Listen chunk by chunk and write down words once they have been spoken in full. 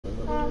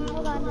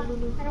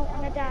I don't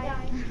want to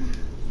die.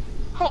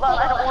 Hold on,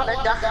 I don't want to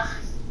die.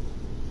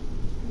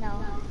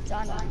 No, it's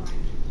online.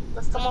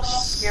 That's the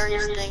most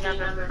scariest thing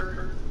I've ever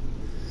heard.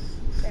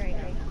 Very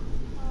good.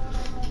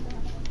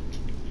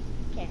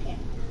 Okay.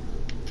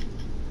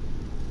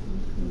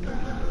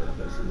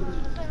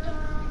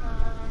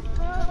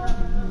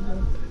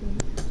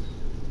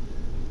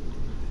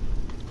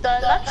 The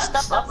next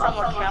step up from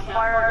a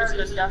campfire is an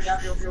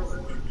industrial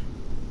forge.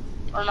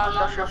 Or not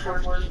industrial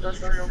forge,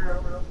 industrial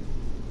forge.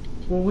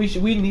 Well,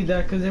 we need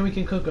that because then we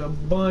can cook a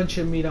bunch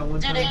of meat at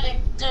one time.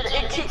 It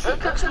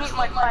cooks meat in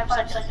like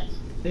 5 seconds.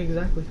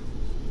 Exactly.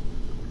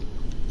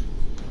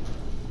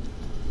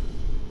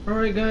 All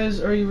right,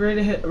 guys, are you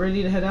ready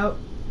to head out?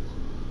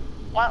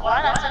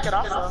 Why not take it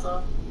off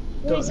though?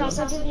 Wait, so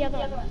also do the other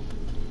one.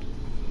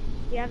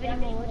 Do you have any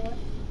more wood?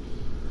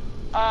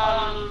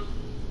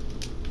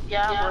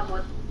 Yeah, I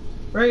would.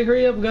 Right,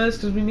 hurry up, guys,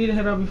 because we need to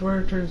head out before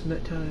it turns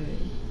nighttime.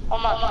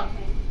 Hold on.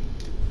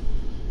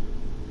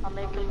 I'm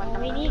making my.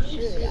 We need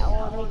food,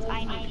 or at least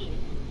I need food.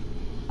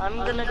 I'm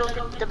gonna go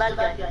get the bad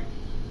guy.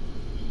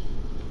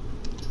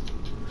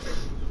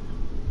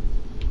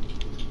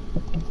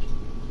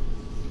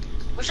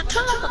 We should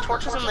turn off the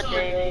torches in the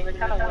day. They're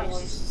kind of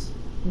waste.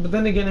 But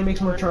then again, it makes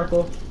more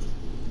charcoal.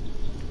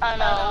 I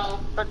know,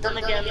 but then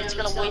again, it's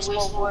gonna waste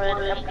more wood,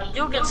 and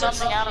you'll get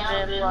something out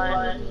of it,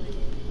 but.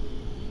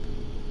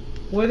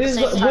 What is?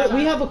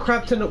 We have a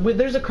crap ton of.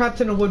 There's a crap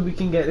ton of wood we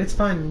can get. It's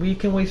fine. We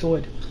can waste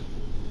wood.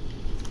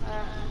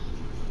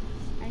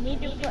 I need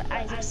to put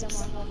Isaac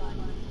somewhere. Hold on.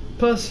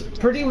 Plus,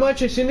 pretty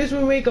much as soon as we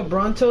make a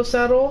Bronto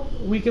saddle,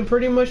 we can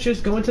pretty much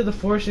just go into the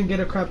forest and get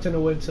a crap ton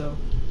of wood. So.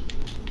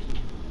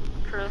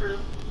 True.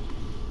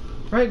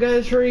 Right,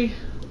 guys, hurry!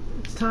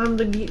 It's time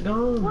to get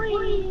going.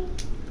 Alright,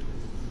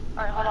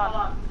 hold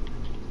on.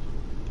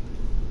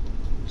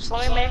 Just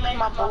let me make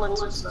my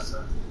bullets and stuff.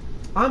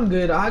 I'm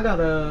good. I got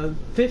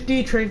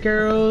 50 trank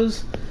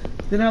arrows.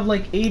 Then I have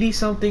like 80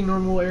 something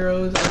normal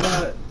arrows. I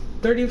got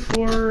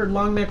 34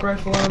 long neck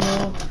rifle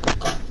ammo.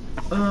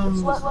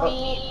 Let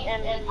me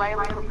and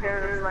Riley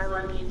prepare.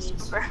 Riley needs to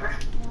prepare.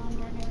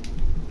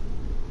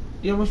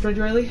 You almost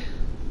ready, Riley?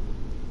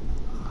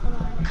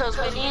 Because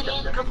we need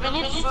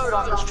food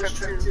on this trip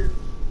too.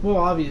 Well,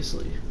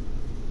 obviously.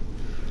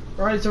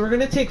 Alright, so we're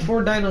gonna take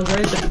 4 dinos,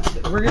 right?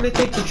 We're gonna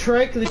take the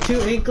trike, the 2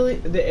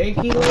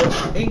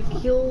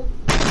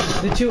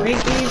 the 2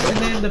 Ankies, and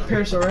then the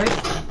Parasaur, right?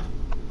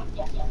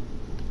 Yeah.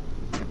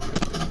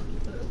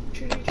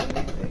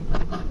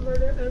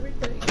 Murder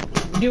everything.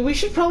 Dude, we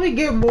should probably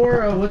get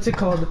more, what's it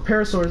called? The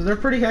Parasaurs. They're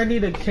pretty handy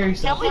to carry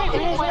stuff.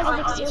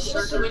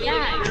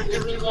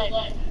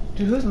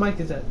 Dude, whose mic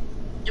is that?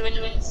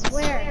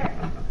 Where?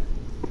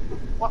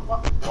 What?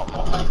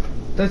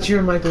 That's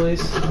your mic,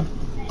 Elise.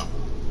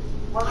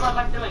 What's my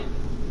mic doing?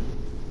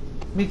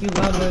 Making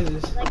loud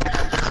noises.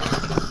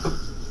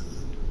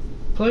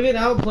 Plug it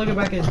out, plug it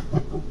back in.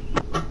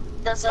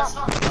 That's not.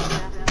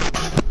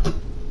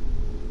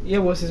 Yeah,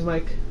 what's his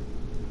mic?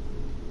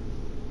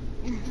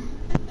 It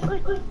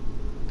was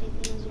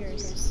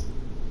yours.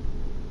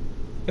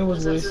 It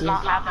was This is Lucy's.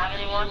 not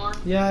happening anymore.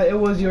 Yeah, it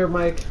was your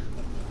mic.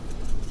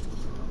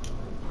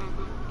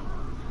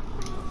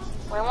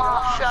 We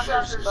want to shut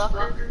this stuff.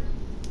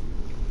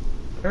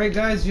 Alright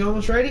guys, you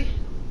almost ready?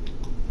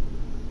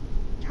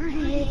 Darn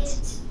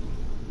it.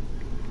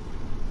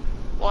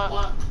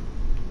 What?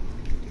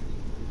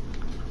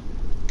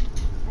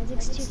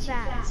 Isaac's too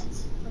fat.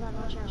 Hold on,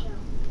 watch out.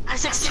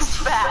 Isaac's too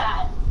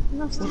fat.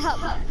 No,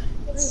 stop.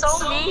 It's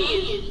so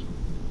mean.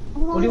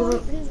 What do you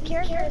want? His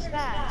character is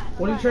fat.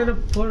 What are you trying to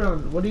put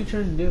on? What are you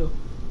trying to do?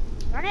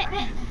 Run it.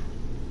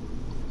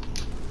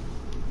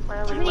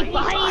 Too many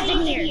bodies in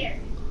here.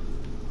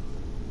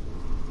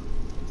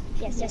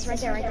 Yes, right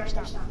there,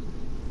 stop.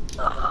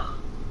 Hold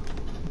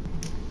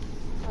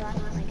on,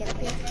 let me get up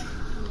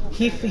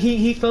here.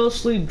 He fell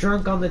asleep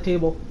drunk on the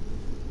table.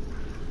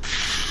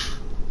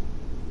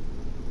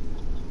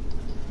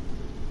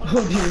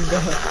 Oh dear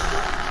God.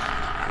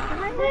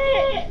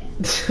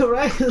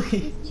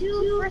 Riley.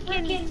 Too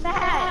freaking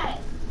fat.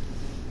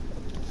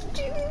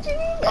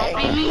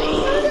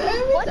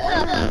 What the?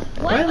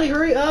 What? Riley,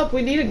 hurry up.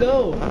 We need to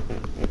go.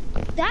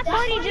 That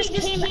body just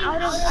came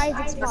out of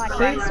Isaac's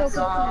body. I'm so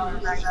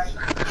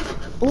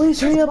confused.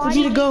 Elise, hurry up. We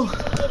need to go.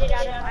 Get it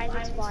out of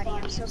Isaac's body.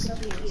 I'm so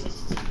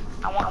confused.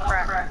 I want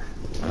crack.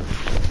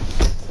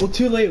 Well,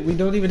 too late. We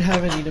don't even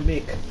have any to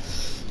make.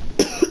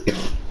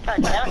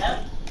 God damn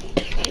it.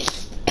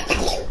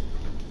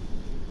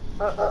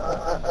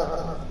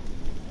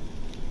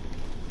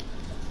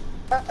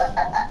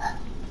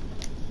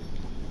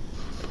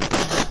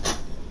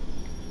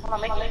 Hold on,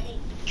 make me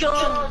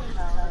gun.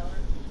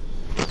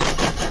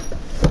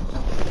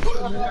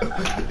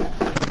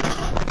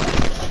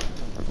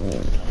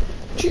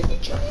 Chitty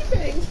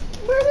bang.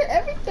 Murder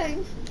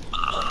everything.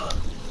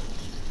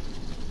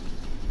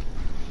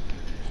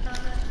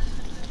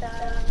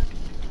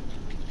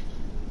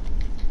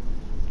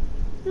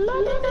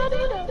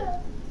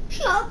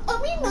 Shut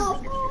up, me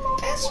no.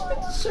 Ask for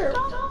the syrup.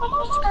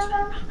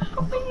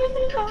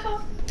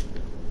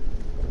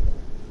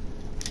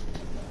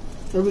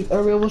 Are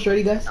we almost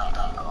ready, guys?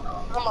 Isaac's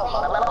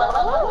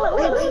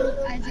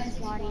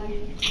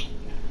body.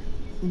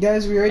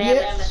 Guys, we ready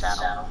yet?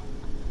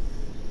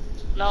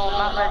 No,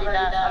 I'm not ready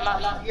yet.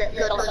 I'm not yet.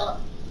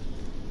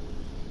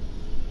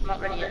 I'm not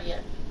ready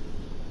yet.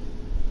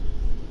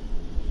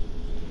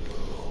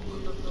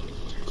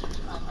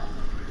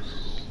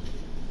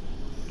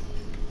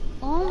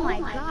 Oh my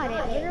god,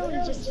 it literally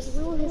just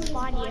threw his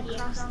body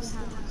across the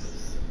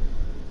house.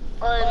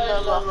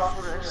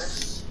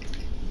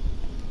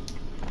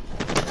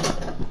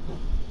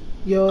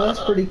 Yo, that's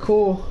pretty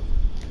cool.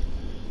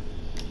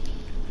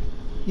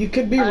 You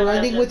could be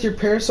running with your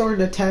parasaur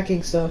and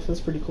attacking stuff. That's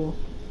pretty cool.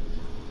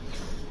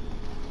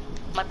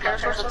 My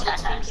parasaur's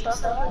attacking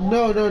stuff?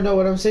 No.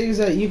 What I'm saying is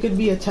that you could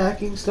be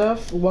attacking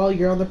stuff while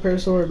you're on the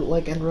parasaur,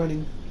 like, and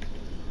running.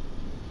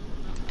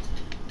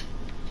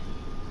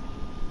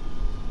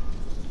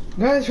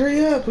 Guys,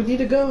 hurry up! We need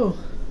to go.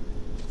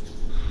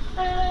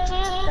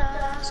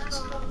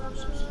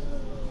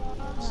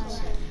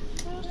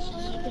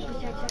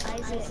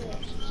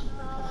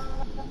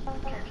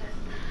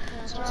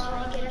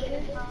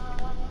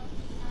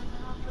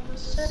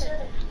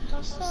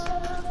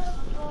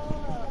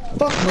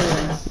 Fuck my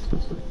ass.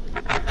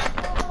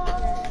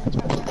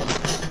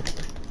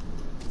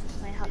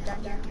 Might hop down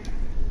here.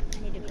 I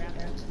need to grab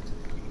it.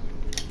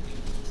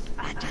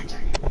 Ah, darn it.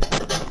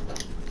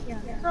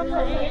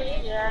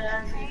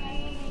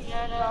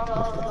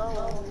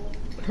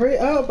 Hurry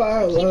up,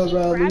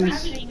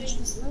 Luis.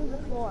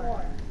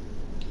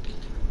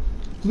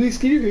 Luis,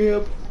 can you hurry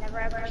up?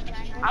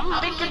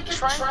 I'm thinking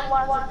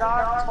tranquilizer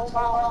dogs. Hold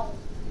on.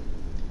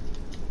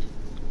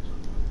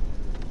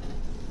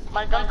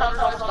 My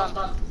gunpowder's almost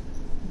done.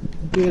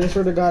 Dude, I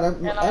swear to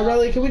God,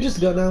 Riley, can we just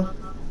go now?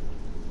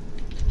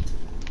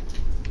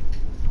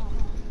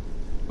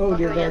 Oh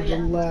dear God, the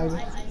lag.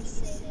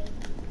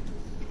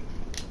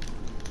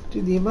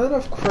 Dude, the amount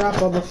of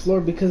crap on the floor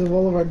because of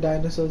all of our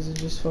dinosaurs is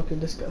just fucking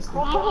disgusting. You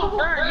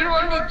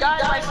already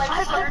died like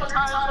 500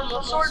 times from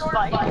the sword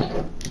fight.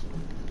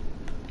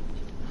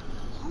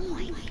 Oh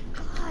my god.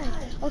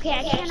 Okay,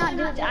 I cannot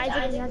do it to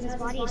Isaac because his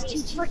body is too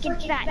freaking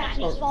fat and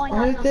he keeps falling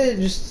Alright off.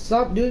 then, just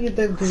stop doing it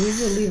then, because we need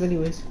to leave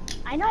anyways.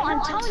 I know,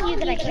 I'm telling you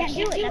that I can't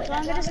do it. That's why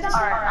I'm gonna stop.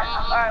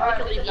 Alright,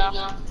 we can leave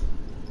now.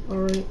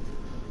 Alright.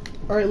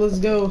 Alright, let's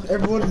go.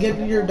 Everyone get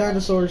in your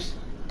dinosaurs.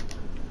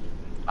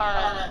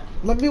 Alright.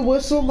 Let me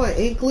whistle my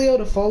Ankleo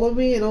to follow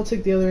me, and I'll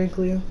take the other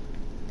Ankleo.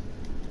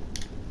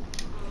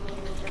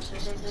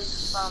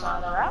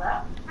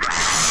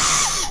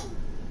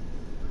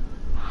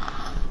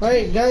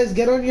 Alright, guys,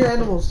 get on your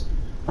animals.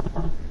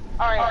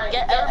 Alright,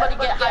 everybody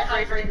get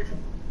hydrated.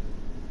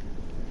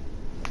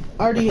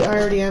 I already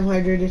am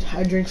hydrated.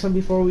 I drank some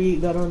before we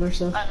got on our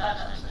stuff.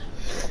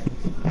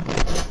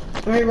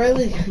 Alright,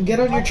 Riley, get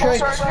on your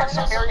trike.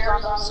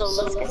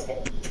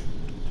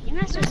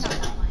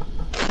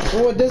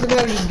 Oh, it doesn't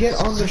matter, just get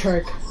on the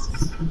trike.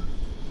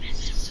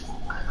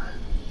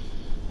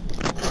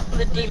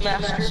 The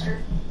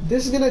D-Master.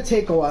 This is gonna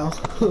take a while.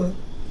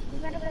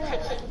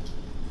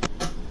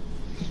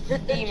 The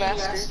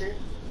D-Master.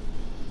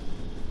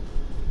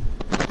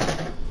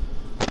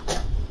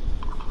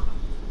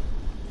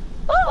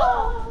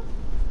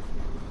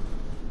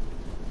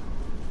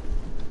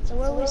 So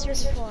what are we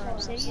searching for?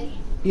 Obsidian?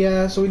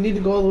 Yeah, so we need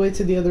to go all the way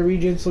to the other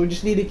region, so we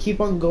just need to keep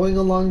on going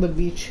along the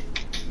beach.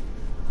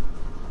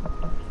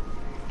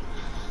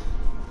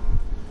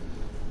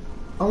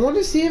 I want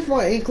to see if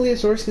my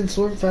Ankylosaurus can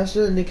swim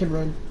faster than they can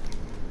run.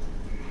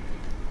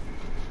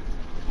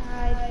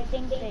 I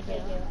think they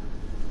do.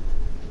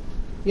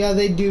 Yeah,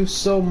 they do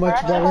so much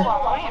better.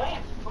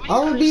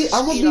 I'm gonna be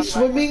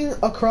swimming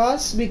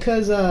across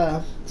because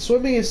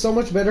swimming is so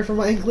much better for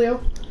my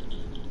Ankylo.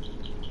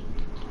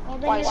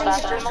 Why is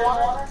faster in the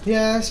water?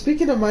 Yeah,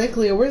 speaking of my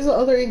Ankylo, where's the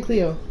other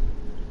Ankylo?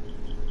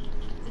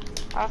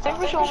 I think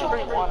we should only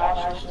bring one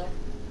actually.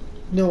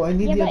 No, I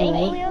need Yeah, the but other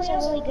one. Ankylos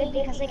are really good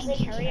because they can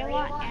carry a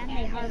lot and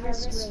they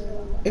harvest really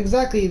well.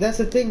 Exactly, that's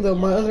the thing though.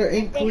 My other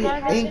They harvest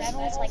Anky,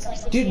 metals like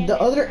obsidian. dude, the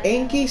other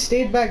Anky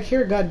stayed back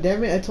here. God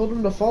damn it! I told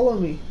him to follow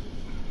me.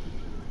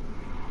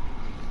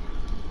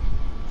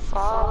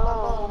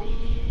 Follow me.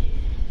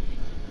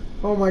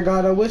 Oh my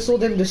God! I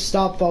whistled him to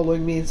stop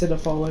following me instead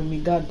of following me.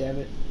 God damn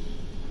it!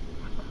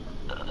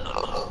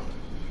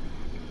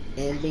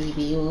 And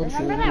baby, won't you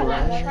Remember that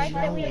one ride? tribe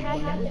that we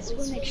had that would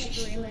swim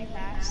extremely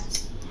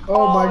fast?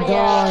 Oh my yeah,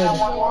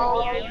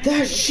 God!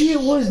 That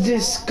shit was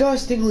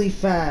disgustingly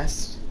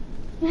fast.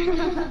 Shot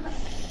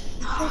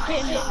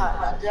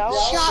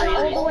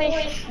all the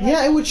way.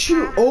 Yeah, it would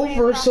shoot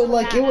over, so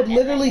like it would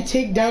literally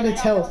take down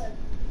its health.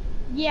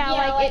 Yeah,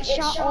 like it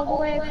shot all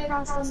the way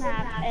across the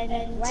map and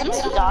then went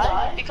Didn't we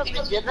die because we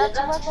did that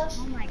too much?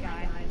 Oh my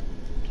god.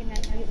 Can I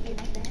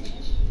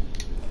finish?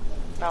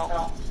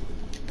 No.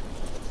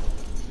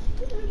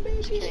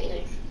 Just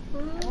kidding.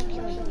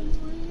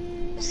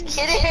 Just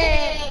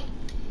kidding.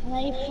 And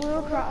then he flew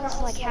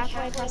across, like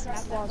halfway across the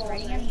map while I was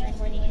riding him, and then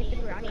when he hit the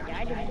ground, he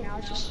died, and then now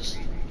it's just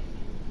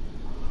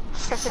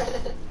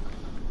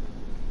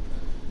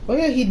Oh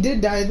yeah, he did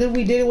die, and then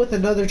we did it with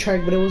another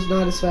track, but it was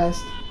not as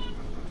fast.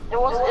 It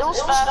was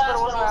fast, but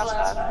it wasn't as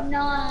fast.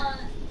 No,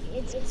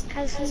 it's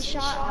because he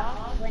shot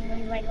off when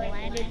he like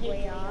landed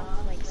way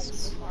off, like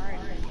super far.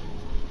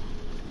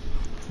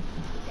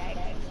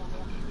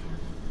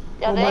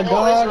 Yeah, Oh the my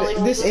angle is god, really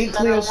this better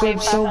Ankylo than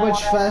swims so way much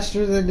back.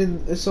 faster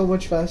than so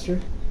much faster.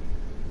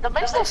 That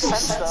makes no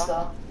sense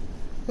though.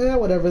 Yeah,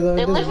 whatever though.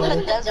 They It live doesn't in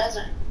the matter.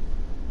 desert.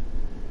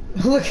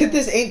 Look at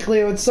this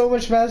Ankylo, it's so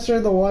much faster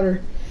in the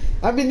water.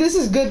 I mean, this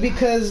is good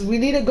because we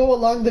need to go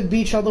along the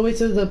beach all the way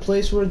to the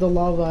place where the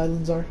lava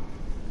islands are.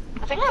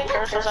 I think my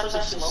parachute's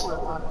actually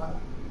slower.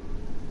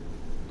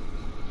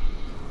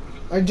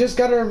 I just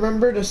gotta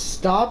remember to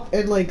stop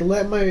and like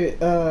let my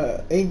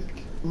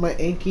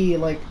Anky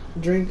like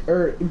drink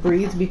or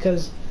breathe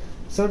because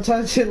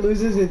sometimes it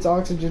loses its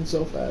oxygen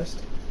so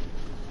fast.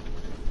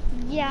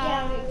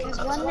 Yeah, because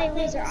one, they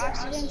lose their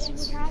oxygen super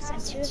fast,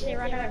 and two, if they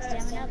run out of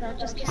stamina, they'll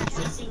just kind of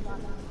sink.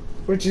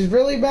 Which is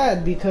really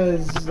bad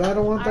because I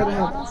don't want that to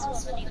happen.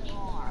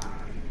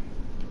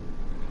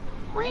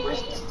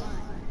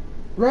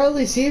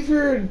 Riley, see if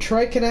your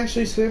trike can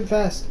actually swim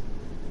fast.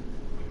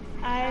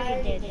 I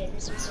already did.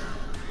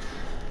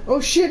 Oh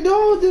shit,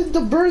 no!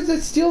 The birds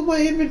that steal my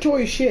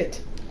inventory,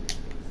 shit.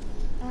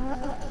 Run,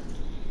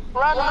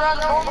 hold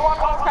on,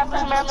 oh crap,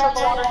 there's a man in the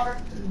water.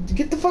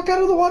 Get the fuck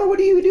out of the water, what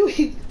are you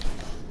doing?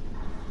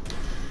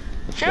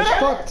 Shoot It's it!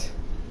 fucked.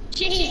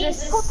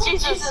 Jesus. Oh,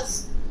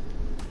 Jesus!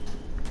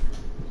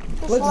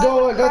 Let's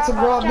go, I got some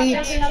raw meat.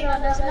 There's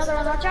another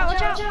one, watch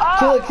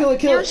out. Kill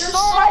it. You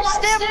stole my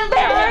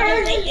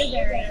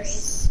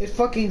stimberries! It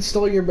fucking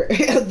stole your berry.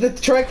 The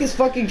trike is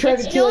fucking trying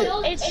to kill it.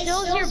 It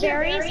steals your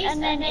berries,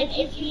 and then if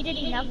you feed it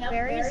enough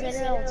berries, then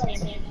it'll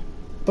tame it.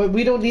 But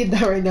we don't need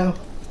that right now.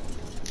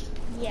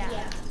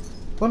 Yeah.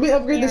 Let me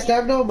upgrade the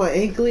stamina on my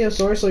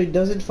Ankylosaurus so he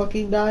doesn't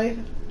fucking die.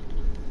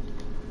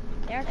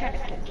 They're kind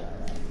of cool.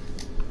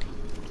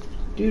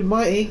 Dude,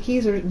 my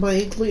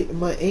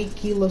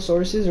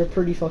Ankylosauruses are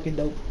pretty fucking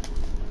dope.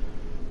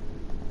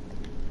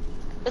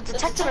 It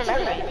detected an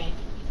enemy.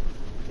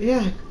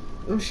 Yeah.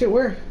 Oh shit,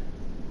 where?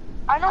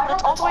 I know, but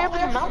it's all the way up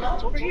in the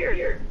mountains, over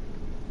here.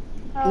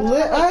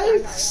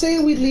 I say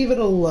we leave it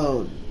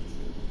alone.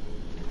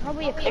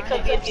 Probably a It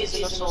could be a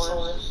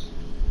Plesiosaurus.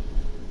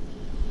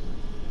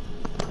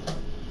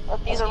 A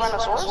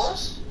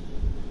Plesiosaurus?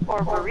 Or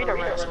a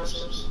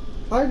Burrito-Rhinosaurus?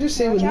 I just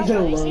say we leave it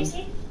alone. Let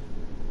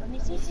me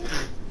see.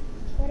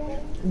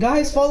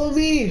 Guys, follow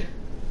me!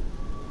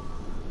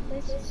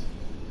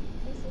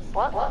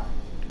 What?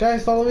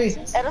 Guys, follow me. It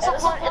doesn't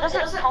point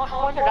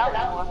it out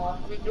anymore.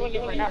 I'm doing it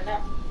right now.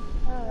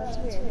 Oh, that's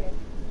weird.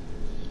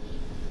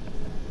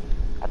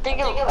 I think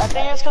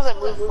it's because it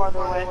moved farther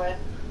away.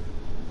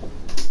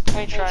 Let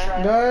me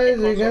try. Guys,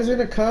 are you guys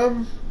gonna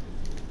come?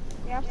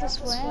 You have to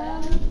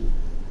swim.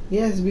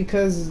 Yes,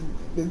 because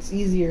it's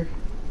easier.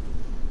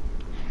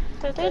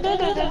 I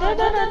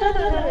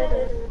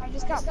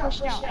just got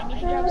pushed out. I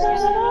need to grab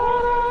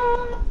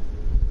stamina.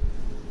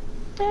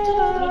 I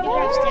need to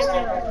grab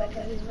stamina real quick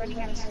because he's running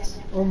out of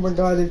stamina. Oh my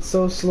god, it's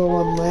so slow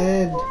on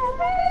land.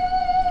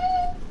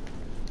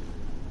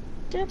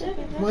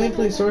 My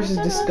Ankylosaurus is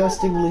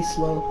disgustingly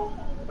slow.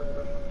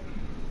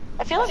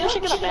 I feel like we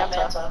should get a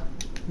manta.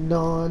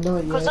 No,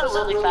 not Because yet.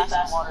 they're really fast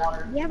in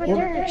water. Yeah, but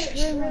they're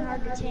extremely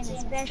hard to tame,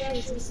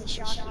 especially since they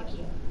shock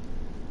you.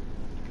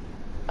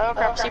 Oh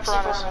crap, sea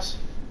piranhas.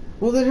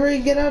 Well then hurry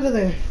and get out of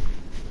there.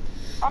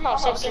 Oh no,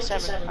 sea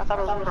salmon. I thought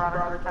it was a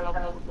piranha. Kind of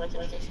like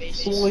in the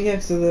face. Well, yeah,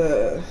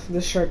 to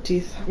the sharp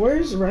teeth.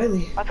 Where's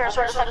Riley? My parents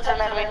were decided to turn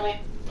enemy.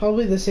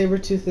 Probably the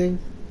saber-tooth thing.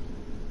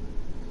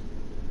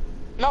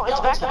 No, it's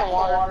back in the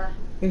water.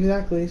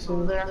 Exactly,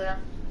 so... There.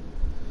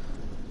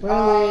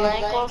 Riley,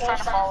 Anklo's trying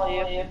to follow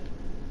you.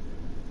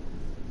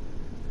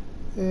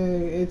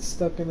 it's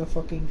stuck in a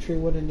fucking tree,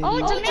 what an idiot. Oh,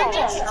 it's a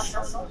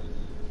mantis!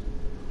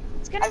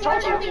 It's gonna I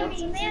told run you. over me,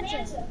 it's a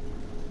mantis.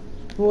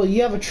 Well,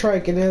 you have a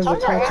trike and it has a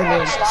trike in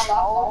it.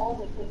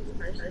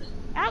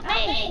 Help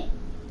me!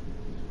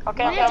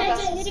 Okay,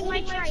 Mantis is hitting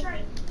my trike.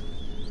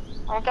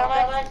 I'm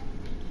coming.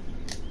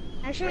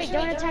 Actually,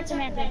 don't attack the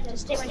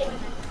mantis, just stay right there.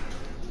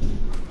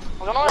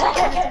 I'm gonna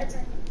attack it.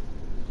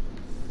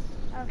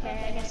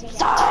 Okay, I guess you can.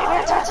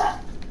 Die,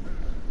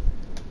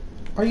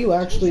 Are you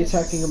actually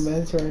attacking a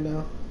manta right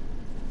now?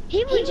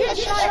 He legit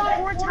shot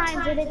it 4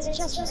 times and it's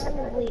just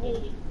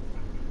bleeding.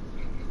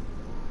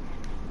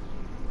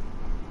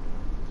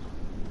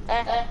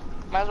 Might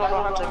as well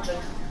go hunting.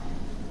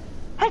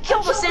 I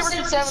killed the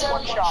saber-tooth salmon in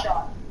one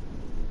shot.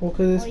 Well,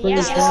 cause it's Well, pretty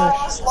yeah.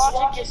 fast. This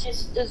logic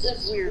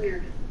is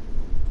weird.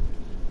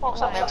 Oh,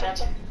 what's up,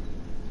 manta?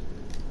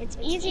 It's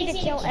easy to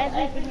kill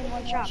everything in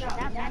one shot, but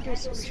that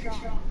mantis is super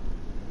strong.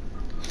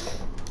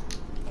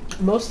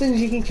 Most things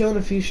you can kill in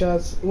a few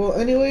shots. Well,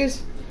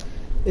 anyways,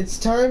 it's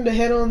time to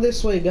head on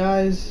this way,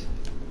 guys.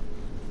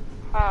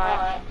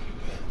 Alright.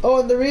 Oh,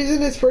 and the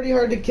reason it's pretty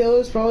hard to kill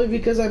is probably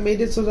because I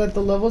made it so that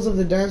the levels of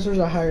the dinosaurs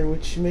are higher,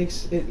 which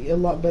makes it a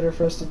lot better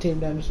for us to tame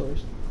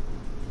dinosaurs.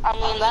 I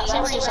mean, that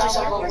saber-tooth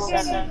salmon Your level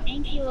freaking 7.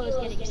 Ankylo is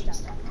getting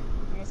stuck.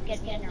 And it's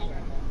getting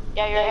nowhere.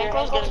 Yeah, your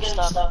ankle's getting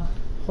stuck.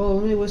 Hold on,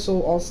 let me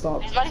whistle, I'll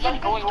stop. He's not even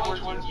going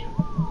towards you.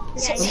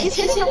 He's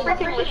hitting a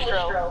freaking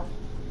listro.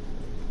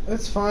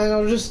 That's fine.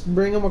 I'll just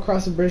bring him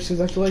across the bridge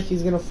because I feel like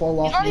he's gonna fall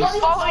off. He's not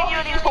even following you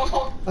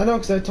anymore. I know,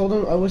 because I told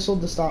him I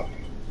whistled to stop.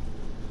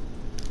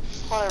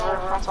 Whatever,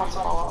 that's on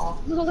follow.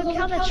 Look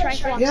how the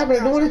trike walks. Yeah, but I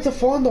don't want it to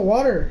fall in the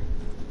water.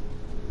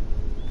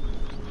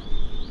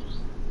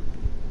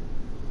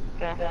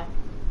 Okay.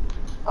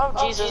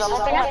 Oh Jesus, I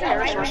don't think my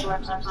parents are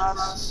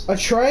across. A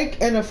trike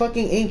and a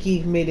fucking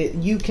Anki made it.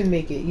 You can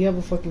make it. You have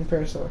a fucking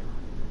parasaur.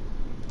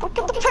 Look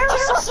at the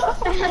parasol.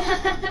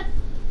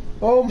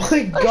 Oh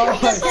my god.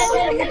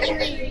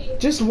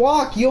 Just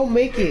walk. You'll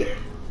make it.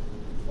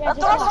 Yeah, That's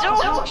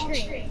what I'm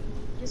doing.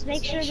 Just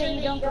make sure that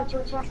you don't go too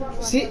far from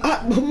the See,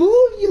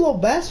 move, you little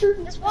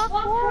bastard. Just walk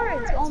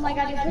forwards. Oh my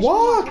god, you're pushing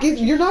Walk. me.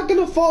 You're not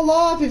gonna fall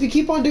off. If you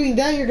keep on doing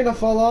that, you're gonna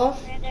fall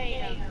off. There you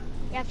go.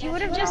 Yeah, if you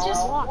would have just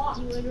walked,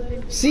 you would have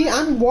been. See,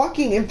 I'm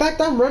walking. In fact,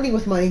 I'm running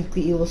with my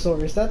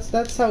Ankylosaurus.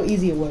 That's how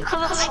easy it was.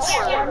 I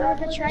can't run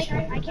with the trike.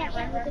 I can't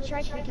run with the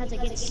trike because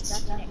it gets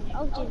stuck in it.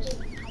 Oh, Jesus.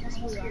 Almost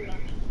flew off.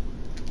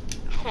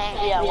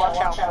 Yeah, watch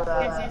out for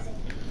that.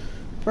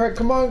 Alright,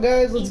 come on,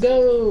 guys. Let's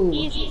go.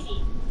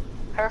 Easy.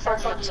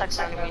 Parasaurs are 6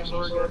 enemies, so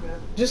we're good.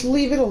 Just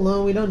leave it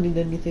alone. We don't need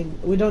anything.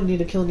 We don't need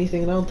to kill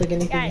anything. And I don't think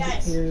anything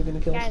Guys. here is gonna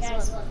kill us.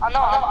 Guys, look. I'm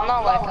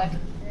not like.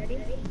 Ready?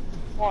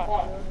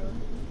 What?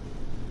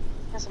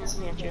 Yes, I'm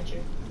listening at you.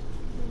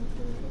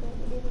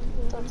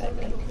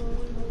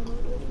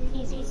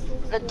 Easy.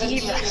 The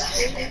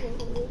D-Master.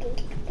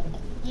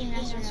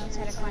 D-Master knows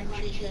how to climb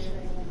trees better than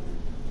anyone.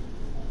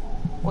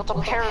 With a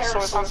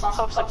parasaur, I'm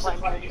supposed to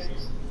climb trees.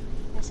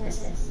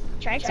 Yes.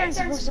 Trikes aren't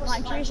supposed to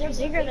climb trees. They're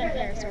bigger than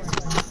parasaurs.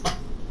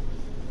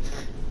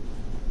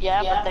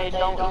 Yeah, but they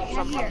don't eat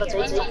from Here.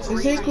 Is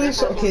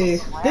Ankylosaurus okay?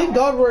 Thank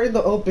God we're in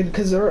the open,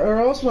 because or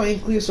else my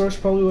Ankylosaurus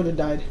probably would have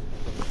died.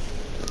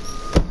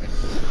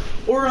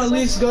 Or at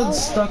least got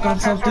stuck on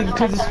something,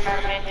 because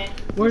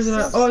where's it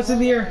at? Oh, it's in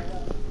the air.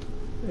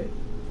 Wait,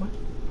 what?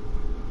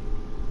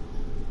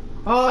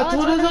 Oh, it's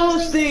one of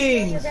those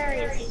things!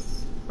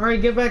 Alright,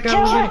 get back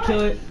out, we're gonna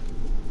kill it.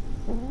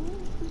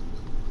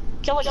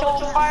 Kill it,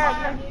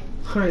 fire!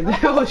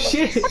 Alright, oh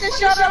shit!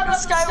 Just shot out the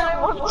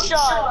sky with one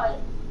shot!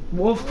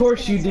 Well, of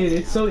course you did,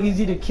 it's so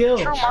easy to kill.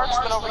 True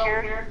marksman over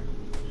here.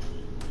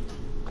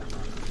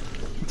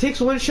 It takes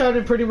one shot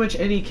in pretty much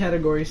any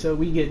category, so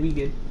we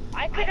good.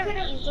 I could have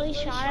easily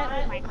shot it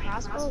with my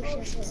crossbow.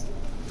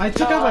 I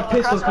took out my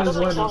pistol because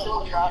Crossbow one. doesn't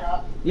kill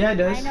shot. Yeah, it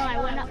does. I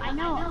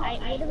know, I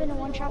would have been a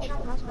one shot with the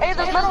crossbow. Hey,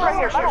 there's metal right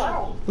here,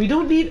 metal! We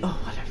don't need. Oh,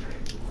 whatever.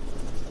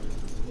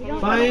 You don't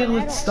Fine, need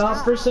let's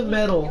stop for some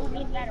metal. You don't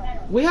need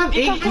metal. We have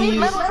Because we need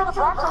metal Ankies. for the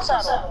Bronco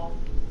saddle.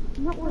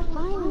 No, we're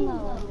fine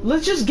though.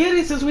 Let's just get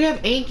it since we have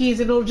Ankies,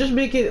 and it'll just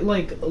make it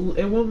like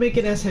it won't make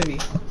it as heavy.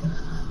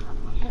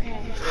 Okay.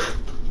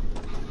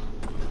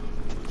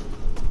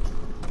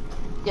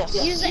 Yes.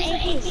 Use the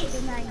Ankies. Use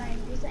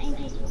the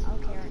Ankies.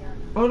 Okay, right.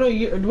 Oh no,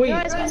 you wait.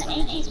 Otherwise, when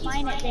the Ankies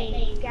find it,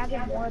 they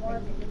gather more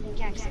than the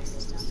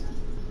pickaxes and stuff.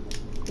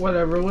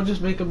 Whatever, we'll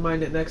just make them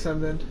mine it next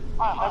time then.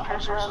 Oh, my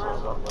parasaur has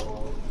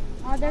a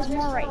Oh, there's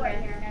more right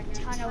here. And a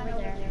ton over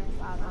there.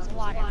 Wow, there's a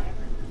lot in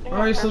there.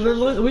 Alright, so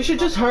then we should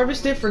just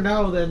harvest it for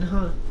now then,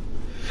 huh?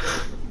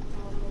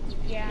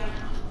 Yeah.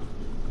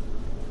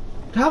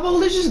 How about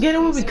let's just get it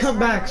when we come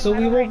back, so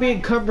we won't be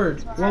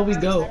encumbered while we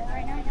go.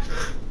 Right now?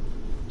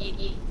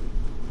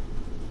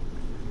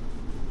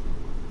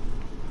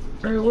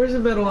 Alright, where's the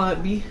metal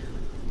at, B?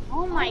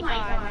 Oh my god,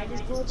 I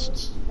just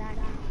glitched back.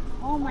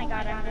 Oh my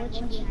god, I'm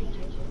glitching behind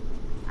you.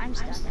 I'm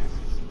stuck.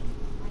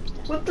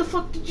 What the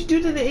fuck did you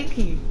do to the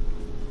Anki?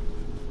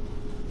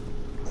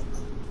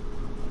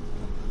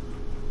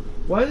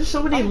 Why are there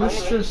so many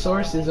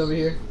Lystrosaurus over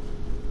here?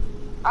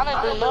 I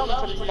don't know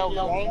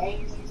no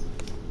gang.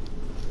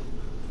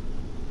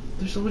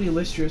 There's so many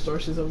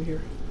Lystrosaurus over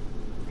here.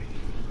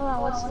 Hold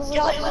on, what's the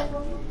Kill list? it. I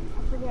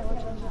forget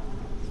which one's that.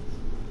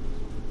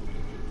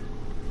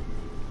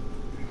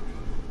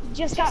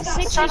 Just got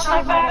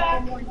 65 metal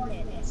from one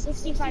hit.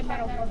 65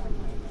 metal from one hit.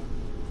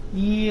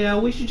 Yeah,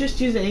 we should just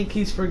use the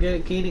Ankies for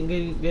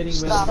getting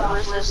Stop metal.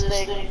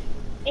 resisting.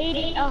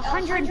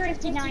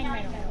 159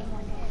 metal from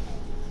one hit.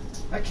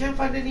 I can't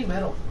find any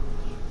metal.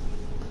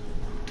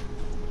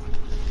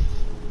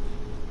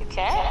 You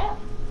can't?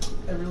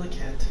 I really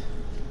can't.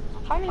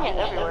 I'm finding it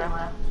everywhere.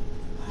 Wow.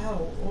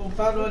 Oh,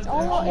 found one. It's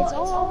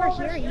all over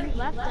here. You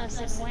left us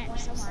and went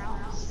somewhere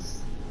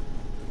else.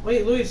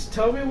 Wait, Luis,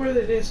 tell me where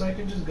it is so I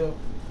can just go.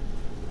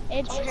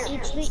 It's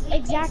the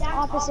exact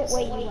opposite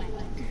way you went.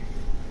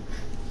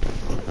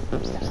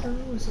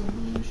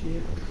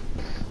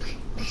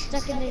 I'm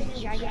stuck in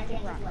this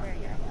gigantic rock. There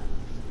you go.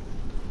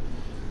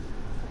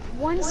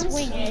 One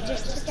swing and it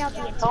just took out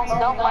the entire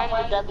Don't mind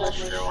the deadlift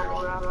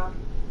stroke.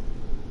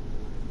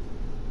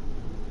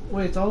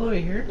 Wait, it's all the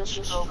way here? The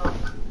stroke.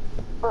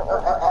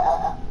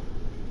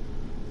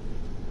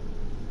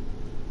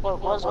 Well,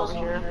 it was over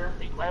here.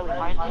 Right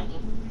behind me.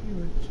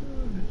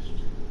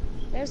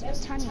 There's a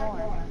ton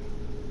more.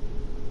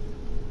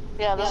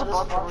 Yeah, there's a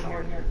bunch over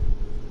here.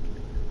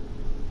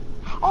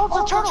 Oh, it's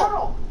a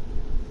turtle!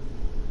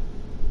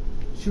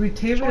 Should we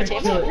tame it or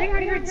kill it?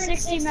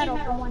 360 metal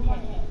from one hit.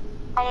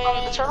 I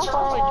mean, the turtles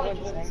don't really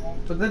do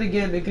anything. But then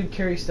again, it could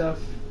carry stuff.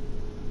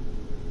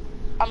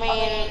 I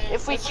mean,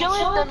 if we kill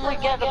it, then we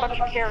get a bunch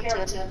of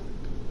keratin.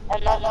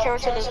 And that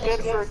keratin is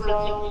good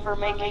for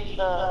making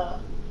the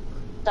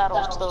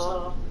saddles,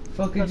 so...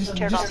 Fuck it, just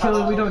kill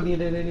it, we don't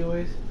need it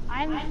anyways.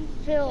 I'm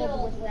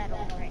filled with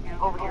metal right now.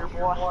 Over here,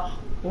 boy.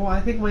 Well, I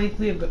think my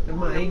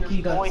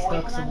Anki got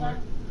stuck somewhere.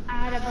 I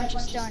had a bunch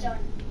of stone.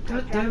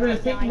 God damn it, I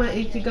think my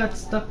Anki got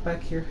stuck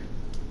back here.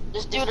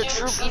 This dude a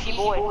true beefy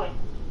boy.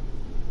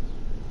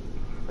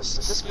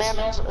 This man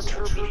is a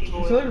true beefy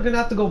boy. I feel like we're gonna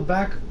have to go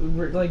back,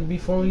 like,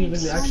 before we even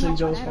actually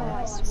go Metal,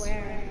 I far.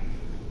 swear.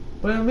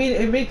 But I mean,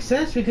 it makes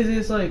sense because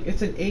it's like,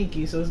 it's an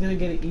Anki, so it's gonna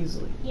get it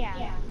easily.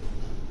 Yeah.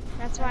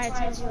 That's why it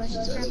tells you let's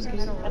just grab some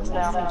metal. It's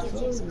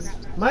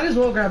down. Might as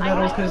well grab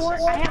metal, I because...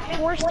 have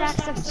 4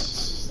 stacks of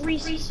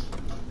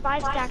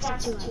 5 stacks of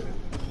 200.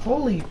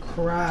 Holy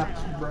crap,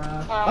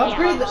 bruh.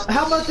 Upgrade,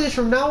 how about this,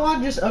 from now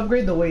on, just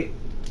upgrade the weight.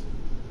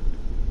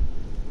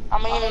 I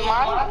mean,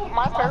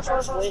 my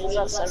Parasaur's weight is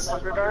at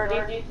 700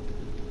 already.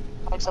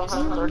 Like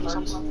 730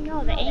 something.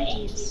 No, the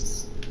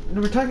Ankies. No,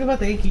 we're talking about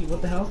the Anki,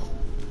 what the hell?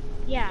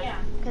 Yeah,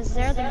 because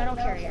they're the metal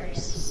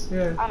carriers.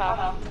 Yeah. I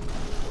know.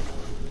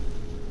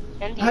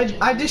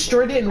 I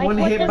destroyed it in one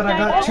hit, but I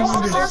got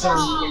 200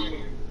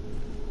 stone.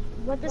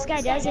 What this guy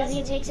does is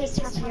he takes his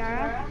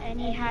Tapiara and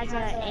he has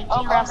an Anki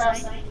on the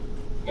side.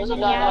 And then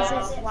he has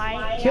it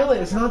fly. Kill it,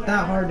 it's not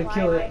that hard to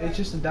kill it, it's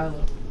just a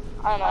download.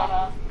 I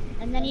know.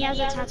 And then he has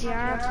a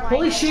Tapiara fly.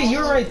 Holy shit,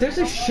 you're right, there's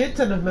a shit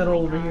ton of metal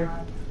over here.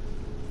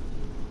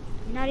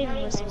 You're not even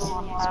listening to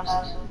me.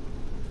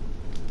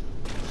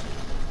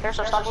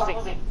 Parasaur, stop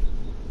moving.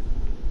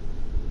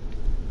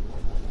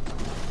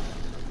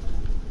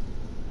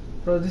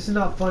 Bro, this is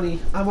not funny.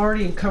 I'm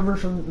already encumbered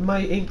from,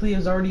 my Anki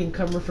is already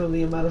encumbered from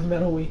the amount of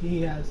metal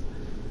he has.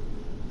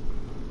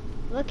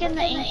 Look in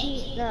the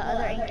Anki, the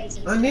other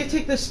Ankies. I need to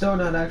take this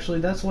stone out actually,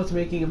 that's what's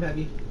making him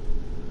heavy.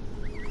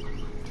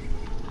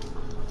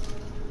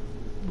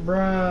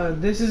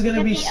 Bruh, this is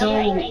gonna be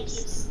so...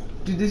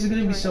 Dude, this is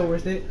gonna be so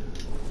worth it.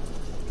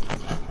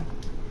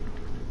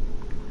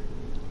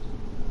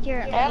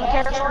 Here, And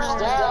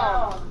Parasaur's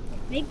down.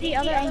 make the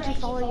other Anki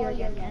follow you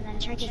again, and then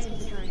check his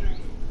inventory.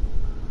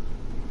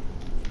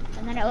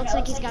 And then it looks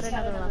like he's got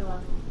another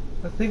level.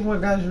 I think my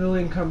guy's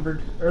really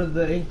encumbered, or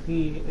the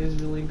Anki is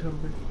really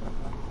encumbered.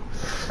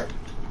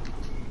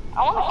 I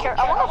want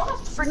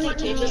to freaking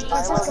take this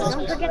Francisco,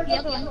 don't forget the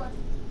other one.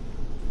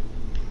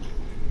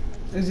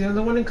 Is the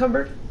other one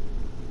encumbered?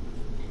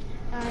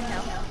 No.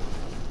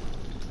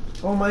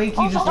 Oh, my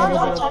Anki just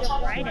leveled If you up.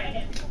 don't ride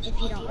him,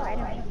 if you don't ride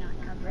him, he's not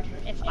encumbered.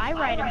 If I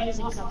ride him, he's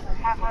encumbered.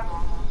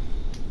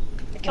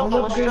 I killed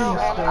the I'm upgrading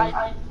Listro, this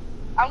and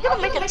I'm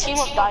gonna make a team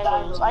of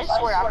divers. I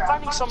swear, I'm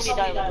finding so many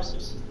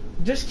divers.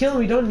 Just kill them,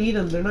 we don't need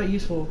them, they're not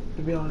useful,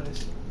 to be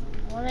honest.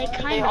 Well, they They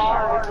kind of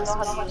are. are. I don't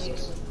know how to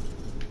use them.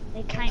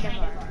 They kind of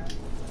are.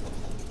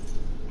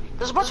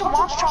 There's a bunch of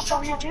monster chops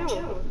over here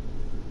too.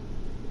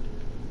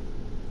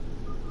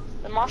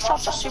 The monster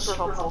chops are super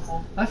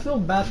helpful. I feel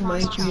bad for my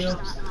Anki, yo.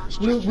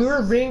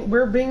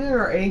 We're bringing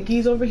our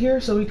Ankis over here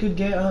so we could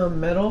get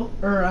metal,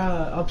 or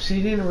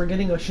obsidian, and we're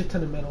getting a shit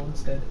ton of metal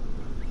instead.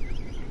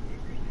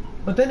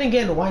 But then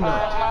again, why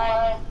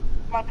not?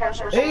 My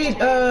Parasaur's Hey,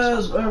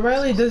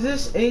 Riley, does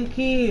this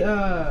Anki,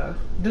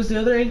 does the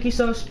other Anki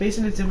still have space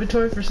in its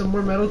inventory for some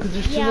more metal? Because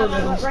there's 2 Yeah, more but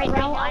metals. right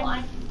now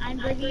I'm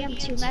bringing him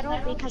 2 metal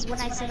because when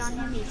I sit on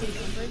him, he's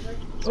encumbered.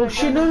 Oh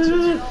shit,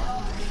 no.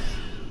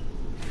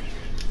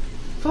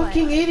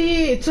 Fucking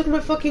idiot, it took my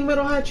fucking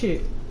metal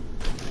hatchet.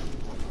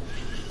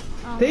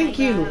 Oh Thank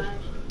my you.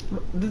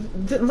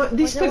 God.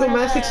 These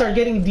Pegomastics are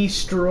getting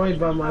destroyed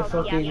by my Oh,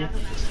 fucking... yeah,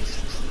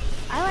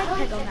 I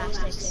like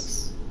Pegomastics.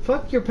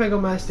 Fuck your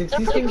Pegomastics, They're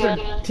these pretty things are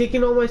good.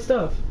 taking all my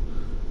stuff.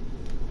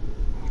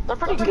 They're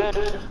pretty good.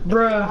 How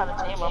Bruh,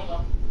 to tame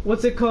them.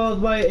 what's it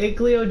called? My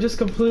Ankleo just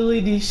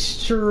completely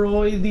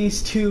destroyed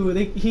these 2.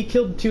 He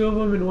killed 2 of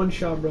them in one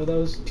shot, bro. That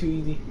was too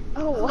easy.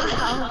 Oh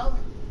wow.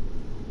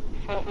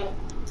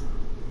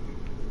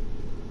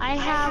 I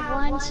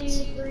have 1, 2,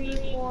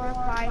 3, 4,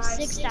 5,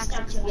 6 stacks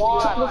of 200.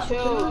 1,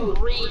 2,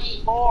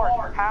 3,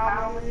 4.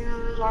 How many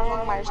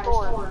are in my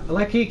store? I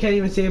like how you can't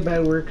even say a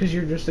bad word because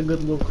you're just a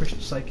good little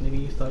Christian psych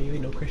nigga. You thought you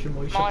ain't no Christian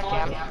boy. No, Shut I the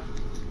fuck can't.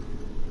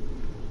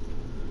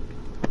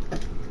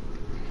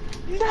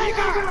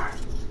 up.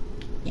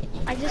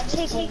 I just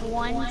take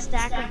 1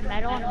 stack of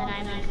metal and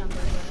then I'm encumbered.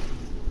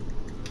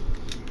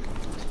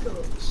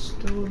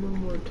 Still no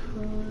more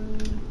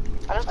time.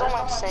 I just don't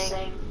like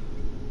saying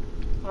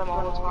them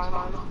all the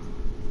time.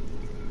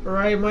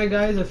 Alright, my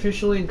guy's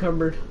officially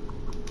encumbered.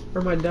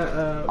 Or my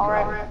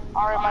Alright,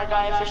 my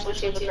guy officially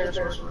saved the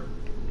Parasaur.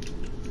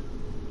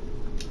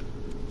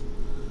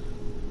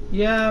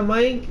 Yeah,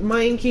 my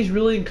Anki's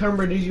really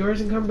encumbered. Is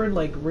yours encumbered?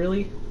 Like,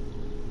 really?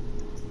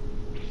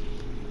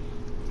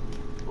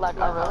 Like,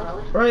 really?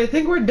 Alright, I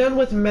think we're done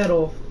with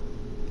metal.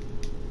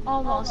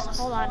 Almost.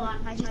 Hold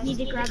on. I just need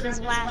to grab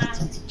this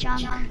last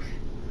chunk.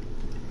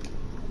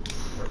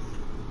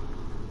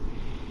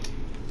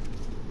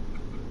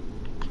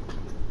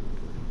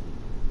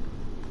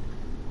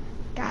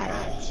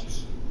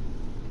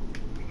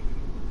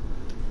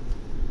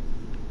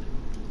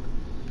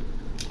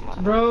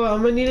 Bro,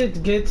 I'm gonna need to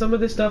get some of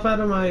this stuff out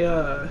of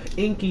my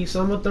inky,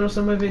 so I'm gonna throw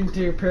some of it into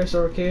your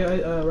parasaur, okay?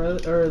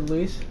 Or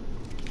Luis.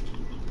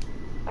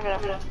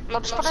 Okay. No,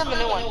 just put it in the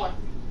new one.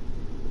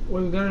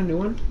 Wait, we got a new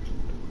one?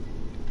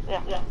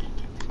 Yeah.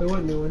 Wait,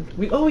 what new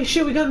one? Oh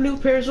shit, we got a new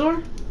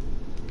parasaur?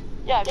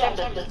 Yeah, I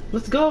tamed it.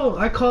 Let's go!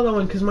 I call that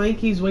one because my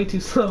inky is way too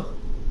slow.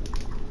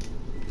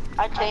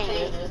 I tamed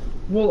it.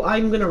 Well,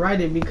 I'm gonna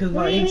ride it because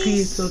my inky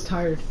is so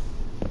tired.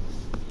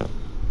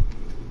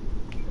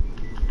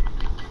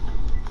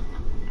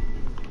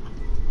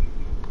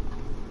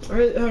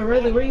 Alright,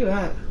 Riley, where you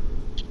at?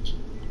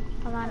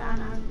 Hold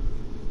on.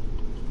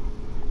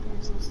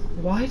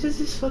 Why does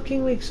this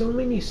fucking make so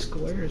many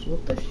squares?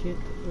 What the shit?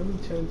 Let me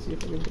try and see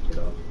if I can get it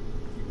off.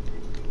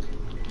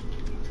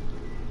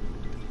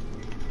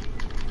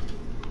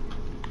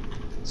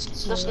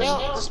 This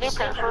new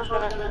character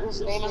his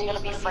name is gonna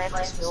be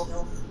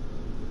Francisville.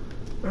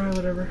 Alright,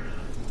 whatever.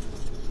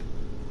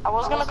 I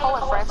was gonna call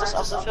it Francis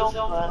of the Phil,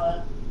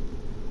 but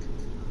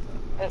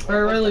Alright,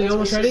 Riley, you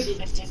almost ready?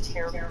 15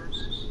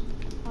 characters.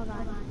 Hold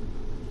on.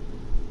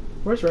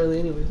 Where's Riley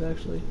anyways,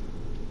 actually?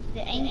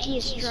 The Anki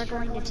is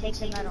struggling to take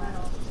the metal.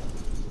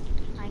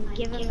 I'm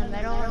giving the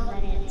metal and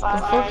then it's... What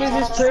the fuck is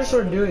this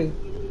parasaur doing?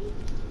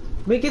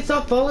 Make it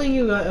stop following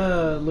you,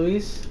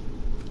 Luis.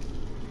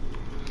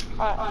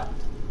 Alright.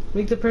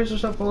 Make the parasaur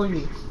stop following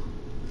me.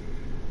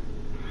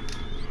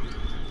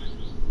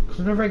 Cause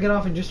whenever I get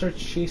off, it just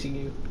starts chasing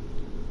you.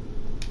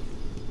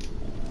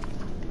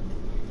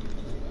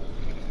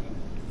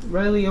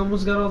 Riley, you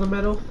almost got all the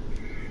metal?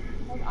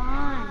 Hold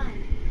on.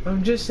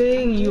 I'm just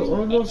saying, you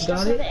almost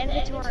got it. The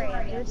inventory.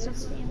 I'm doing some of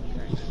the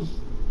inventory.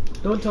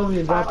 Don't tell me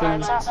to drop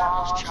in.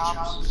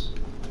 Chops.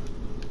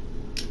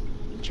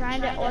 I'm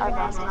trying to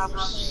organize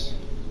this.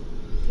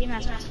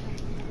 Master.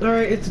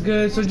 Alright, it's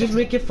good. So just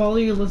make it follow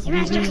you and let's do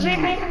Master, come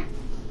it. here.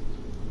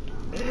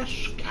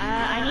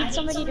 I need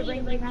somebody to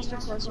bring Master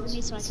closer to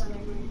me so I can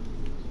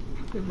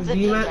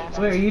learn.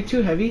 Wait, are you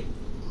too heavy?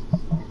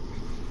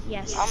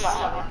 Yes. I'm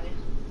not happy.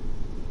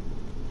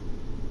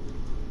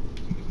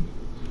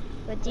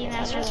 But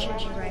D-Master will run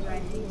you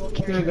right. He will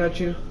carry Here, I got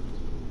you.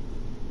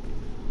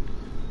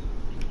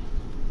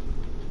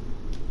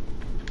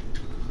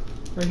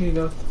 Right, here you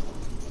go.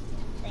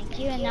 Thank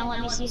you, and now let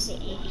me see if the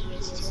Anki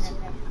is too heavy.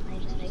 Let me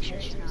just make sure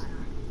it's not.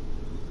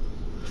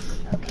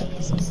 Okay,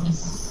 yes, it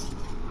is.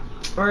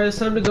 Alright, it's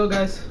time to go,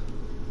 guys.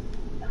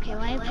 Okay,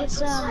 let me put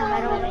some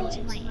metal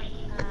into my...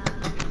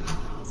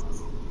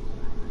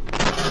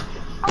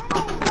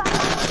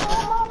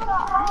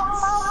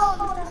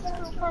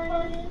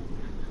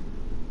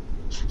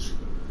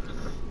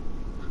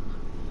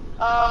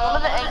 One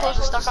of the ankles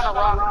is stuck on a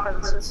rock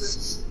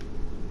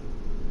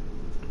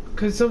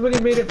Cause somebody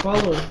made it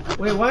follow.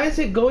 Wait, why is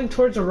it going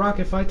towards a rock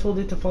if I told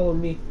it to follow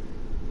me?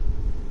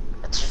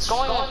 It's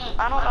going,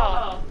 I don't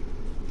know.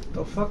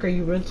 The fuck, are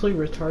you mentally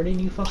retarded,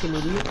 you fucking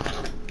idiot?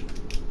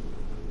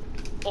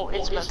 Oh,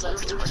 it's mentally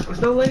retarded.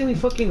 It's not letting me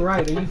fucking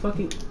ride, are you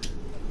fucking...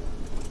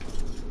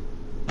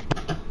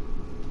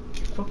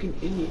 Fucking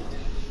idiot.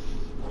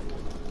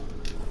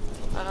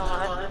 I don't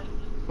know.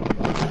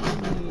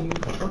 You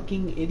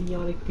fucking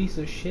idiotic piece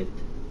of shit.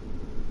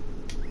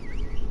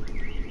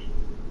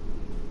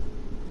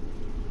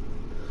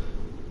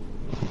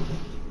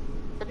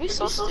 It'd be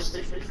so stupid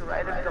if you could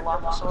ride a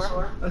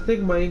Dilophosaur. I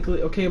think my ankle...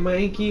 Okay, my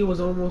ankle was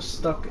almost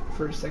stuck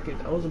for a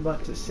second. I was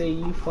about to say,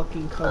 you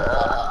fucking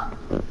cunt.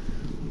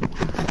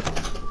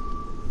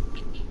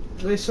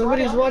 Wait,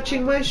 somebody's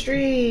watching my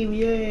stream!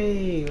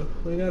 Yay!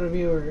 We got a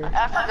viewer.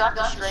 I forgot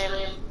to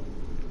stream.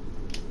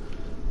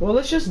 Well,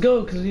 let's just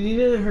go, because we need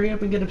to hurry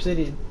up and get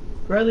obsidian.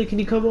 Riley, can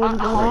you come on?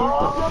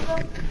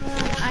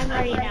 I'm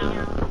ready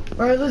now.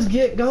 Alright, let's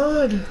get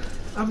going.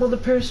 I'm on the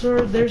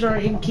parasaur. There's our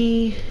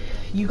Inky.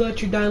 You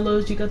got your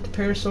Dilos, you got the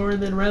parasaur,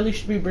 and then Riley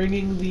should be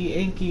bringing the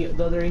Inky,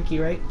 the other Inky,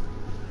 right?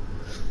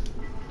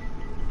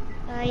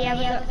 Yeah,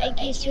 but the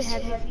Anki's too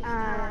heavy.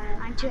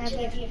 I'm too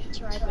heavy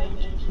to ride the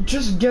Anki.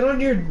 Just get on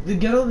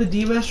the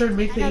D-Master and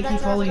make the Inky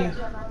follow you.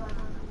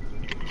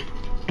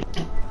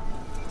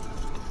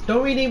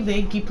 Don't rename the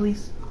Inky,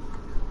 please.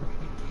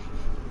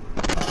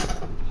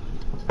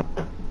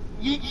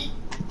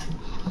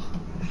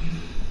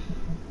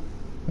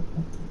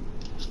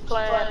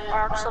 Playing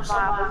Ark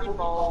Survival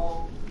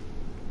Evolved.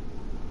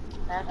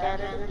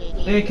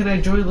 Hey, can I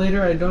join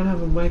later? I don't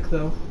have a mic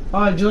though.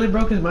 Oh, Julian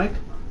broke his mic?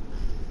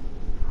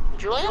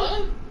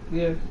 Julian?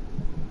 Yeah.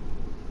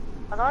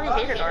 I thought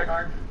he hated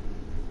Ark.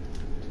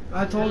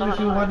 I told him if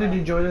he wanted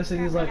to join us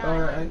and he's like,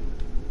 alright.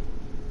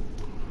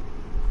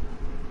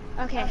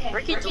 Okay.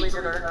 Ricky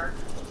deleted Ark.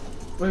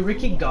 Wait,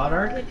 Ricky got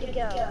Ark? Good to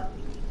go.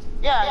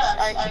 Yeah,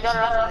 I got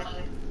it off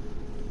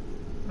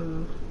of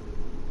me.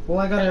 Well,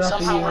 I got it off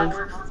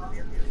of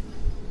you.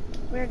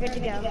 We're good to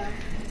go.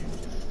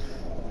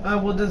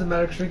 Well, it doesn't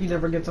matter because Ricky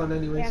never gets on We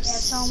have anyways.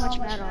 so much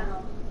metal.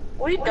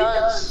 What he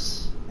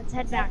does? Let's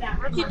head back.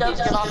 Ricky does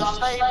get on the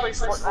site, he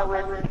plays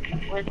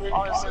Fortnite with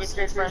all his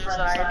good friends that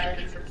I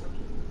introduced him to.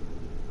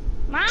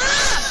 Mom!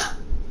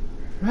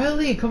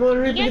 Riley, come on,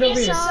 Ricky, get over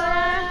here.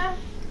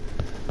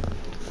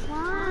 Come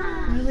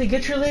on. Riley, Riley,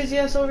 get your lazy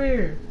ass over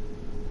here.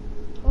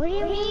 What do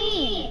you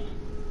mean?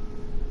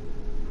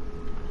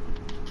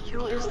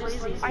 You is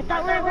lazy. I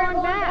thought we were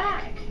going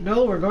back.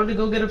 No, we're going to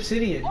go get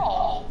obsidian.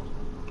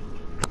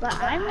 But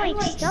I'm like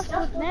stuffed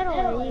with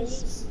metal.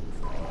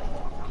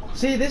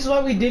 See, this is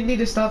why we did need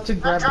to stop to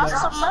grab Drop metal.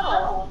 some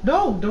metal.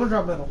 No, don't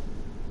drop metal.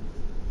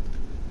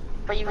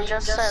 But you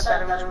just said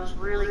that it was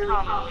really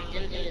common. We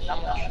didn't need it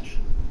that much.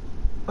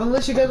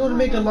 Unless you guys want to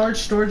make a large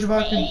storage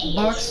box.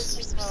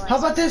 How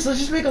about this? Let's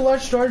just make a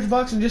large storage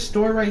box and just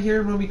store it right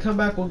here. When we come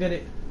back, we'll get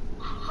it.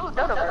 Oh,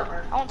 no.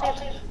 I won't take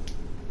it.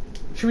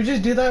 Should we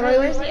just do that,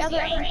 Riley? Where's the other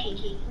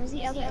Anki? Where's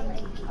the other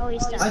Anki? Oh,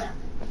 he's stuck.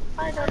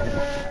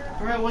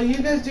 Alright, well you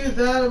guys do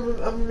that.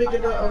 I'm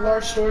making a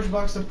large storage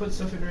box to put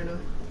stuff in right now.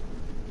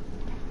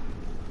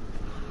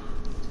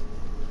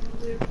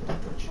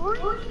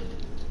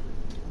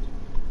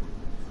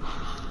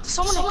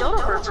 So many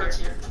dodo birds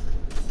here.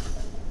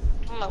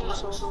 I'm gonna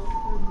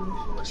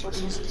whistle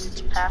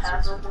these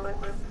passes real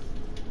quick.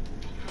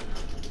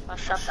 I'll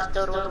shove this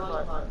dodo in the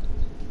butt.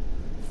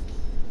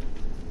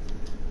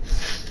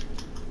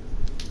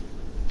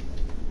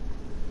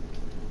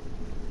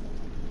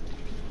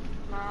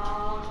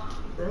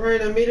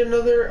 Alright, I made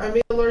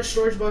a large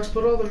storage box.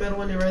 Put all the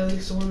metal in it, Riley,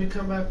 so when we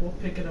come back, we'll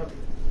pick it up.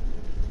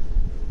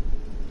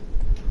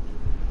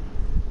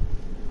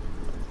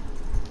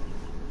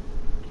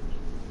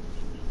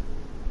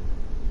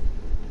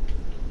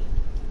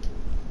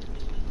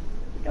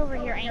 Get over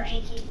here,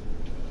 Anki.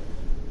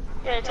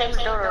 Yeah, it takes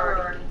dodo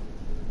already.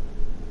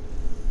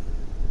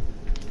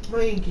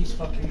 My Inky's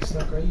fucking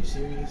stuck, are you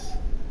serious?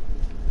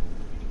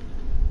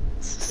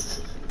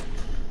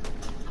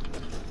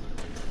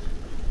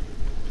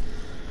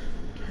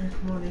 Alright,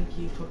 come on,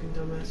 Inky, you fucking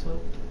dumbass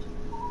hoe.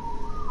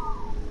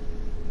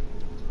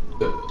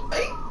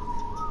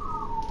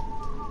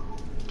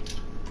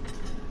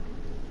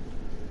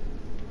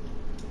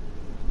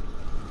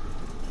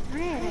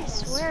 Man, I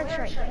swear it's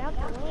right. Get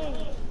out the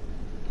way.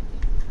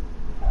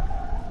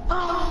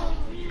 Oh,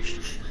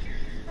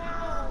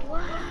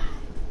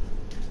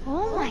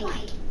 Oh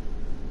my.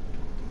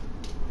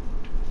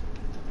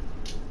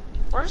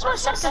 where's my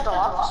second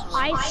dog?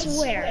 I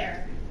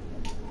swear.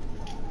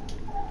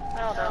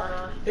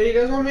 Hey, you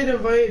guys want me to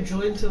invite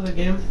Julian to the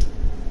game?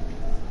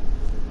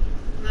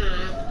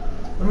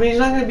 I mean, he's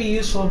not gonna be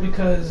useful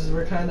because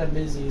we're kind of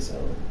busy, so.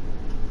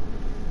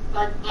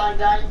 My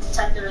guy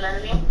detected an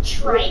enemy.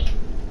 Trike.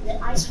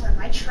 I swear,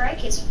 my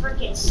trike is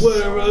freaking.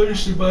 Whatever, I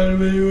just should buy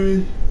him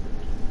anyway.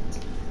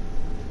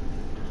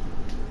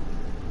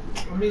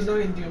 I mean, he's not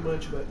gonna do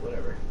much, but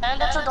whatever.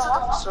 And it's a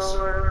dog, so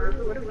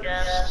what do we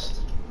guess?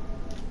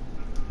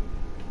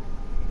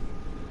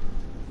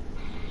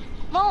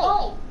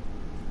 No!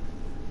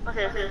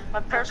 Okay,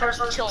 my parents are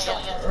killing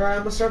it. Alright, I'm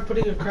gonna start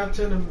putting a crap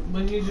ton and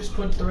when you just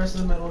put the rest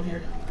of the metal in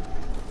here.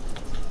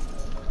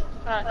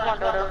 Alright, come on,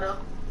 Dodo.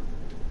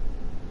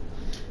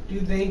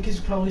 Dude, the ink is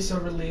probably so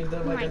relieved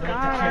that Oh like my I don't god,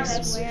 I have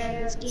to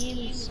swear, this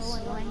game is so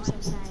annoying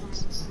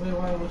sometimes. Wait,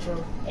 why? What's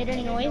wrong? It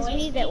annoys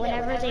me that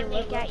whenever they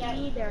look at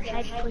you, their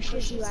head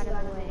pushes you out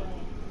of the way.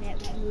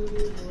 And it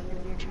moves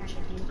whenever you're trying to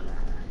do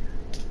crap.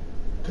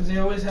 Because they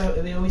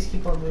always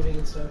keep on moving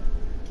and stuff.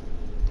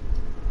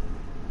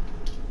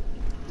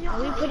 Are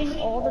we putting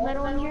all the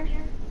metal in here?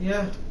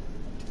 Yeah.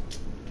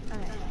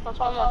 Okay. That's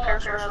why my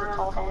parents are really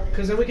called it.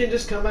 Because then we can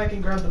just come back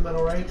and grab the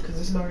metal, right? Because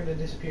it's not gonna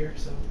disappear,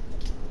 so.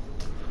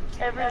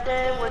 Every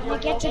day when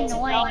It gets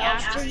annoying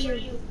after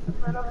you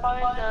put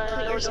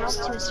put yourself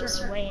to a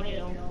certain way and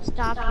it'll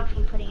stop you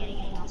from putting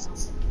anything else in.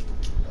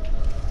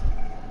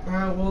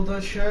 Alright, well the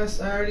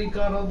chest, I already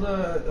got all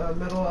the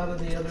metal out of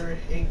the other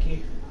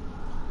inky.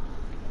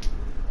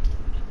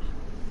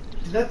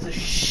 That's a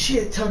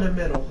shit ton of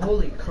metal,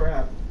 holy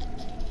crap.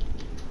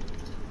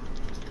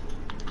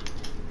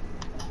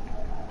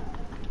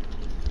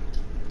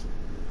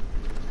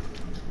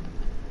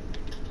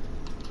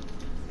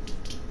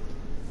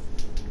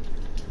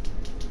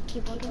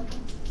 Keep looking.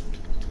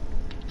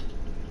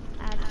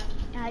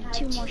 Add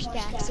 2 more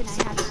stacks and I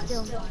have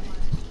still more.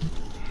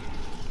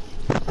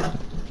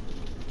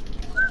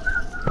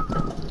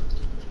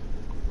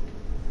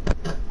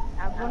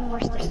 Add 1 more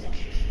stack.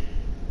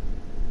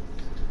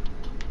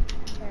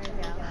 There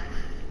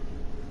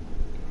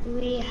we go.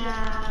 We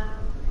have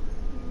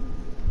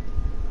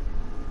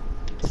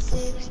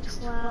 6,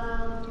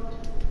 12,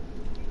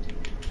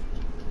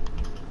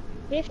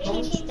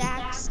 15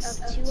 stacks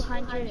of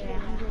 200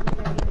 and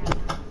 139.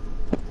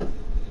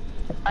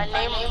 I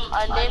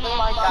named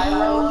my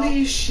dino.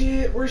 Holy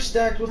shit, we're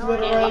stacked with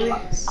metal, Riley.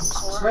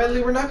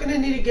 Riley, we're not gonna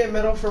need to get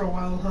metal for a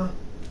while, huh?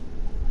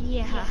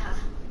 Yeah.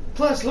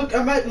 Plus, look,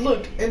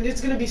 and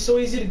it's gonna be so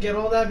easy to get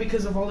all that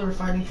because of all the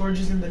refining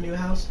forges in the new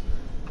house.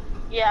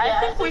 Yeah, I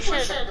think we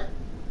should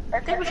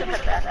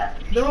put that.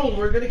 No,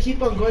 we're gonna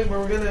keep on going, but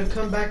we're gonna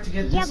come back to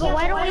get this. Yeah, but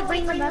why don't we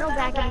bring the metal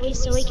back at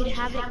least so we can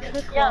have it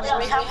cook? Yeah, so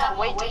we have to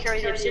wait to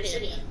carry the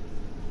obsidian.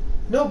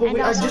 No, but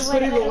I also just let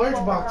put in it a large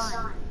cook while box. we're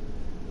on.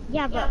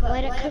 Yeah, but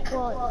let it cook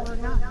while we're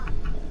not.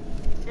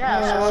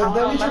 Yeah, so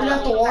That means we're gonna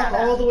have to walk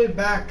all the way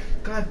back.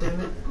 God damn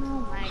it.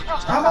 Oh my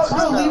god. How about,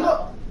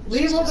 no,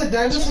 Leave all the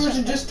dinosaurs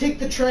and just take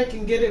the trike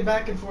and get it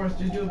back and forth.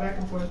 Just do it back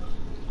and forth.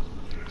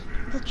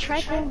 The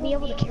trike won't be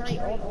able to carry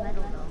all the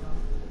metal though.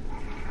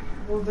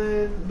 Well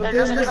then, but It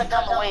then doesn't cut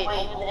down the weight.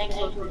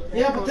 The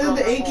yeah, but then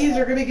the Ankies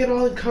are gonna get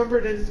all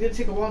encumbered and it's gonna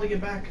take a while to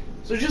get back.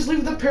 So just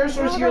leave the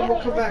parasaurs here and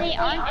we'll come They back.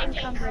 aren't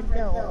encumbered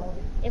though.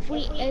 If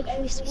we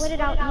split it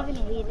out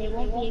evenly, they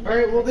won't be encumbered.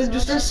 Alright, well then So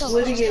just let's start go.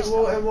 splitting it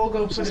and we'll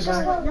go put it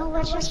back. No,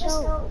 let's just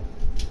go.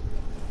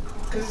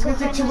 Because it's gonna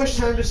take too much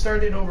time to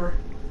start it over.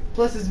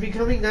 Plus it's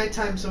becoming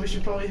nighttime, so we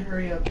should probably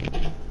hurry up.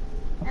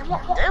 It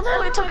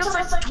literally took us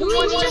like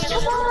 20 minutes.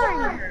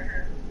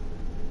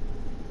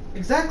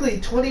 Exactly,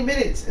 20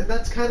 minutes, and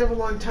that's kind of a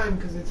long time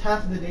because it's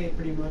half of the day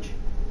pretty much.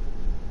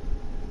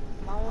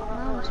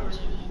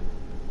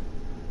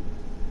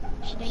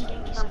 She didn't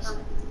get kisses.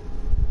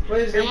 What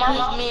is Your it?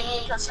 mom's mean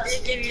because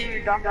she didn't give you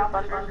your Dr.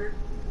 Thunder.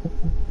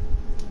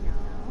 No.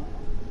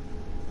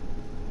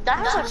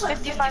 That has like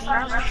 55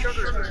 grams of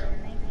sugar.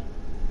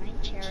 My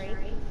cherry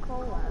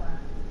cola.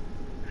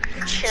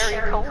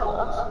 Cherry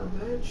cola.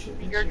 So that should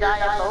be Your cherry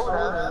Diet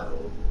cola.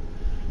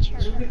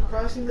 Cherry Should we be cola.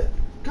 crossing the...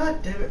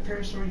 God damn it,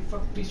 Parasaur, you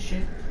fucking piece of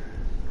shit.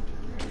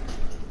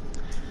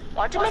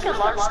 Why'd you make a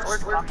large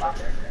storage box out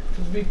there?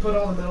 Because we put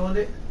all the metal in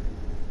it.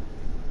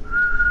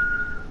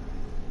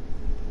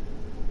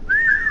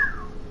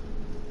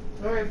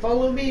 Alright,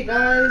 follow me,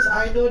 guys.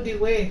 I know the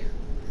way.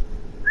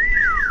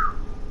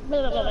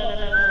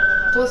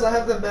 Plus, I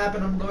have the map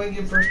and I'm going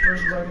in first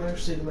person so I can actually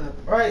see the map.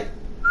 Alright.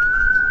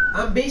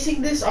 I'm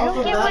basing this I off don't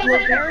of get why map the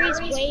look. berries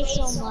weigh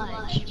so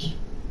much.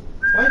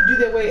 Why do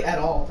they weigh at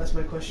all? That's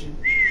my question.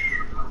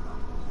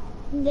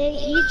 They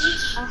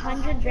each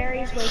 100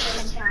 berries weigh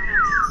 10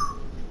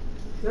 pounds.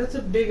 That's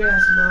a big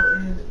ass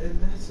mountain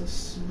and that's a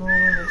small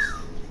ass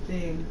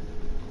thing.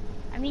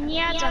 I mean,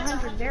 yeah, it's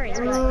 100 berries.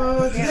 It's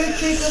gonna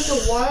take us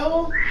a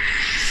while.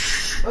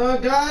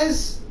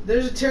 Guys,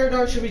 there's a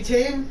pterodon. Should we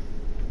tame?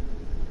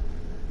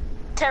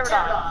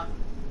 Pterodon.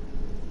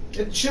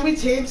 Should we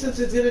tame since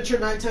it's gonna turn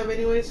nighttime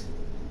anyways?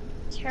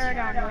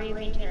 Pterodon, what do you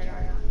mean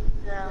pterodon?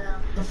 Yeah.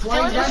 The Can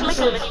flying we just make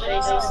a dinosaurs. mini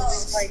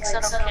base? Like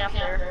set up camp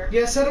there.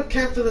 Yeah, set up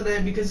camp for the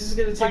night because this is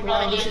gonna take Like a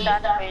while. a We mini should-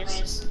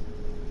 database.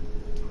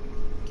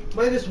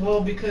 Might as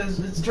well because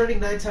it's turning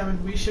nighttime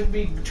and we shouldn't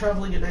be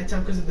traveling at nighttime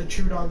because of the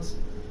Trudons.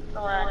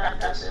 Oh, I got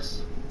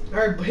this.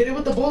 Alright, hit it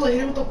with the bullet,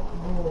 hit it with the...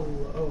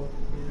 Oh,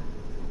 yeah.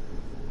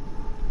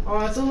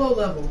 Oh, it's a low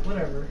level,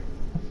 whatever.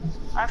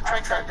 I've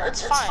tried that.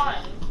 It's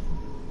fine.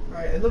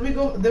 Alright, and let me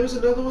go... There was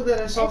another one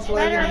that I saw It's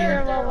flying better in if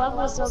they're here. low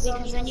levels though,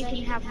 because then you can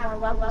have more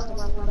levels to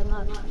level them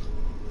up.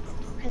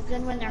 Because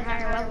then when they're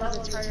higher levels,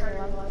 it's harder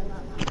to level them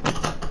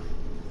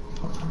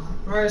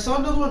up. Alright, I saw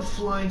another one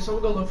flying, so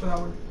I'm gonna go look for that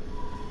one.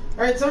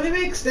 Alright, somebody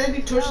make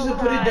standing torches and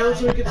put it down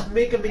so we can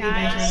make a mini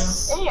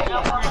base right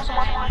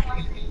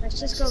now. Let's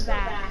just go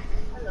back.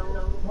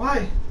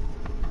 Why?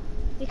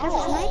 Because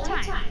it's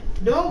nighttime.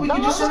 No, we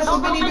can just set up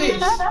a mini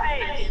base.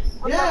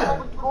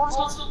 Yeah.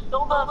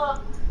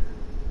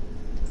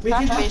 We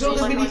can just build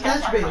a mini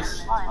thatch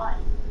base.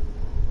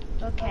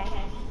 Okay.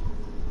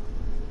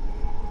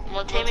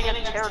 We're taming a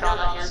pterodon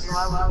out here, so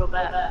I will go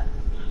back.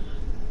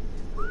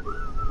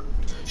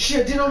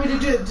 Shit, didn't want me to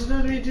do it. Didn't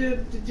want me to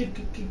do it.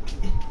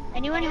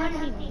 Anyone have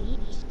any meat?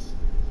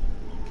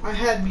 I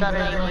had me, but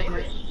I dropped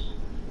it.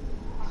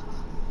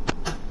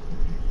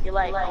 You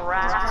like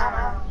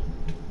grass?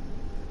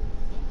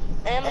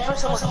 And for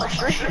some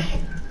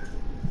electricity.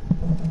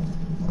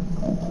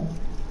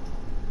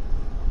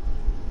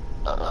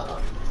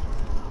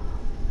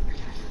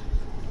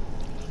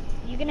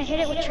 You gonna hit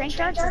it with trank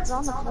darts? It's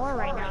on the floor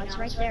right now. It's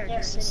right there,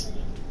 just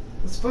sitting.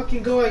 Let's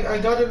fucking go. I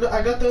got the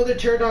other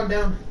pterodon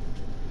down.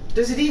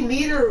 Does it eat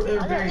meat or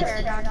Other berries?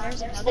 pterodon,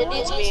 there's another It one.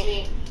 needs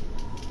me.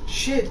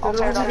 Shit, then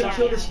I'm gonna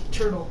kill this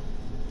turtle.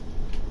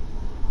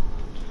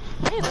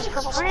 Hey, there's a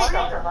purple spider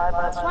out there,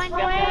 but It's flying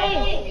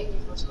away!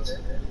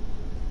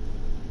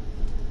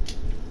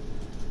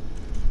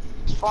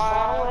 It's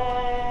flying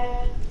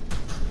away.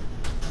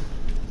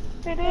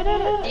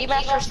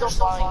 D-Master's still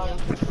following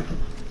you.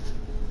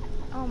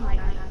 Oh my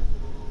god.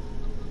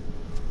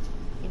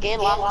 You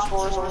gained lava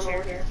spores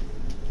over here.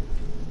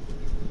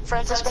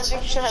 Francis, I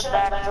think you should head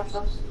back.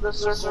 The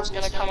circle's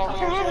gonna come over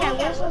What the heck? I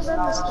here. was in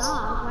the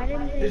stop. Why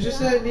didn't they It's just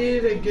that I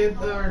needed to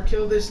get or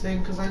kill this thing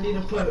because I need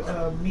to put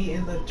meat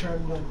in the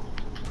pterodon.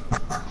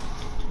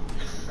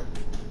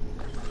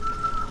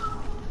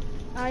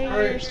 Oh, you're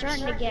Alright.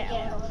 starting to get a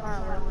little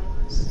far away.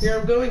 Here,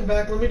 I'm going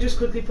back. Let me just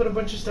quickly put a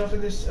bunch of stuff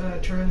in this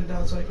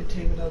pterodon so I can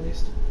tame it at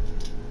least.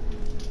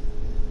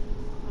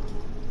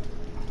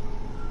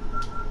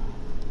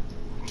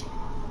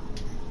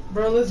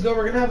 Bro, let's go.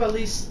 We're gonna have at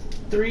least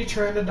 3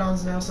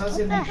 pterodons now, so that's What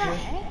the gonna be good.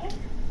 heck?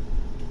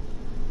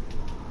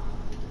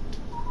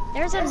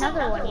 There's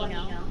another one, you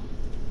know.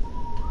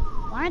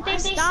 Why aren't they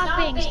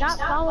stopping? Stop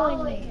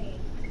following me.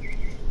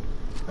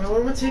 Alright, well,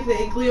 I'm gonna take the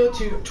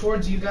Ankleo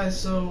towards you guys,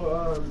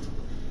 so,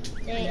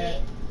 yeah.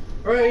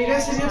 Alright, you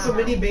guys setting up a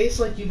mini base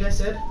like you guys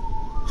said?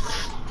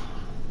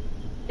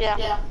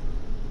 Yeah.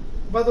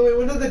 By the way,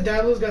 one of the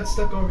dinos got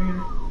stuck over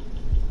here.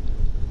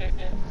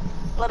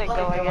 Let it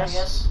go, I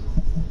guess.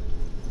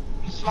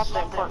 It's not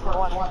the important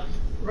one.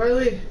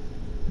 Riley,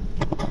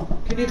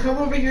 can you come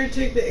over here and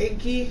take the egg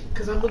key?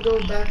 Cause I'm gonna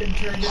go back and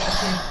try and get the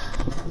key.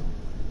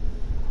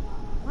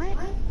 What?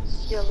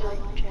 Silly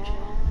Jack.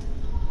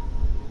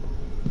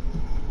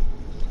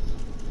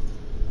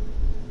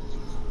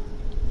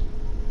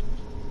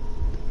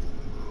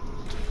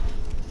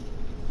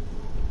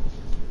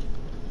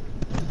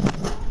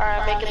 Alright,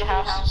 I'm making the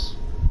house.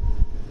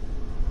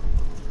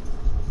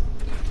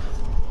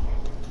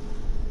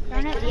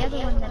 Darn it, the other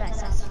one that I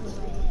saw flew away.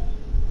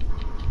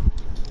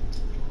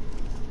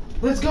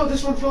 Let's go.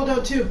 This one fell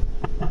down too.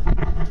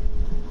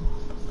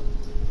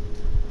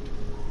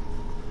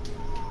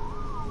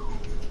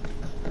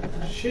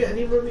 Shit, I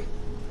need more meat.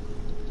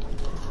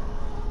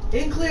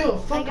 Cleo,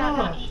 fuck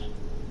off.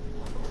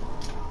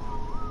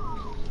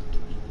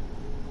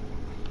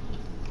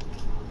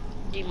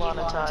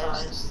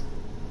 Demonetized.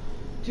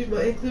 Dude,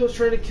 my Cleo was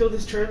trying to kill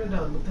this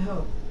Pteranodon. What the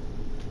hell?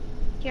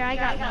 Here, I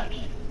got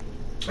meat.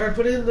 Alright,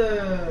 put in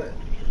the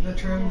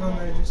Pteranodon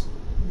that I just...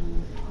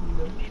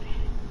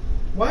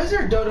 Why is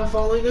there a Dodo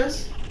following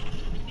us?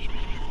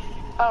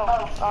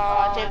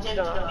 I did the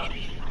Dodo.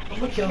 I'm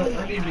gonna kill it.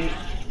 I need meat.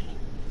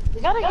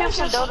 You gotta give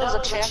some Dodos a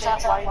chance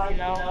at life, you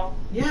know?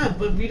 Yeah,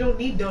 but we don't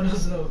need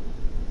Dodos though.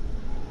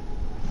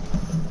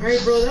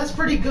 Alright, bro, that's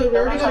pretty good. We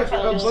already got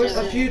a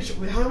few...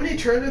 How many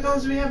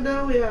Pteranodons do we have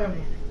now? We have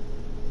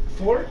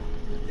 4?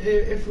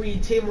 If we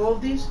tame all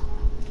of these?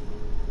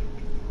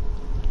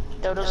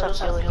 Dodos have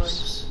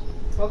feelings.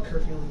 Fuck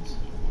her feelings.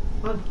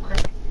 Oh,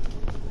 crap.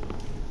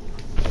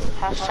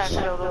 Hashtag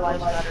Dodo lives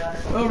matter.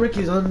 Oh,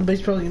 Ricky's on, but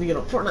he's probably gonna get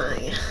on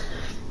Fortnite.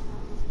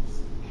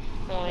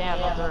 Oh yeah,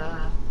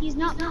 another. He's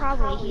not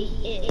probably,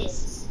 he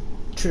is.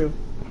 True.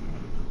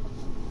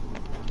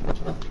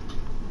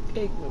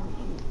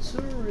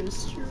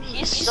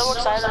 He's so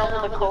excited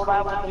over the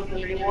collab with the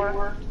 3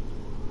 War.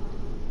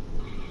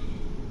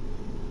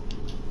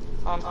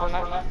 On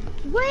Fortnite.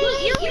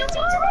 Wait, you're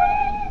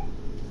retarded!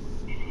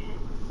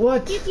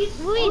 What?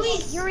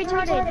 Luis, you're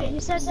retarded. You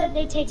said that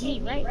they take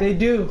meat, right? They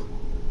do.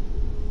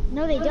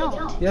 No, they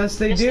don't. Yes,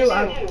 they do.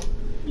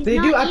 They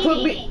do. I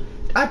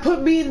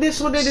put me in this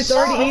one and it's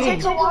already eating. It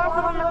takes a while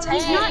for them to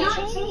He's tame.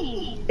 not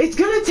tame. It's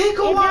gonna take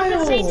a It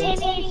doesn't say while.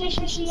 taming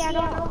efficiency at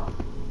all.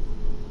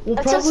 Well,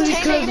 It says probably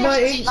because taming my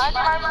efficiency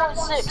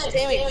 99.6,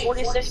 taming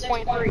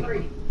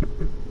 46.3.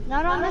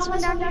 Not on this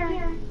one down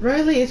here.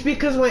 Riley, it's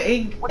because my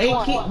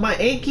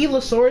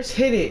Ankylosaurus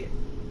hit it.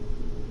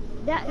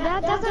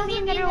 That doesn't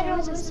mean that it will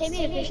lose its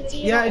taming efficiency.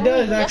 Yeah, it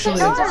does actually.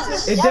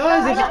 does. It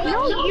does.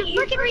 No,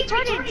 you're freaking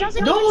retarded. It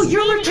doesn't No, mean it's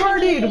you're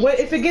taming retarded. What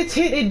if it gets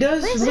hit? It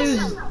does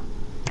lose.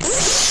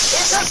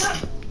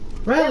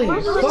 Riley,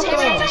 fuck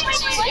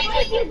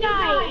off. You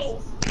guys.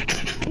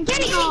 I'm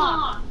getting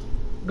off.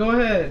 Go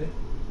ahead.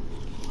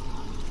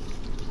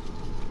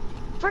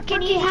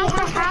 Freaking, he has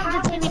to have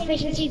the taming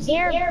efficiency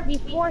there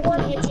before he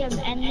hits him,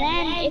 and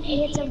then if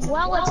he hits him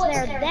while it's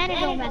there, then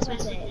it'll mess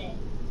with it.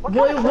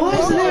 Well, it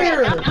was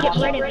there. Get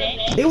rid of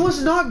it. It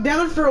was knocked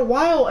down for a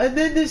while, and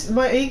then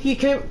my Anky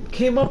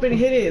came up and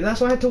hit it.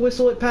 That's why I had to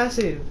whistle it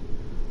passive.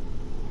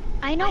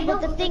 I know, but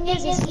the thing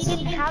is he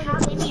didn't have the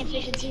taming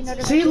efficiency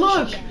notification. See,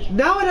 look, yet.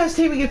 now it has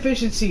taming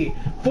efficiency,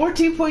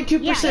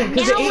 14.2%,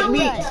 because it ate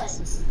meat.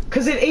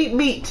 Because it ate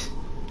meat.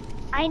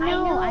 I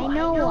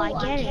know, I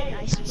get it,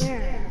 I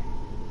swear.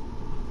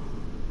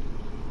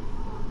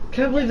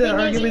 Can't believe that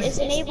argument. It's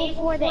enabled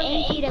for the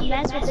Anky to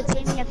mess with the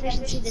taming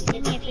efficiency. The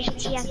taming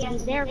efficiency has to be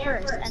there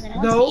first, and then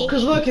once No,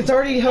 because look, it's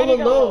already hella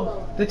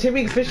low. The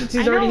taming efficiency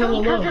is already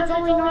hella because low. it's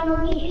only normal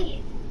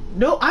meat.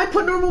 No, I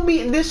put normal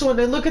meat in this one,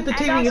 and look at the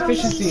taming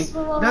efficiency,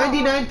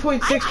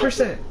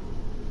 99.6%.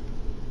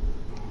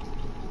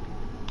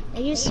 I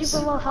use super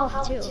low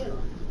health too.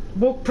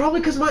 Well,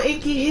 probably because my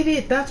Anky hit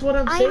it. That's what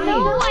I'm saying. I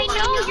know,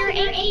 your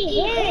Anky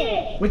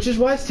hit. Which is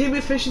why its taming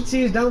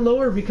efficiency is down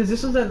lower, because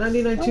this one's at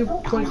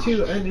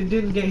 99.2 and it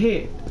didn't get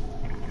hit.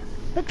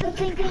 But the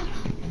thing is...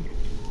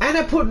 And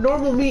I put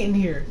normal meat in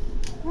here.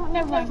 No,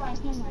 never mind.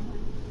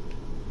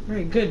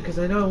 Alright, good, because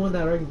I know I won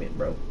that argument,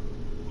 bro.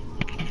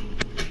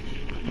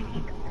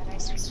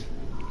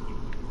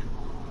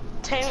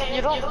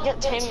 You don't get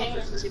taming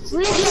efficiency.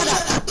 Please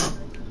shut up.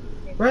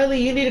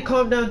 Riley, you need to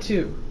calm down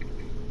too.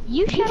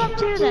 You shut up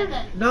too then.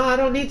 No, I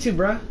don't need to,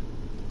 bruh.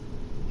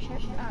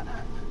 Shut up.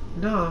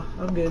 Nah,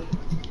 I'm good.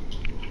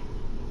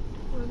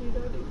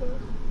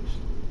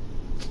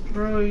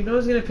 Bro, you know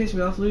what's gonna piss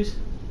me off, Luis?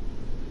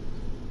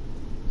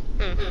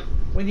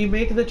 When you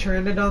make the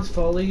Pteranodons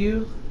follow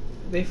you,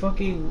 they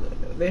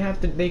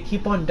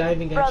keep on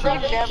diving at Bro, you.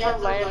 they never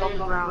land on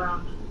the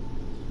ground.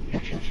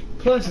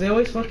 Plus, they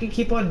always fucking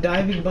keep on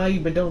diving by you,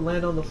 but don't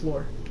land on the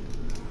floor.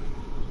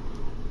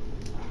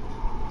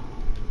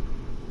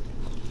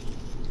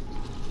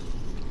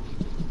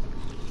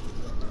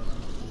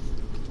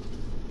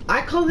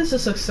 I call this a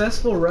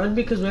successful run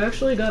because we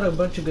actually got a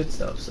bunch of good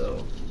stuff,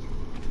 so.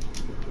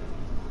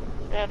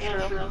 Yeah,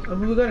 true. I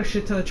mean, we got a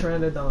shit ton of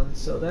Pteranodons,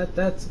 so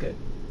that's good.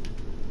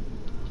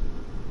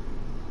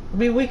 I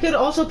mean, we could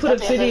also put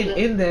obsidian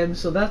in them,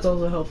 so that's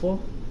also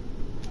helpful.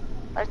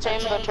 I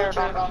tamed the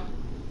pterodon.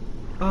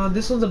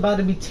 This one's about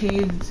to be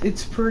tamed.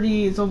 It's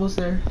pretty. It's almost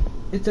there.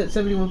 It's at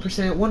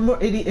 71%. One more.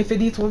 If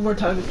it eats one more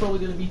time, it's probably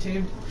gonna be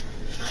tamed.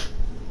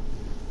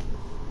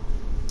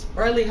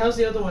 Riley, how's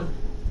the other one?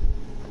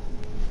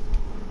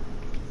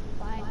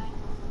 Fine.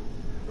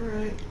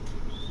 Alright.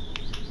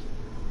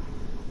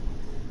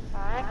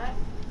 Alright.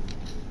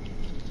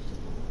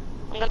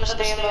 I'm gonna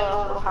stay in the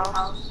little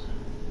house.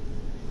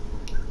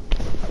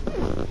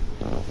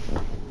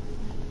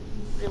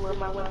 Reload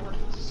my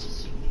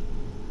weapons.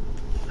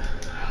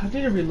 I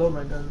need to reload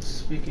my guns,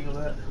 speaking of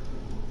that.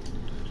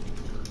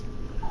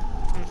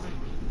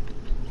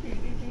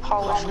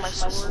 Polish my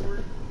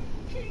sword.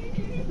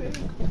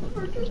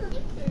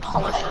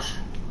 Polish.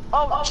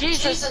 Oh,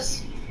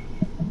 Jesus!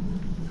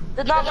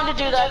 Did not mean to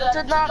do that.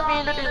 Did not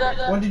mean to do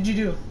that. What did you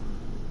do?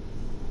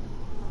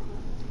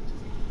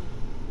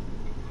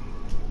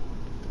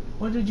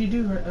 What did you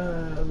do,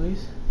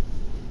 Elise?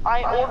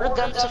 I ordered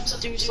them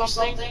to do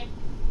something.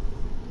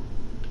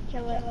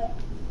 Kill it.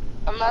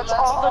 And that's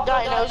all the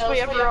dinos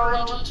we ever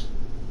owned.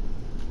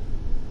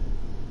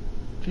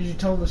 Did you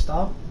tell them to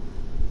stop?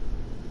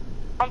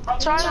 I'm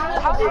trying to.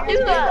 How do you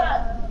do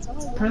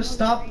that? Press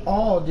stop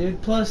all, dude.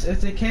 Plus,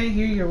 if they can't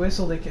hear your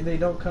whistle, they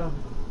don't come.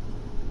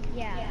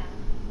 Yeah.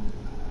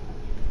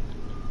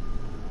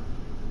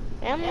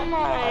 Am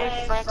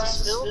I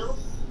Francisville?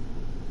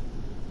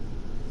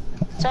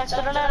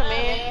 Detected an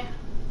enemy.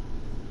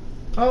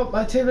 Oh,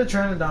 I tamed a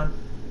Pteranodon.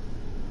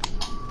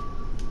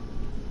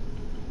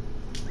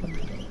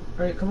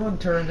 Alright, come on,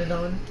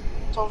 Pteranodon.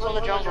 Someone's in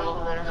the jungle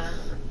over there.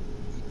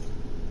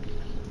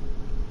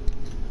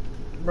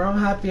 Bro, I'm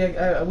happy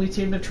we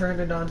tamed a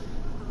Pteranodon.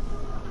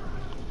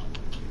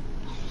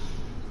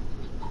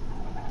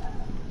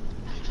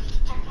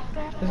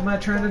 Is my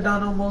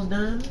Pteranodon almost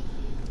done?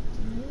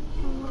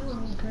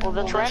 Well,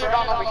 the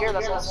Pteranodon over here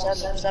that's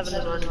level 7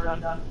 is already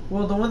done.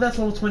 Well, the one that's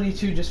level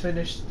 22 just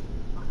finished.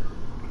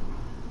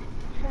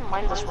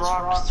 Mind this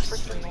rock, it's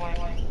freaking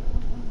annoying.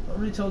 Let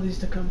me tell these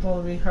to come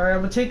follow me. Alright,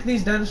 I'm gonna take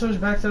these dinosaurs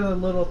back to the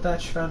little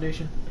thatched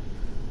foundation.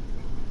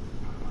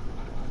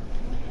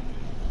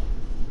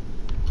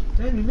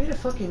 Damn, you made a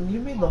fucking, you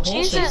made the whole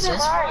thing. Jesus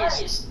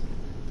Christ!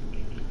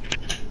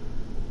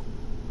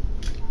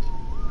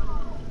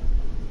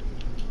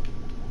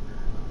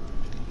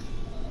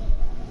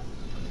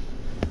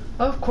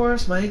 Of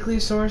course, my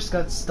Ankylosaurus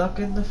got stuck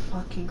in the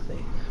fucking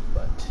thing,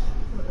 but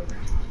whatever.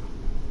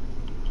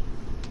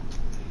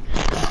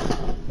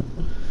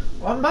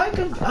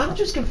 I'm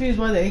just confused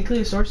why the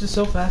Ankylosaurus is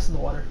so fast in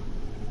the water.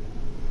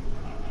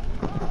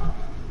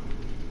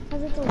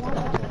 Because it's a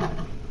water.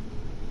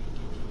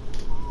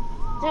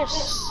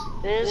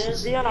 This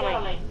is the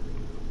enemy.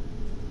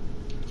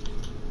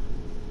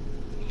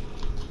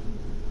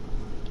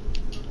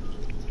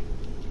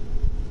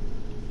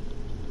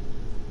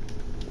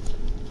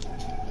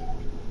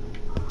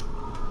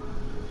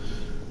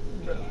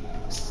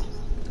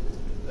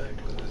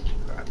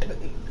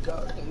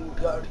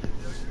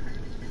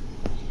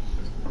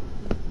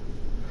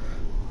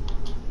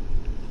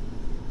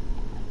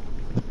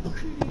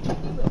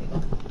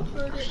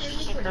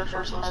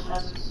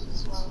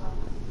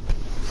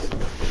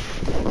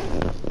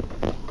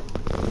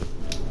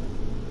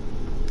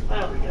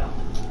 There we go.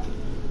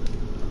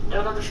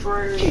 Don't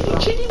destroy your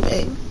Chitty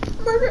bang.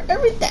 Murder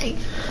everything.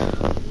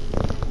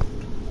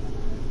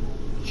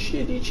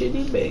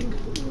 Chitty bang.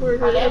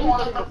 Murder I didn't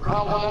want everything. to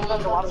go one of the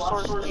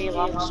Dilophosaurus be a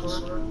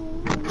Dilophosaurus.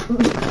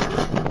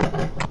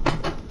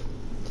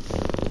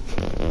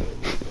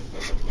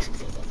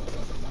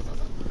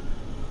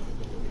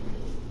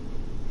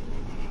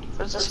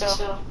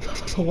 Francisco.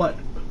 What?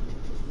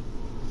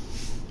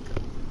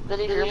 Did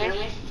he hear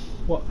me?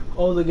 What?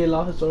 Oh, the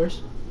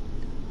Dilophosaurus?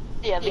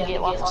 Yeah, the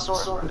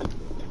Dilophosaurus.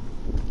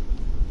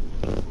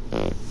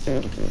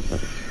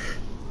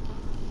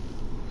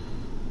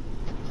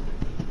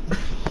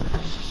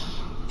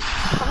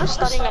 I'm just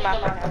studying the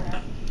map right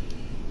now.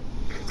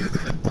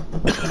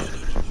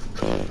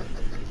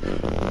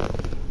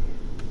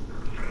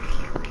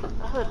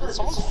 Oh, did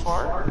someone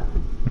fart?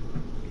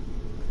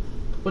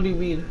 What do you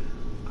mean?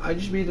 I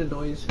just made a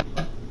noise.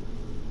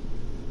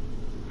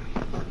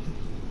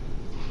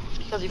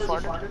 Because he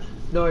farted?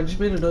 No, I just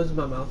made a noise in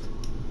my mouth.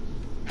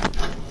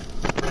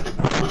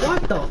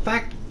 What the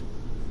fuck?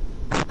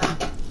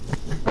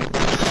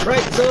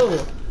 Right,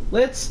 so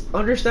let's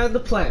understand the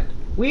plan.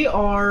 We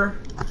are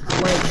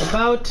like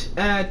about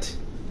at.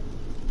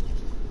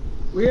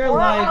 We're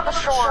like. On the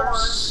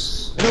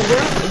shores. No,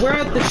 we're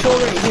at the shore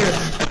right here.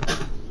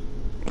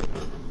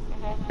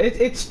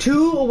 It's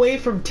 2 away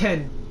from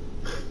 10.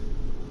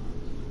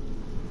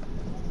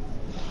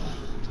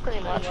 Pretty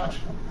much.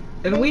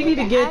 And we need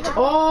to get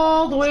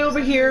all the way over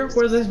here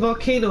where this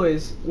volcano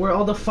is, where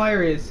all the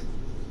fire is.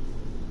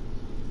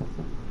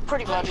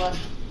 Pretty much.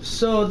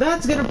 So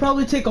that's gonna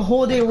probably take a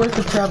whole day worth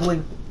of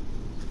traveling.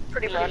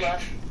 Pretty much.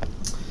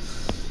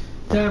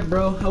 Damn,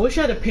 bro. I wish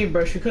I had a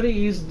paintbrush. We could have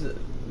used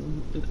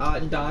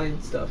dye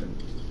and stuff and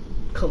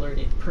colored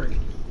it pretty.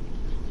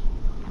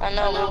 I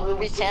know,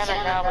 we can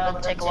right now, but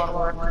it'll take a lot of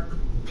work.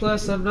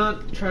 Plus, I'm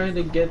not trying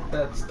to get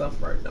that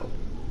stuff right now.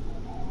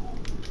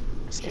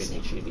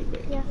 Shitty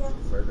bang. Yes.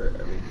 Murder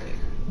everything.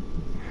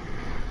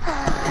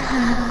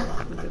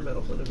 Flint and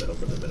metal, flint and metal,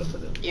 flint and metal,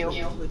 flint and You.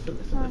 metal. Flint and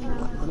metal.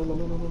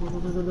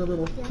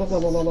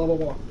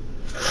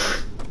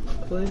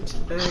 Flint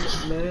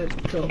and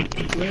metal.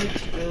 Flint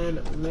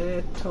and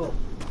metal.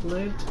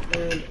 Flint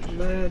and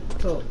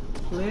metal.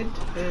 Flint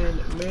and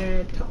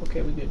metal.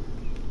 Okay, we good.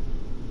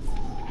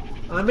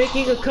 I'm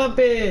making a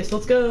compass.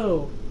 Let's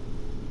go.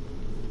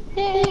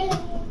 I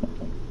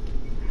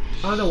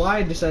don't know why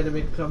I decided to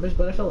make a compass,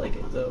 but I felt like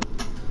it, so.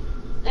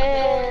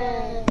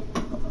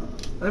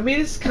 I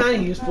mean, it's kind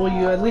of useful.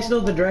 You at least know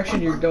the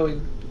direction you're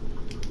going.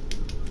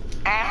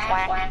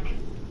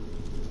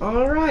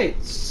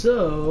 Alright,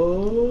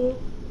 so.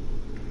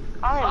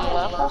 I'm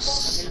level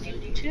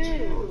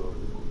 72.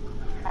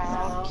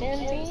 How can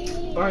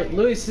we? Alright,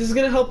 Luis, this is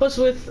gonna help us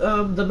with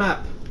the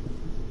map.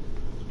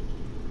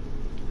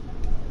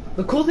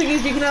 The cool thing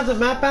is you can have the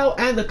map out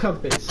and the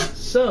compass.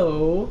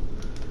 So.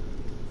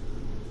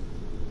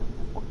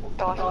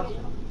 Alright,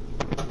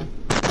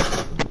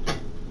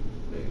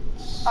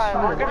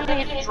 we're gonna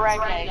need a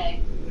dragon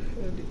egg.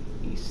 Head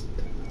east.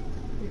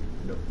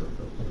 No.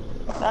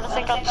 Gotta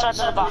think outside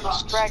of the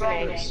box.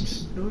 Dragon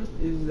eggs. North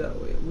is that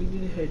way. We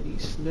need to head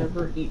east.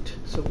 Never eat.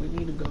 So we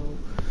need to go.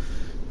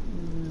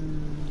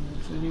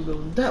 So we need to go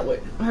that way.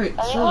 Alright,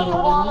 so.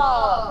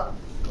 Wanna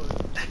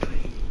That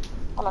way.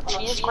 on a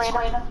cheese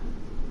grater?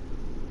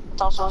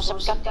 It's also a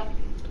zip gun.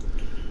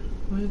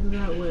 Going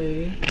that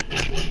way.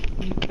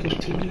 We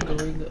continue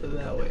going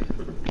that way.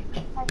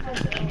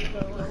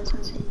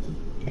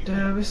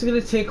 Damn, this is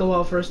gonna take a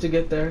while for us to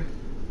get there.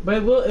 But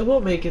it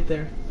will make it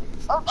there.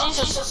 Oh,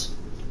 Jesus.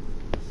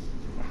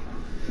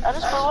 I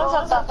just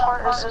realized that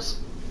part is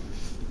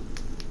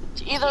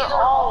either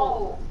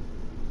all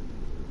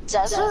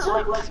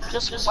desert, like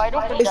just wide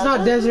open It's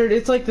not desert. desert,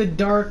 it's like the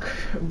dark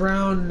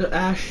brown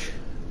ash.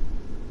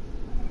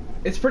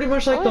 It's pretty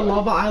much like the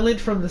lava island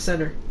from the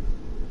center.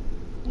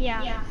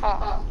 Yeah.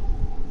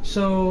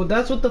 So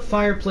that's what the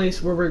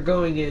fireplace where we're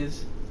going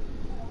is.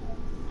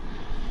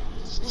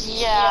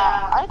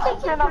 Yeah, I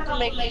think you're not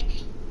gonna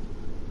make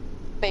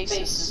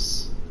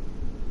bases.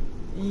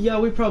 Yeah,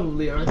 we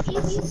probably are.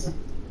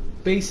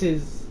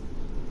 Bases.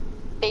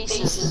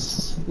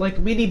 Like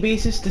mini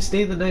bases to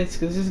stay the nights,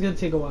 because this is gonna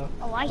take a while.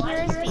 Oh, I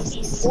hear his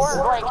species. Or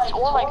like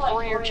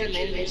 3 or 2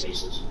 mini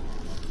bases.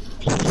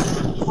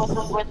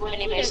 With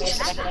mini bases.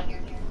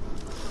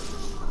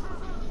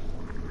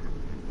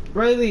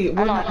 Riley,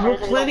 we're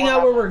planning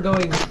out where we're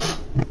going.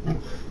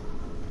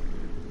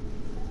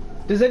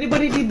 Does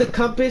anybody need the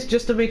compass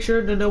just to make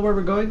sure to know where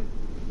we're going?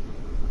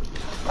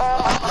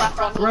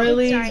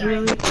 Riley,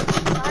 really?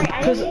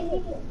 Because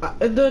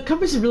the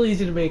compass is really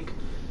easy to make,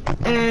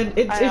 and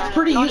it's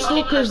pretty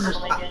useful because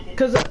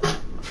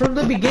from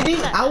the beginning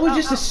I was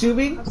just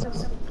assuming.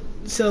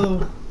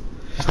 So.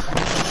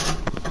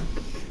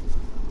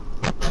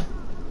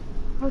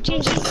 Oh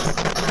Jesus!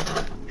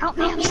 Help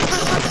me! I'm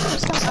stuck.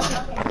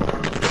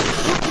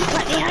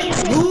 Let me out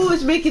of here. Who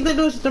is making that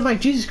noise with their mic?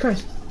 Jesus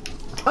Christ!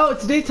 Oh,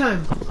 it's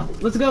daytime.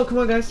 Let's go. Come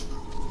on, guys.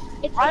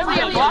 It's Riley,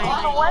 I'm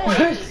walking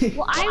away.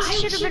 Well, I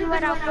should have been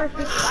right out first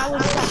because I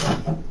was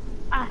stuck.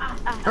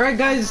 Alright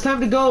guys, it's time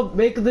to go.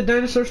 Make the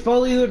dinosaurs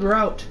follow you and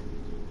route.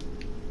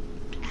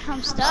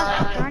 I'm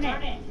stuck. Darn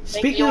it.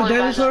 Speaking of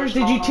dinosaurs,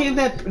 did you tame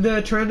the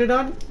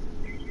Pteranodon?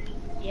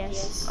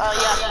 Yes.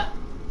 Yeah.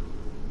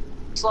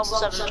 It's level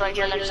 7, it's right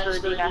here next to the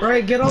D-Max.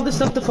 Alright, get all this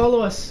stuff to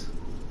follow us.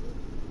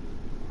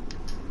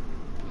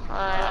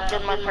 I'm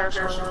getting my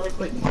parasaur.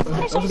 Wait, I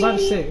was about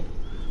to say,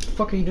 what the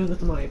fuck are you doing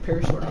with my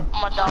parasaur?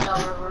 My dog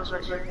was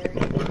right here.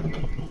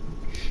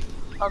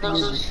 Oh,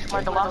 those is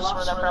my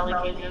Dilophosaur that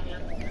probably gave you.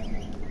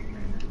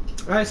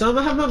 Alright, so I'm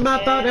gonna have my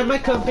map out and my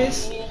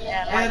compass.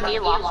 And my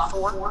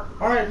Dilophosaur.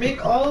 Alright,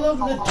 make all of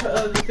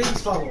the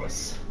things follow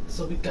us.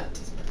 So we got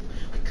this.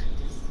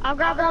 I'll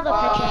grab all the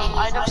pictures.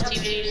 Items,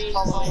 TVs,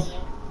 follow me.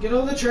 Get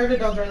all the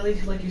Pteranodons, Riley,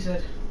 like you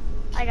said.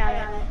 I got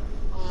it.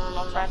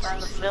 That's in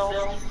the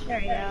field. There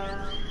you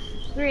go.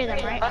 3 of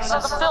them, right? That's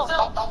in the field.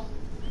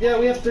 Yeah,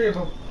 we have 3 of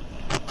them.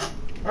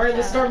 Alright,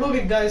 let's start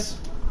moving, guys.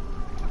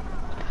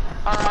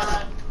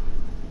 Alright.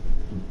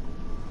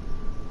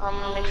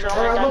 Make sure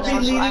Alright, I'm gonna be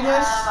leading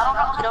us.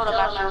 I don't have Dodo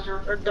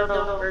Master, or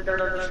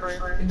Dodo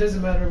Destroyer. It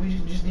doesn't matter, we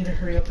just need to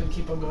hurry up and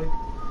keep on going.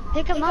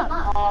 Pick them up.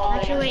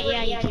 Actually, wait,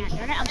 yeah, you can't.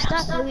 Darn it, I'm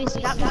stuck. Luis,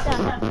 you got me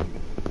stuck.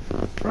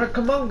 Alright,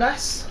 come on,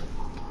 guys.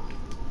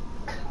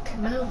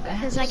 Come on, guys.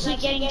 Because I keep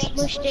getting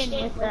smushed in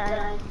with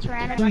the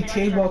Pteranodon. Doing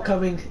tame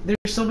coming. There's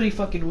so many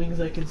fucking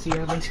wings I can see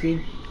on my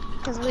screen.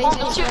 Because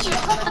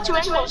The two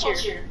animals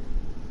here.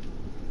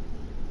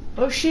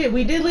 Oh shit,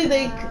 we did leave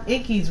the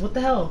Inkies, what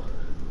the hell?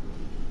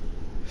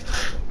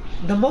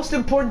 The most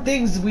important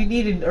things we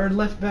needed are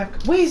left back.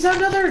 Wait, is that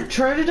another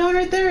Pteranodon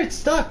right there? It's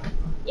stuck.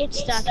 It's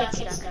stuck.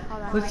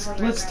 Hold on.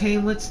 Let's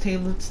tame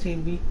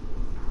B.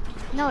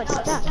 No, it's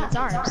stuck. It's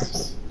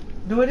ours.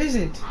 No, it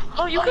isn't.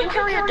 Oh, you can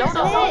carry a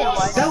Dodo.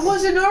 That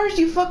wasn't ours,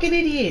 you fucking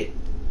idiot.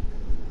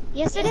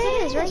 Yes, it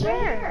is. Right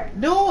here.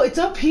 No, it's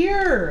up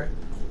here.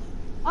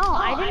 Oh,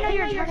 I didn't know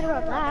you were talking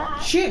about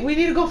that. Shit, we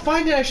need to go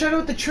find it. I shot it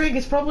with the trank.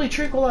 It's probably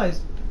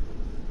tranquilized.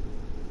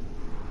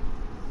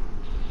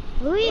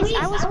 Luis,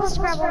 I was supposed to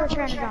grab all the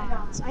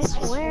Pteranodons. I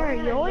swear,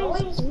 you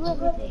always do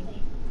everything.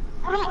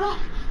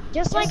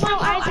 Just like how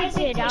Isaac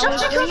did. I Just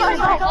was because doing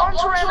I got one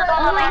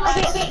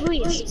Pteranodon okay,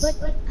 Luis,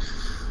 but...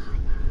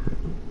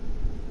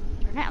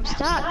 I'm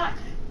stuck.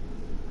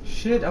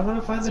 Shit, I want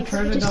to find the Just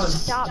Pteranodon.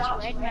 stopped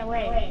right in my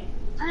way.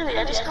 Really,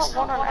 I just got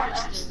one on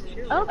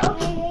accident.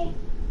 Okay.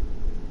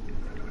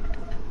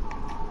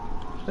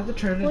 Is that the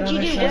Pteranodon What'd you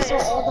I do? shot?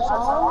 Whistle all the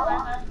fall?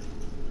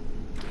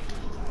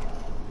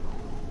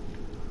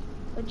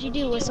 What'd you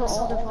do? Whistle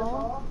all the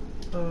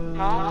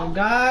fall?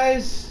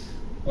 Guys,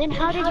 Then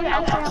how did you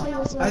accidentally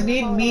whistle? I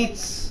need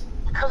meats.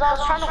 Because I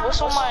was trying to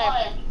whistle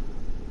my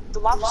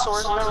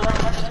Dilophosaurus and they were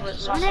right next to it,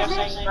 so I'm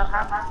guessing that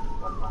happened.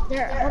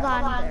 Hold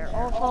on, they're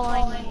all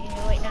following me.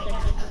 Wait, no, they're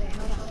not. Okay,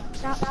 hold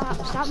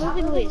on. Stop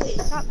moving,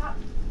 Luis. Stop.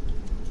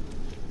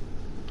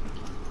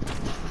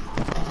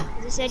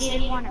 You said you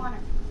didn't want him.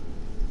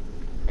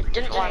 I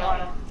didn't want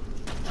to.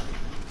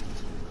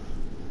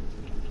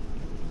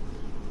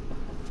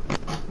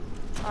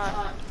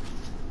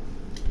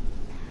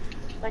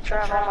 Make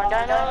sure I have all my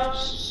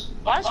dinos.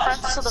 Why is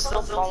Francis of the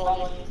Field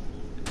following me?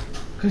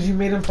 Because you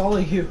made him follow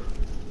you.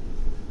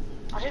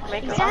 I didn't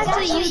make him.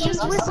 Exactly, you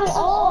just whistle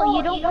all.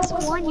 You don't whistle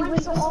one, you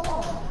whistle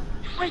all.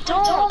 I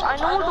don't. I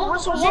know the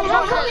whistle. Then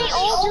how come they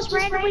all just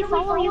randomly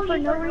follow you for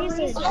no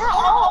reason?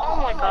 Oh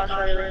my gosh,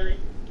 really?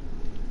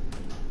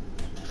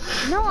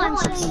 No, I'm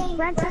saying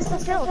Francis the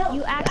Filth.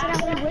 You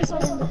accidentally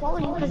whistled him to follow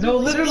you because No,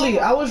 literally,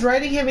 I was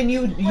riding him and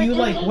you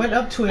like went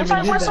up to him If and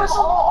I did whistled, that.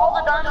 all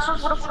the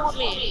dinosaurs would have fooled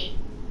me.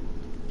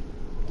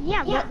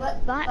 Yeah,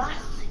 but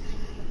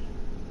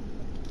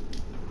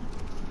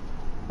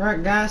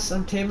Alright guys,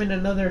 I'm taming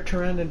another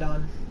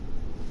Pteranodon.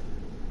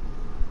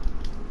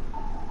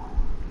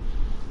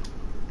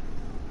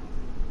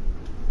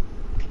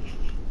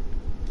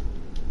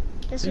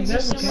 this was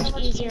just so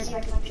much easier if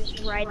I could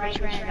just ride the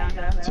Pteranodon,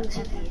 but I'm too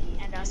heavy,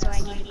 and also I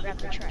need to grab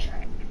the truck.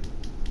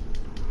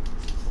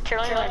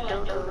 Carolina, I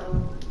don't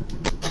know.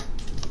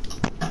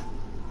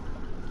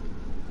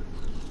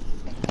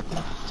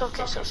 It's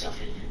okay,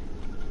 Sophie.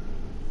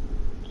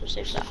 Just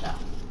safe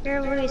stuff.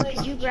 Here, Luis,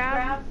 could you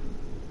grab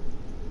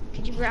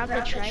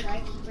the trike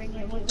and bring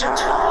it with you?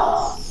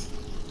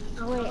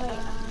 Oh wait,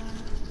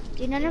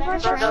 do none of our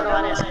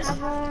Pteranodons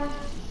have a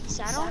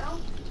saddle?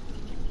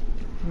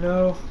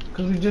 No,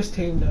 because we just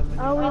tamed them.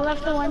 Oh, we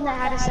left the one that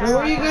had a saddle.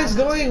 Where are you guys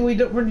going?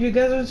 You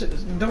guys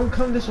don't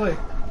come this way.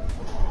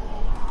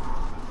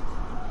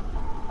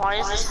 Why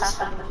is this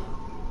happening?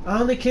 I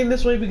only came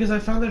this way because I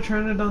found the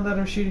Pteranodon that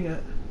I'm shooting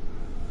at.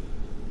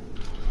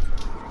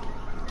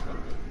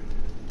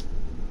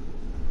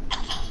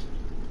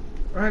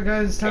 Alright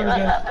guys, it's time to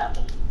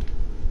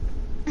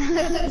The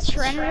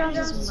Pteranodon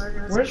just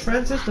murdered. go. Where's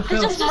Francis the He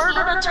Filth? just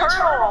murdered a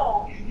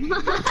turtle!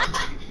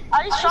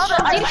 I shot a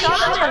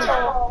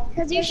turtle!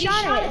 Because you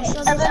shot it, and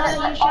so they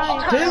said you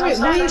shot it. Damn it,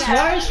 Luis,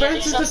 why is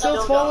Francis the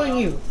Filth following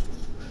you?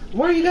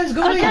 Where are you guys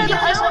going? Again,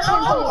 I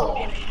don't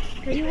know!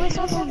 Because you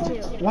whistled him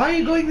too. Why are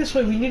you going this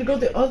way? We need to go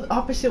the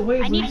opposite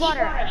way. I need Luis.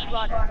 water, I need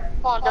water.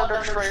 Come on,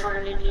 Dodo Destroyer,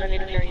 I need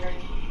to hear you.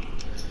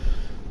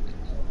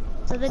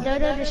 So the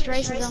dodo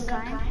destroys his own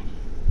kind?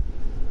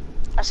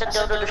 I said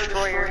Dodo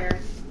Destroyer.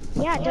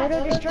 Yeah,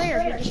 Dodo Destroyer,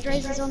 he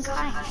destroys his own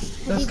kind.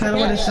 That's kind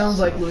of what it sounds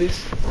like,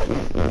 Luis.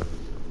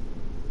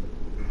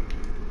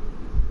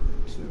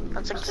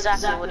 That's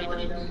exactly what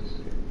he did.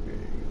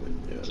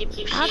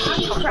 I have to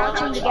keep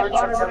crouching to get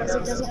water because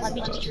it doesn't let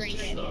me just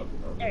drink it.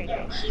 There you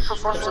go. He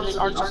performs in the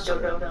arts of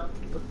Dodo.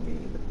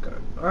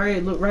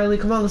 Alright, look, Riley,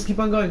 come on, let's keep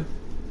on going.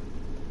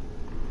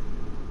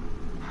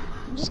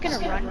 I'm just gonna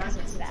run because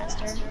it's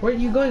faster. Where are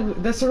you going?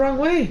 That's the wrong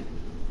way.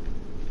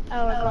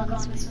 Oh, we're going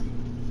this way.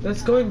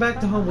 That's going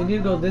back to home. We need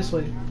to go this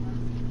way.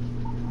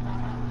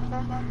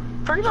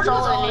 Pretty much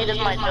all I need is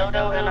my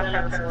Dodo and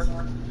a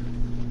parasaur.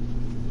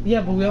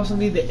 Yeah, but we also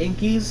need the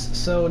Inkies,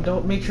 so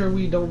make sure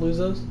we don't lose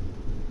those.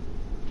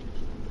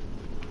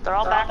 They're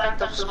all back at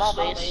the small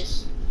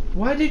base.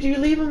 Why did you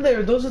leave them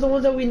there? Those are the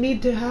ones that we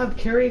need to have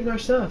carrying our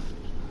stuff.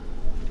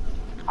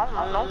 I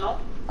don't know.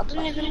 I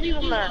didn't even leave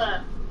them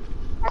there.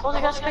 I told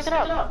you guys to pick it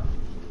up.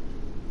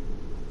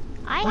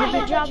 I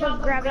had the job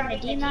of grabbing the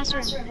D-Master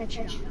and the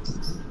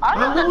Petrons. I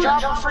have the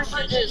job of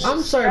freaking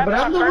I'm sorry, but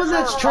I'm the one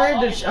that's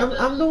trying to.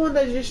 I'm the one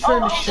that's just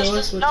trying to show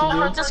us what to do.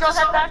 No, just go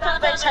head back to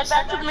the base. Head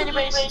back to the mini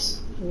base.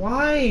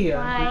 Why?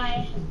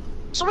 Why?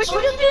 So we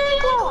can get the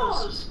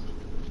clothes.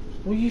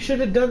 Well, you should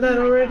have done that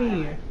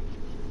already.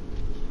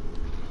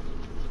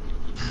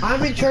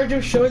 I'm in charge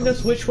of showing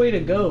us which way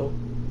to go.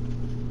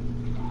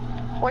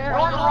 Well, you're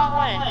going the wrong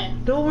way.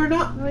 No, we're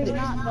not. No, he's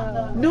not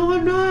though. No,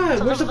 I'm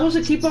not. We're supposed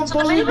to keep on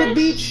following the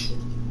beach.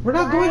 We're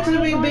not going to the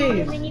main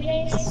base.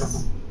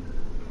 base.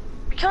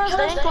 Because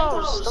they ain't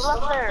closed. They're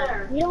left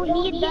there. We don't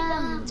need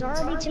them. It's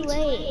already too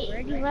late. We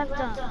already left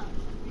them.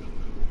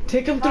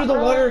 Take them through the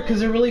water because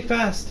they're really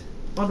fast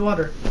on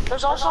water.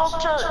 There's also a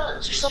bunch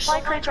of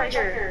supply crates right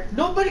here.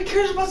 Nobody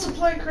cares about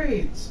supply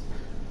crates.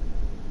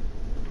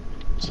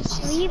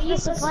 Just leave the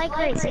supply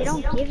crates. They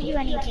don't give you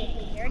anything.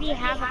 You already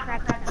have a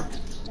crap ton of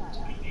stuff.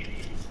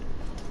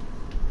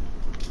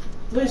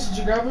 Liz, did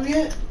you grab them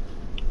yet?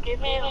 Give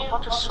me a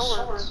bunch of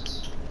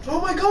swords. Oh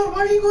my god,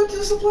 why are you going to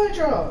the supply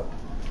drop?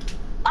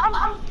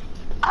 I'm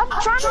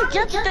trying to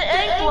get the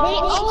egg They glow.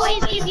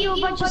 always give you a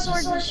bunch of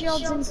swords and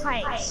shields and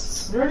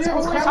pikes. We already have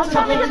a crap I'm ton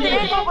trying to of get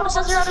the egg glow, them. but it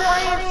says they're out of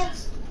range.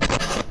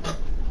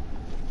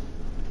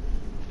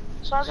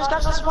 So I just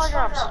got the supply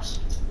drops.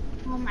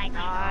 Oh my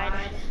god.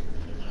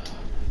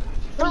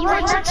 But you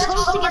were not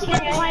supposed to get the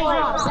supply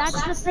drops.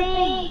 That's the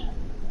thing.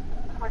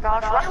 Oh my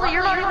gosh, Riley,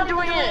 you're not even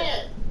doing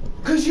it.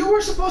 Cause you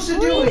were supposed to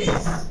do it.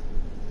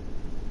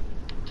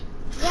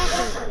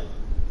 Exactly.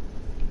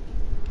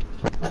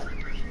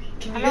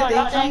 Can I we know, I get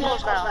got the the egg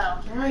angles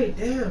now. Alright,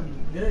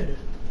 damn, good.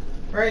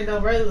 Alright, now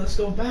Riley, let's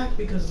go back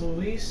because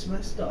Luis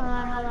messed up. Hold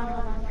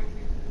on.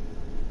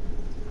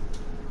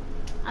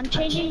 I'm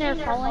changing their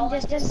falling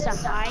distance to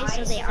high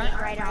so they aren't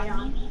right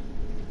on me.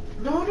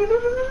 No,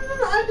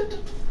 I did.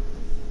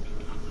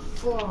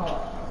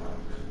 Fuck.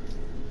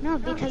 No,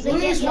 because they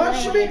Luis, get why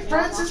don't you away. make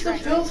Francis the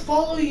Filth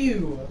follow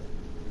you?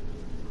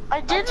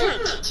 I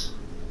didn't.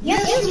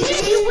 Yes, you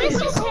did. You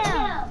whistled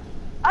him.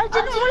 I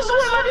didn't whistle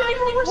him. I didn't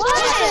even whistle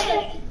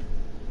him.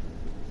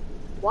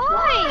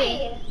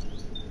 Why?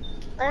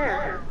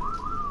 There.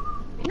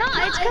 No,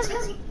 it's because.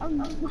 Oh,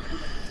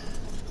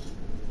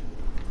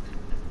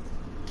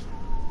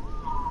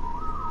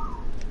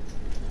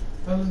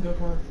 let's go,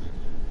 come on.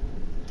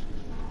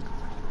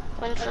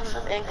 Wait for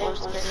the egg glows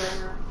to get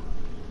here.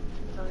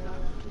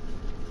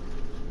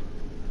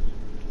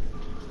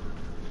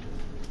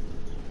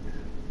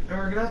 And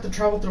we're gonna have to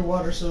travel through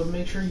water, so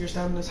make sure your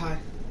stamina's high.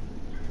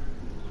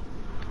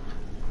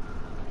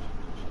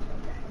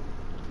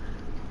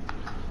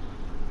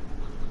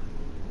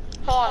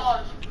 Hold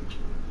on.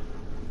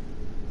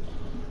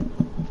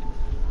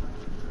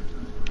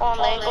 Hold on,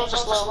 the ankles are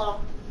slow.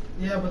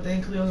 Yeah, but the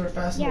ankles are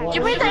fast in the Yeah, water.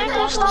 Give me the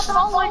ankles, stop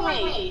following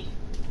me!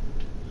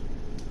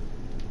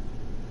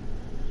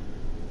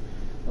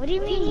 What do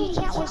you mean you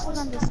can't whistle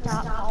them to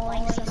stop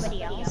following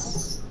somebody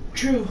else?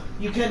 True,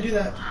 you can't do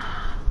that.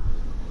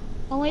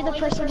 Only the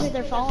person who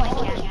they're following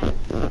can.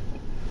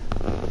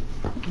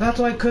 That's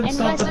why I couldn't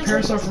stop the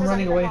parasol from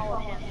running away.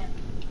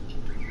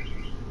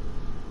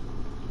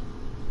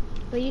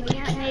 But you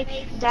can't make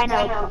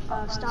Dino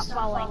stop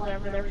following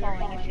whoever they're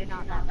following if you're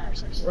not that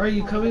person. Are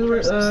you coming,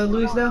 Luis,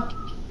 now?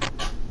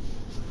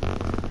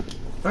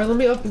 Alright, let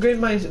me upgrade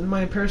my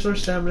Parasaur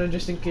stamina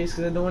just in case,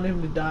 because I don't want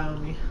him to die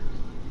on me.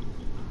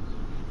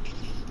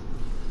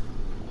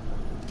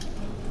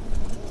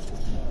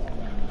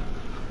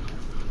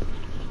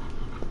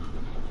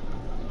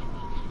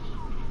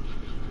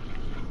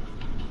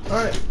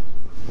 Alright.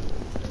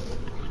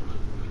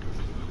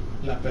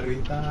 La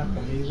perrita,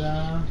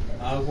 comida,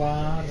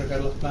 agua,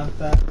 regar las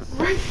plantas.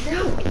 Right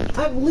now,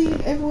 I'm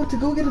leaving everyone to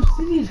go get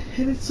obsidian,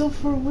 and it's so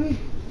far away.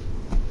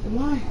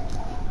 Why?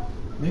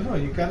 You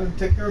gotta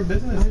take care of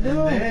business, I and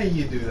know. then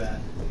you do that.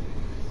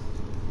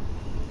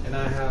 And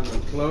I have the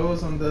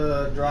clothes on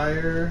the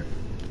dryer.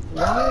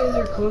 Why is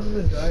your clothes in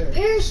the dryer?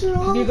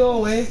 Parasaur. Can you go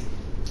away?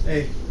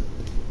 Hey.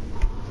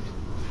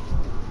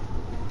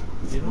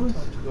 You don't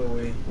have to go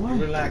away. Why?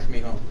 You relax,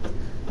 mijo.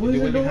 What You is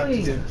do what you have to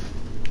annoying? do.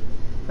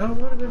 I don't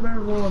want to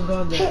remember while I'm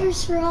gone there.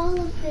 Parasaur all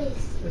of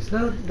this. It's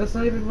not, that's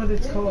not even what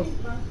it's called.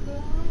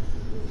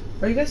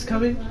 Are you guys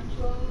coming?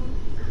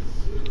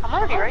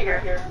 I'm already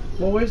right here.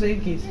 Well, where's the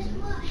Yankees?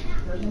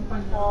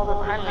 Oh,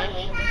 they're behind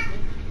me.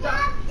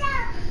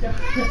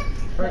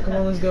 Alright, come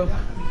on, let's go.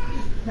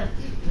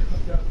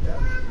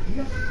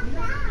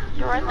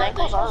 You're right, the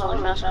ankles are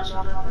really fast.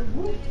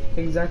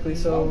 Exactly,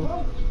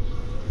 so...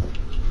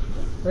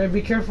 Alright,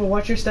 be careful,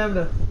 watch your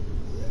stamina.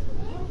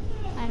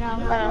 I know.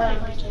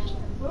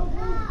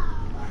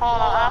 Hold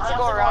on, I have to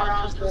go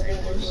around because the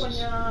ankles.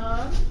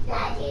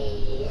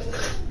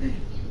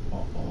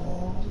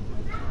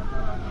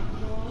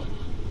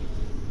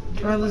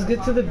 Alright, let's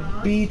get to the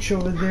beach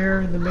over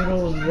there in the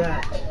middle of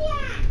that.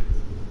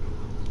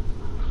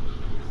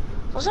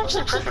 That's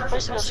actually a perfect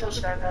place to go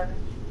scuba.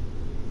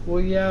 Well,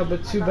 yeah,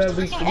 but too bad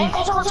we...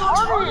 Ankles are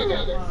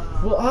retarded!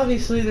 Well,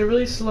 obviously, they're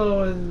really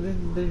slow and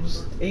then they're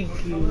just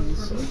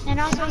Yankees. So. And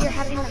also, you're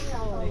having to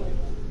follow you.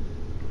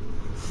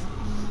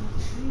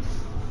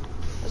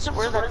 Is it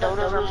weird that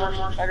dodos are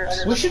more better?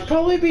 We should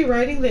probably be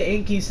riding the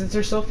Yankees since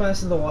they're so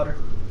fast in the water.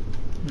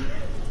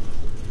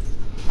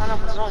 I don't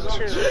know, there's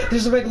only two.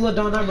 There's a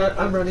megalodon,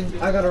 I'm running.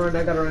 I gotta run.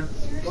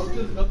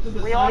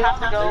 We all have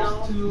to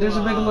go. There's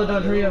a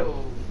megalodon, hurry up.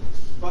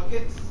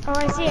 Buckets. Oh,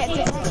 I see it.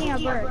 It's attacking a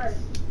bird.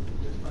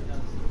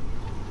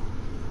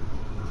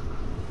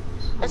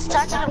 It's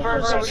attacking a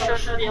bird, so we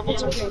should be able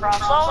to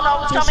cross. Oh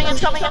no, it's coming!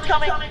 It's attacking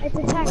my guy. It's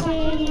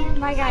attacking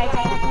my guy.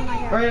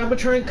 Alright, I'm gonna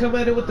try and come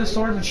at it with the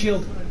sword and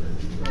shield.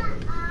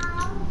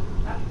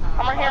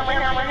 I'm right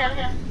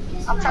here.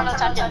 I'm trying to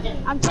attack it.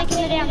 I'm taking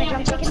the damage.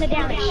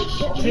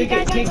 You Take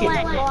guys it, take get it.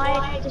 land while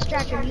I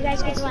distract him. You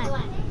guys get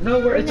land.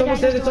 No, it's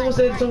almost dead, it's almost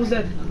dead. It's almost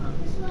dead.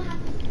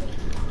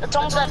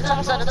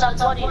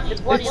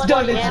 It's bloody.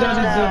 It's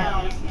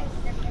done.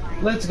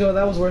 Let's go.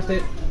 That was worth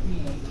it.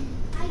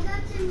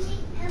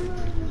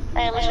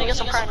 Hey, at least we get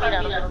some prime meat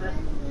out of it.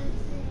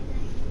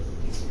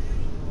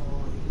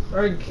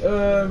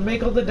 Alright,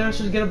 make all the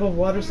dinosaurs get above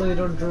water so they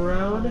don't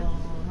drown.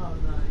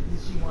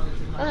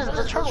 What is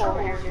the turtle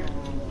over here?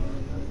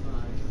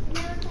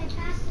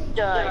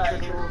 Die,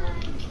 turtle.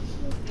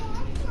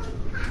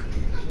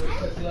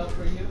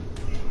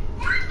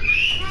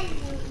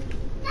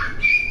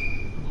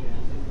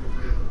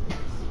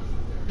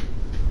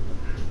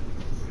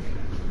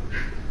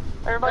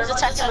 Everybody's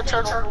attacking the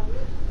turtle.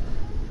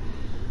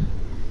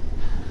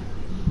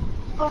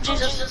 Oh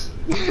Jesus!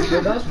 Yeah,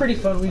 that was pretty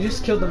fun. We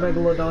just killed the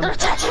megalodon. They're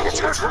attacking the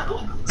turtle.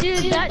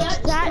 Dude,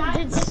 that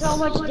did so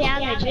much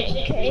damage.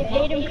 It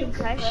made him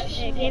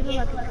concussion. It gave him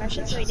a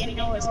concussion, so he didn't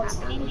know what was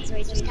happening. So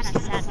he just kind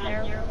of sat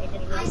there.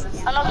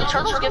 I know the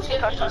turtles get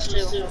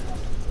concussions too.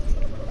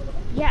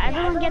 Yeah,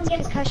 everyone gets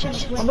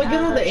concussions. I'm gonna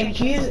get on the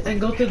Ankies and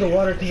go through the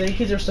water because the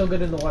Ankies are so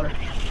good in the water.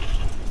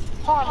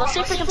 Hold on, let's see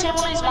if we can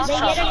table these They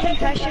monsters. get a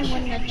concussion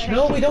when the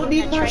No, we don't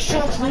need mouse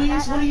traps,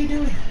 Louise. What are you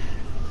doing?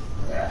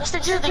 Yes, they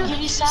do. They give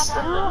you sap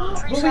and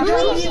trees. Well, we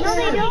don't need No,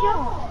 they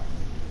don't.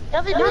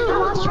 Yeah, they do. Not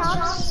the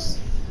monsters.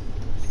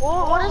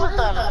 Well, what is it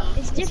then?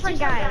 It's different,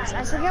 guys.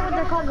 I forget what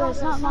they're called, but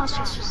it's not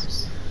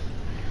monsters.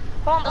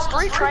 Hold on, there's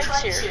 3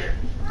 trikes here.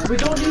 We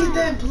don't need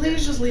them.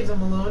 Please just leave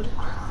them alone.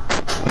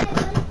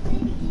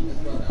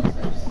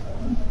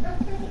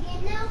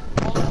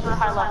 They're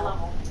high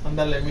level.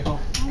 Andale, mijo.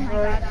 Oh my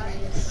god.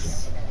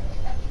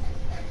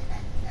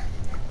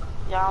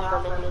 Yeah,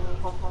 I'm gonna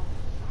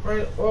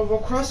Alright, well, we'll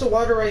cross the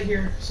water right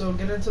here. So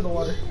get into the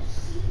water.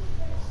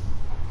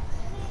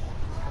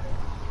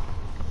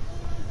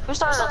 Who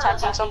started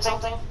attacking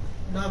something?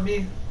 Not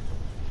me.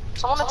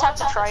 Someone attacked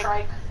the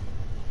trike.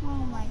 Oh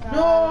my god.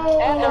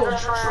 And the No!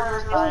 destroyer.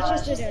 It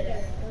was just a dodo.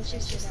 It was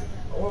just a dodo.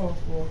 Oh,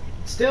 well.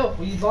 Still,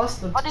 we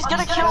lost them. But he's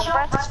gonna kill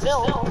Francis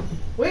Phil.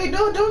 Wait,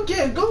 no, don't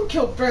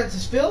kill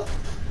Francis, Phil.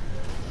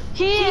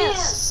 He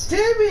is. Damn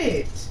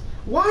it!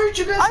 Why aren't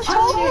you I guys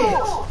told killing it?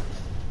 you.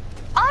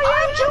 I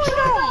am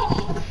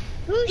killing him.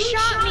 Who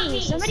shot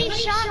me? Somebody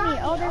shot me.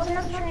 Oh, there's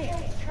another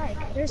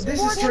trike. There's This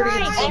 4 is turning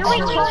trikes. into Can we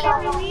something. kill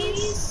them,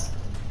 please?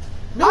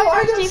 No,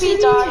 I don't see Stevie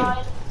you!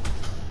 died.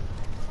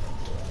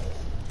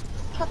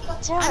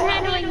 I'm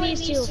handling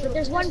these 2, but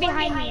there's one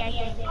behind me, I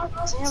think.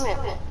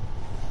 Damn it.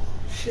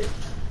 Shit.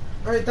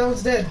 Alright, that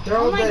one's dead. They're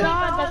all Oh my dead.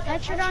 god, the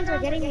Petrodons are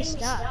getting me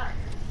stuck.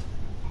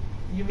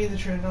 You mean the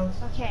Trinidons?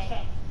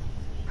 Okay.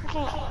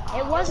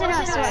 It wasn't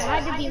us, so it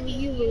had to be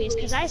you, Luis,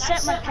 because I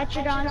set my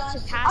Petrodons to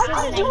I passive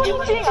didn't and do I knew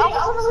anything. it.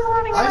 I was literally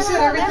running I around.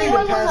 set everything to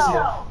Everyone was passive.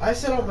 out. I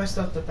set all my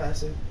stuff to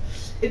passive.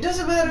 It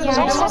doesn't matter. Yeah,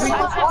 though.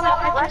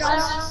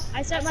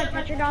 I set my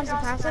Petrodons to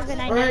passive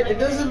and I knew Alright, it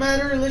doesn't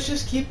matter. Let's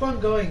just keep on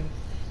going.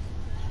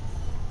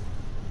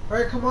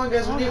 Alright, come on,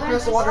 guys. We need to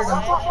cross the water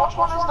now. Which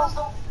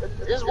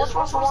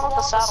one's the one with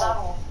the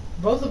saddle?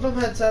 Both of them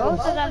had saddles.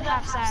 Both of them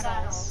have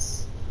saddles.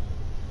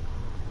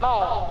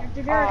 No.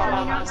 Can you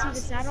not see the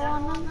saddle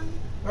on them?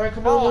 Alright,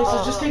 come on, Luis.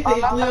 Let's just take the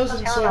Ichthyosaurs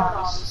and swim.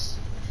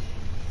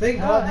 Thank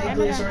God the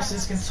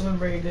Ichthyosaurs can swim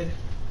very good.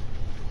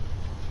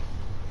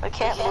 They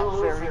can't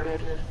move very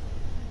good.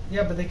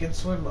 Yeah, but they can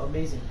swim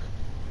amazing.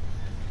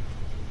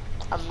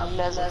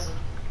 Amazing.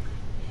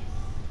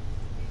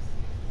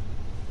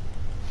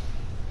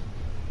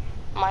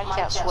 Mine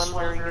can't swim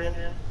very good.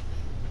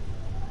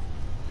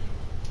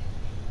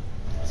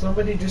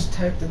 Somebody just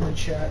typed in the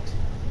chat.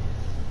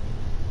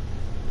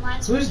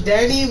 Who's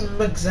Danny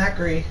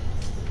McZachary?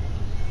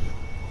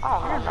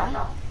 I don't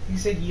know. He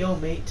said, yo,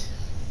 mate.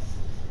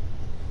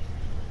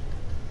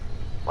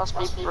 Must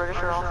be British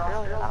or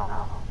Australian. I don't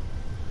know.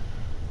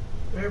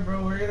 Alright,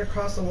 bro, we're gonna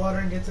cross the water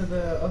and get to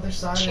the other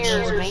side.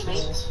 Cheers, and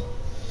mate.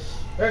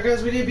 Alright,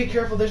 guys, we need to be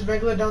careful. There's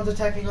megalodons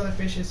attacking other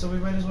fishes, so we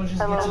might as well just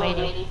Hello, get to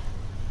matey.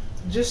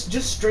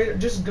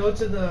 just go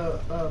to the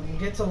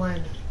get to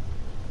land.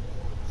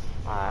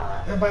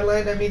 And by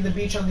land, I mean the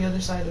beach on the other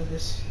side of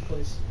this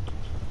place.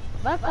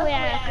 Luckily,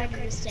 I upgraded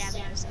his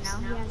stamina, so now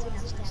he has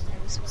enough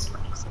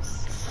stamina.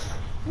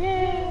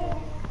 Yay!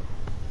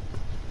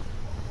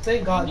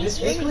 Thank God, this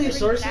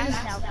Ichthyosaurus,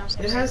 fast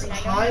now, it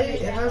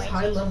has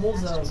high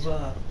levels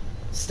of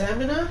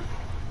stamina,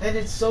 and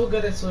it's so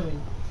good at swimming.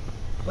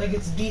 Like,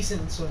 it's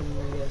decent swimming,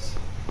 I guess.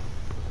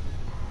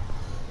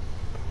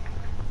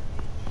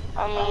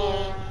 I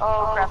mean,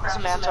 oh crap, it's a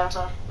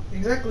manta.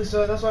 Exactly,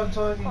 so that's what I'm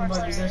talking about.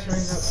 You guys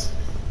hurrying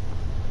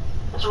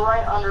up. It's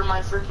right under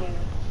my freaking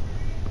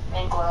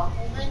ankle. Well,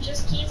 then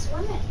just keep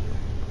swimming.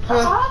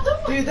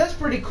 Huh? Dude, that's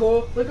pretty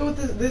cool. Look at what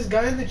this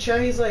guy in the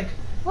chat. He's like,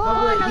 Whoa,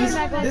 I'm like,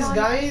 another megalodon. this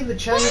guy in the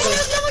chat. He's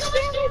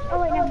like, Oh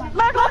wait, never mind.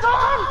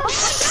 Megalodon!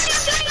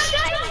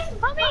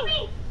 Help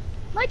me!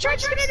 My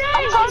truck's gonna I'm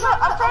die!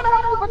 trying to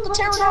help you, but the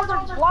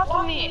pterodons are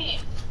blocking me.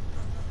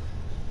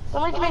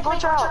 They're making me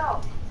glitch out.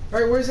 all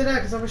right, where's it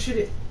at? Cause I'm gonna shoot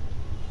it.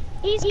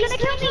 He's gonna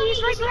kill me,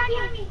 he's right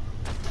behind me!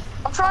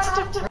 I'm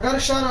trying to. I got a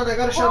shot on.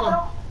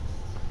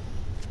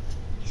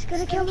 He's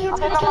gonna kill me, he's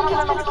Okay, gonna kill me, no.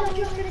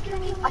 he's gonna kill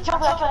me. I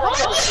killed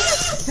it.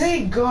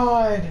 Thank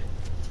God.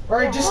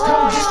 Alright, just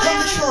come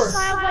to shore.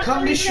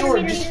 Come to shore.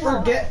 Just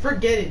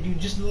forget it, dude.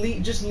 Just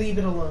leave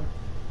it alone.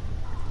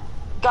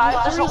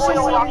 Guys, there's an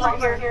oil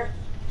rock right here.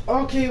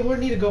 Okay, we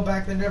need to go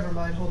back then. Never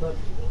mind. Hold up.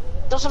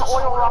 There's an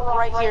oil rock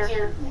right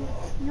here.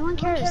 No one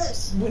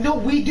cares. No,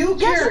 we do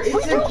care. Yes, it's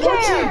we do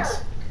important. care.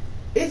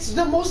 It's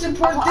the most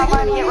important I'm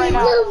thing in the lining it right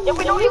game. now. If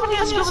we don't even need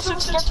a scuba suit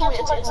to get to it,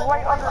 it's like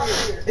right under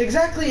here.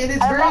 Exactly, and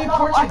it's I very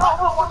important. got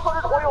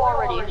 100 oil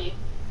already.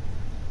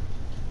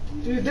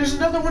 Dude, there's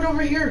another one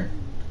over here.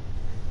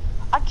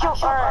 I killed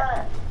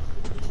her.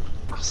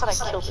 I said I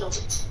killed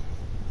it.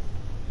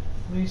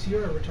 Luis,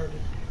 you're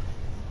retarded.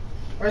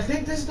 I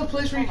think this is the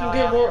place where you can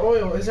get more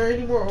oil. Is there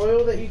any more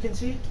oil that you can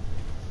see?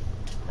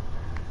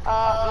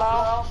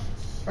 No.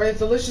 Alright,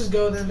 so let's just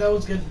go then. That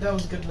was good. That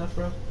was good enough,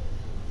 bro.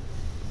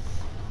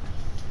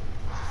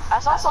 I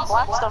saw some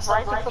black stuff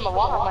rising from the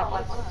water. I'm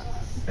like,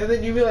 And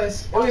then you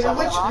realize, wait, how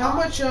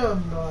much,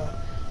 oil?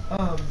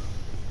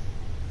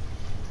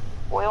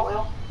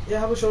 yeah,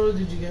 how much oil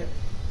did you get?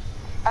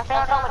 I think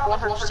I got like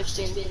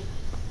 116.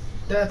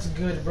 That's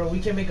good, bro. We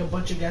can make a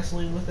bunch of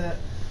gasoline with that.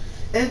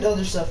 And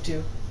other stuff,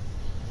 too.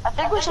 I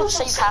think we should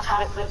save half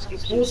of it for the scuba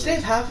suits. We'll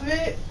save half of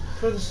it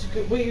for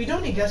the wait, you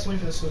don't need gasoline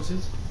for the scuba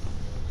suits.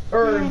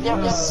 Or,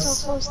 Yeah,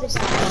 So close to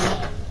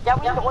die. Yeah,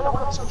 we need the oil for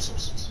the scuba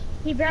suits.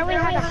 He barely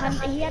had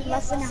 100. He had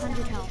less than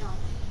 100 health.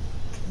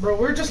 bro,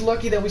 we're just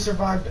lucky that we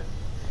survived.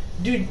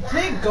 Dude,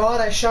 thank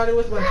God I shot it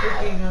with my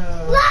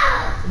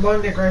freaking,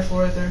 long neck rifle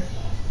right there.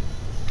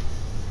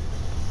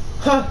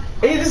 Huh,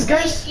 hey, this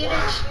guy's...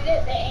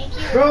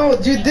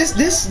 Bro, dude,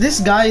 this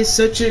guy is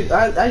such a...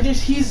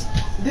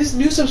 this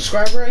new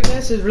subscriber, I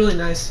guess, is really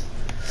nice.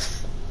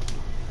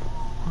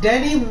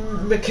 Danny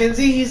McKenzie,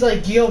 he's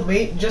like, yo,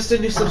 mate, just a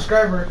new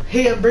subscriber.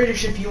 Hey, I'm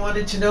British if you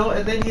wanted to know.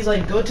 And then he's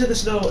like, go to the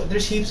snow.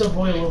 There's heaps of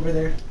oil over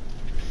there.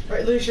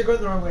 Alright, Luis, you're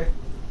going the wrong way.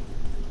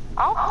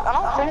 I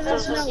don't think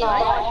there's no way.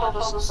 I killed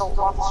this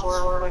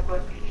Dilophosaur real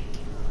quick.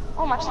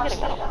 Oh, I'm actually getting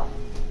metal.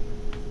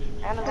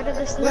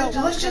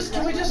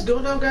 Can we just go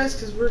now, guys?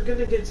 Because we're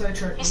gonna get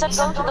sidetracked. He said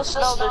go to the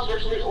snow,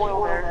 there's usually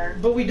oil there.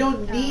 But we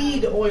don't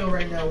need oil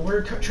right now.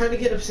 We're trying to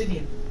get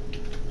obsidian.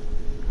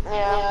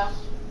 Yeah.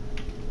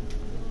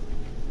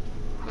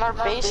 And our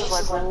base is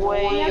like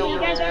way Yeah, but over you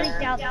guys there.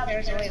 freaked out that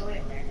there's oil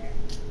in there.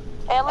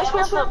 Hey, at least we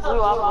have the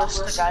blue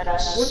obelisk to guide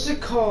us. What's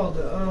it called?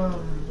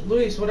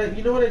 Luis,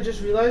 you know what I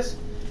just realized?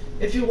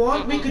 If you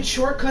want, we could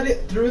shortcut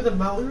it through the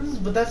mountains,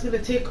 but that's gonna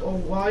take a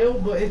while,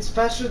 but it's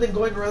faster than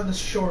going around the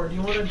shore. Do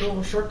you want to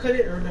go shortcut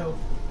it or no?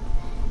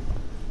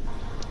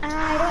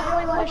 I don't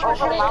really want to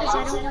shortcut it because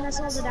I don't want us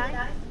all to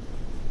die.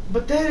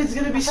 But then it's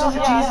gonna be so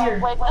much easier.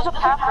 Wait, there's a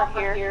path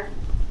right here.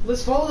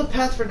 Let's follow the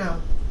path for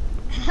now.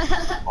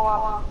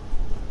 Wow.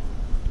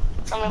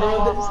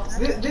 Bro,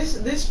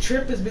 this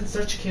trip has been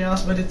such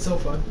chaos, but it's so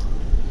fun.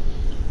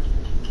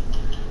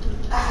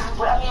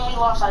 Well, I mean, we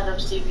lost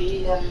items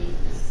TV and...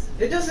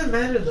 It doesn't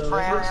matter though.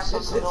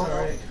 It's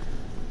alright.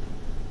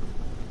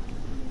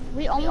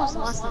 We almost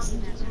lost this.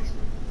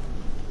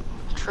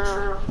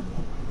 True.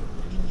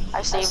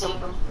 I saved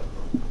them.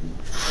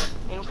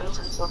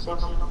 Still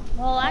saved them.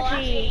 Well,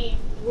 actually,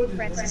 What is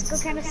Francisco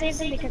kind of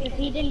saved him because if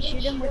he didn't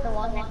shoot him with the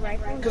long neck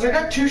rifle. Because I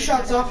got 2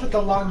 shots off with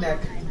the long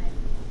neck.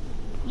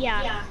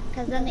 Yeah,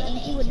 because then the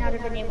Inky would not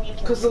have been able to kill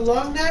him. Because the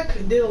long neck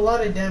did a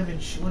lot of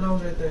damage when I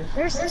was right there.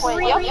 There's Wait,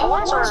 three yep, more.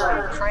 ones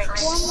are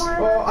cranks. One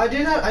more. Oh, I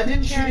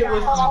didn't shoot it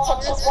with.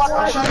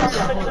 I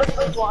shot it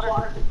with water.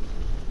 All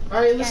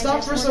right, let's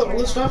stop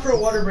for a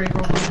water break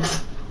real quick.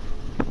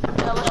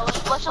 Yeah,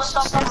 let's just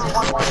stop there for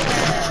one more.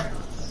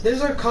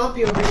 There's our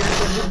compy over here,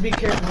 so just be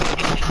careful.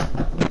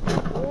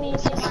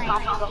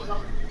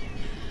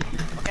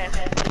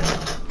 Okay.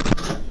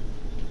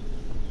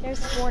 There's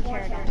 4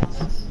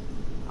 pterodons.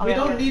 We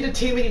don't need to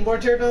team any more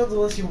pterodons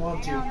unless you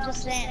want No, to. I'm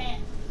just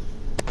saying.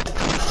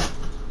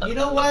 You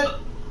know what?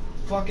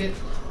 Fuck it.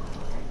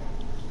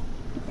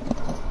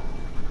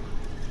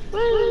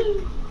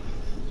 Woo!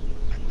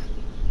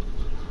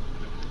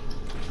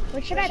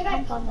 What should I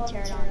pump on the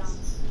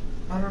pterodons?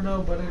 I don't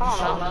know, but I just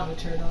shot one of the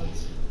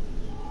pterodons.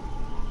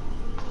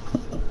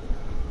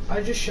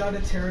 I just shot a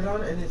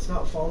pterodon and it's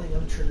not falling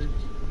untriggered.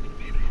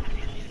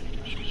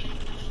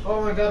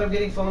 Oh my god, I'm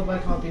getting followed by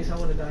compies. I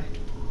want to die.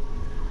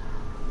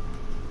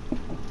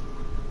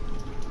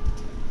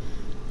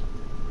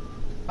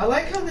 I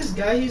like how this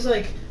guy, he's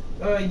like,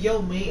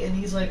 yo mate, and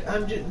he's like,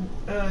 I'm just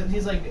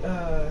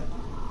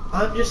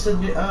a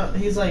new,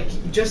 he's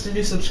like, just a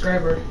new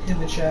subscriber in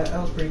the chat.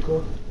 That was pretty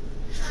cool.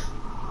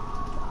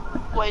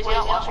 Wait, is he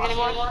not watching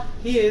anymore?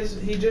 He is.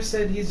 He just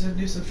said he's a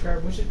new subscriber,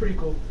 which is pretty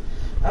cool.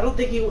 I don't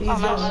think he's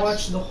gonna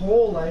watch the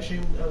whole live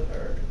stream,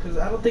 because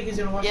I don't think he's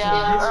gonna watch the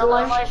our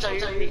live live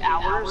streams are usually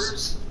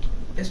hours.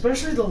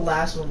 Especially the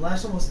last one.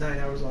 Last one was 9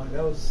 hours long.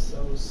 That was.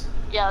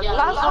 Yeah, the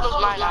last one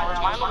was 9 hours.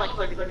 Mine was like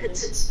 30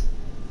 minutes.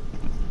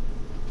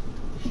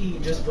 He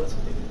just put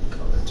something in the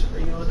comments. Are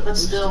you on a But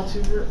boosted still.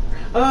 server?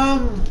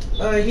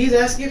 He's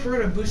asking if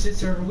we're on a boosted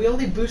server. We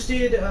only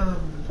boosted a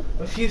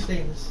few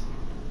things.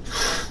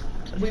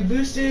 We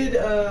boosted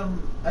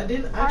I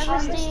didn't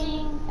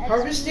actually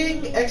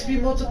Harvesting,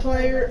 XP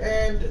multiplier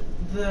and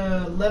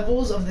the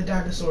levels of the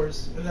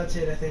dinosaurs, and that's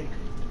it, I think.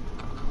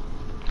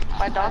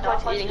 My dog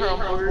likes eating her own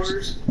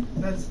burgers.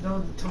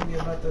 Don't tell me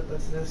about that.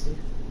 That's nasty.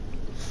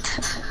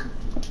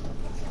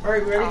 All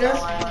right, ready,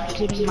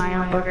 guys? Eating my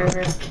own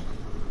burger.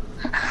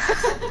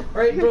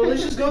 Alright, bro,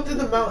 let's just go through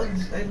the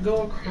mountains and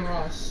go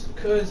across.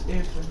 Cause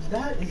if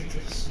that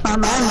is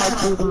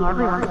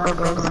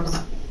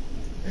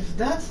if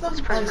that's the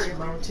ice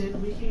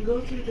mountain, we can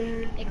go through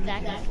there.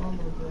 Exactly.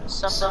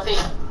 Sophie.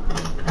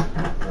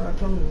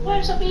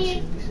 Where's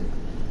Sophie?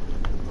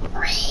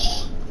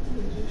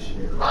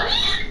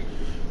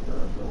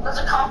 There's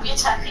a copy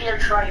attacking your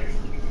tribe.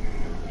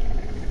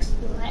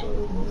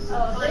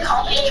 The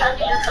copy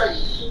attacking your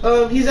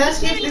tribe. He's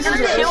asking if this is our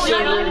own It's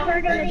not even server.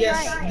 hurting the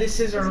Yes, tribe. this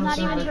is our It's own not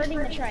even server. hurting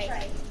the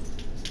tribe.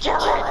 Kill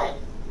it.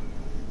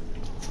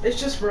 It's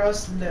just for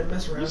us to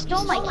mess around. You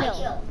stole my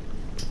kill.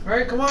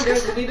 Alright, come on,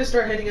 guys. We need to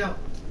start heading out.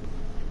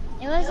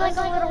 It was like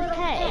a little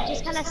pet. It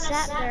just kind of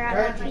sat there at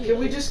Alright, our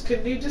feet.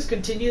 can you just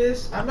continue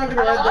this? I'm not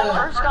gonna When I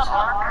ride first got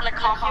Ark and the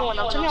copy went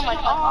up to me, I'm like,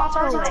 oh,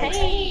 it's our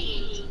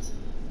tape.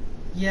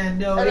 Yeah,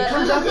 no, it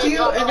comes up to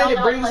you and then it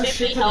brings a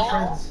shit ton of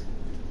friends.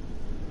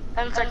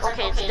 And it's like,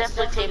 okay, it's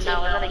definitely tape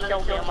now, and then it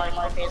killed me. I'm like,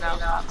 okay, no,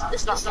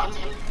 it's not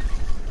tape.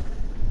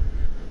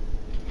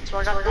 So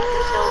I got killed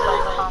by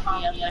a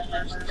copy at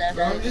my first death.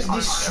 Bro, I'm just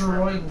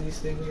destroying these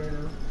things right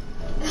now.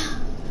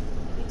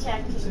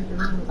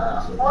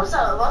 What was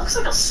that? That looks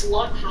like a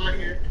slug from right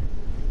here.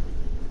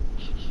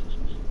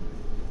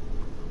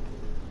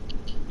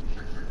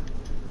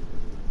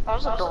 That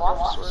was a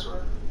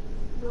Dilophosaurus.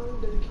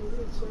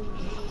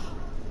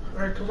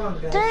 Alright, come on,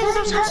 guys. Dang,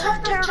 there's a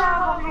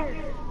pterodactyl over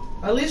here.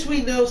 At least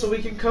we know so we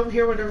can come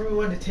here whenever we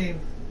want to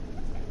tame.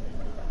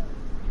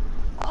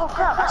 Oh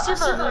crap, I see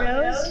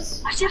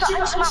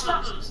the ice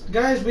mountains.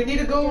 Guys, we need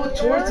to go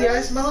towards the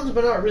ice mountains,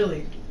 but not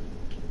really.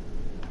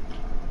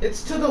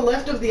 It's to the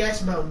left of the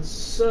ice mountains,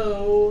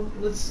 so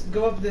let's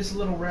go up this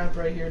little ramp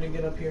right here to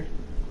get up here.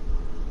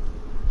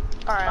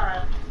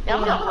 Alright. Yeah,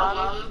 I'm gonna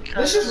run.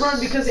 Let's just run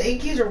because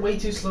Ankies are way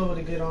too slow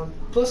to get on.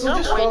 Plus, they'll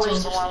just way follow too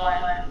us. slow.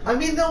 I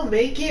mean, they'll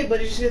make it, but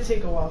it's just gonna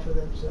take a while for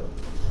them, so.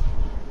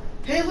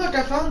 Hey, look,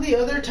 I found the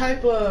other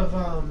type of,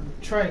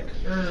 trike,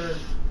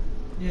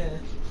 yeah.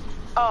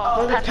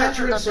 Oh, the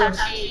Petrosaurus.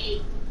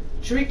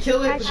 Should we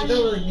kill it? Because we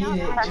don't really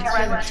need it. It's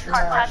kind of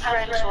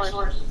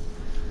trash.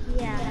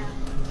 Yeah.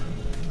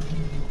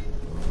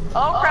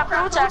 Oh crap,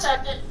 who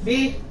attacked it?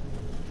 Me?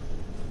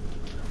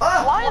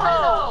 Ah! Why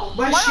though?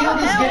 My Why shield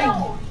the is hell?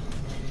 getting...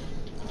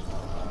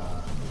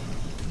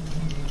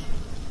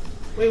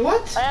 Wait,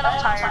 what? Man, I'm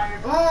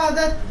tired. Ah,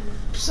 that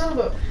son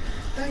of a...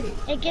 Dang it.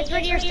 It gets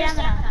rid of your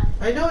stamina.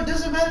 I know, it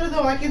doesn't matter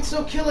though, I can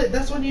still kill it.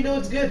 That's when you know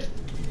it's good.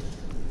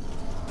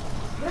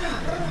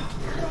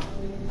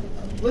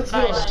 Let's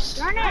go. Nice.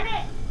 Darn it.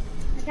 I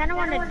kind of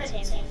wanted to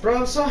tame it. Bro,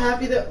 I'm so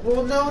happy that...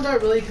 Well, no,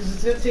 not really, because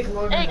it's going to take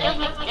longer. Hey, give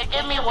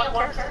me one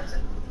character.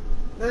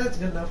 That's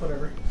good enough,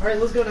 whatever. Alright,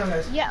 let's go now,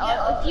 guys.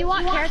 Yeah, if you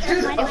want carrots,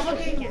 Dude, find I'm it.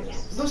 fucking...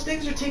 Those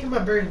things are taking my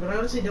berries, but I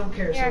honestly don't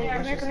care. Here, So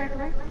come here, come here, come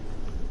here.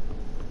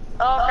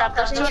 Oh crap,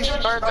 there's two of these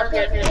birds up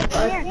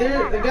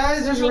here.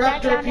 Guys, there's a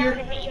raptor up here.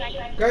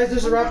 Guys,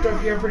 there's a raptor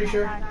up here, I'm pretty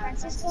sure.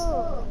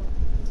 Francisco.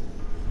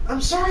 I'm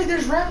sorry,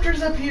 there's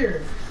raptors up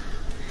here.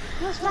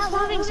 No, stop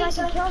moving so I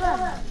can kill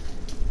them.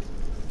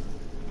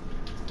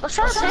 Let's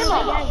try to tame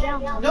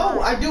them. No,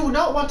 I do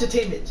not want to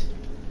tame it.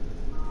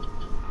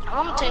 I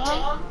want to tame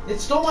it. It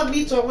stole my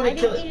meat, so I want to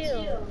kill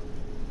it.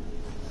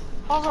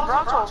 Oh, the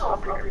Brontos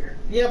up here.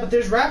 Yeah, but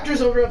there's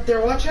raptors over up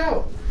there, watch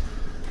out.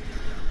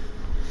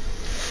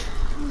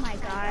 Oh my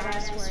god, I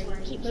swear, you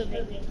keep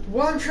moving.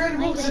 Well, I'm trying to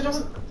move because I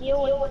don't...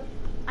 Deal with...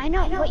 I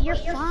know, but you're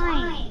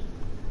fine.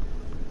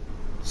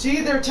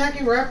 See, they're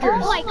attacking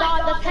raptors. Oh my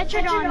god, the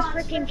Petrodons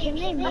freaking came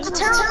in. It's a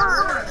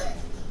terrible.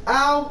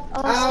 Ow,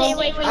 Oh, ow, stay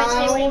away from it,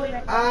 stay away from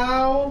it.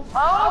 ow.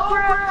 Oh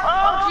crap!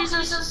 Oh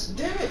Jesus!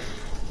 Damn it.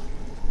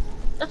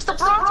 It's the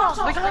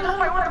Brontos! We got to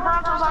fight with the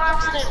Brontos on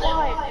accident!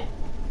 Why?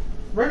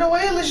 Run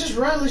away, let's just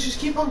run. Let's just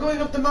keep on going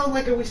up the mountain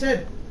like we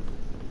said.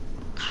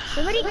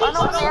 Somebody keeps I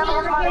know the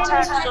animals might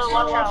attack, so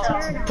watch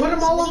out. Put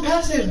them all on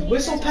passive.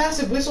 Whistle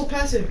passive, whistle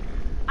passive.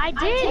 I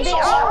did, they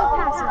are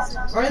all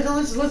passes. Alright, then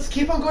let's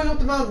keep on going up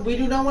the mountain. We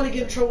do not want to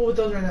get in trouble with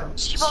those right now.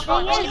 Keep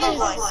on going, Thing keep on is,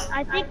 going.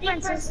 I think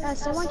Francis,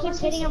 someone keeps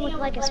hitting him with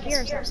like a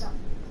spear or something.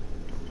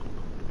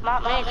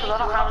 Not me, because I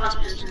don't have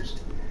any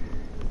spears.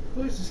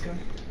 Who is this guy?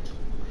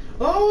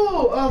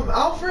 Oh,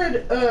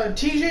 Alfred,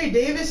 TJ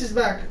Davis is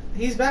back.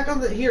 He's back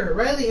on the, here.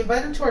 Riley,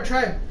 invite him to our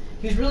tribe.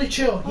 He's really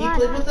chill. He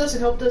played with us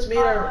and helped us make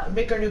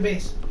our new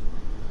base.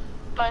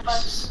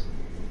 Nice.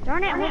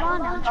 Darn it, hold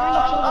on, I'm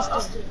trying to kill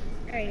this dude.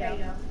 There you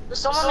go. There's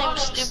someone named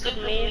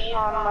Stupid Me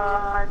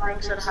on my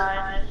thing said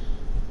hi.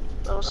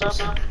 So what's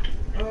up?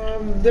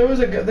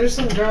 There's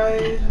some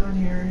guy on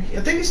here. I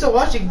think he's still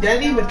watching.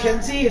 Danny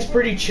McKenzie is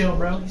pretty chill,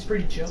 bro. He's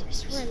pretty chill. I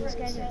swear, these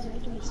guys are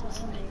making me so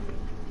angry.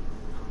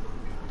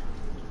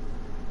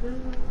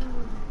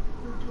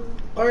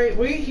 Alright,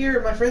 wait here.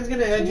 My friend's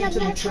gonna add you to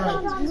the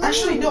tribe.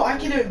 Actually, no, I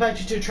can invite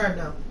you to a tribe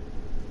now.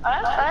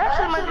 I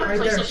actually might do a Right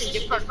there. PlayStation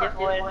gift card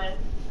giveaway.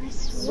 I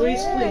swear,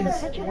 Luis, the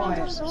please. Petrodons Why?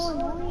 are so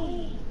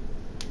annoying.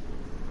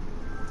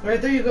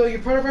 Alright, there you go.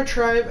 You're part of our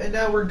tribe, and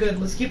now we're good.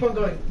 Let's keep on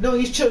going. No,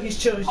 he's chill. He's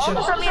chill. He's Also,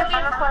 chill. send me a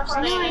friend request.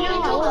 I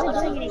know, I wasn't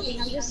doing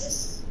anything. I'm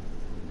just...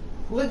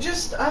 Let's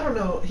just, I don't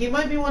know. He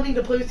might be wanting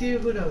to play with you.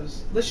 Who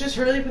knows? Let's just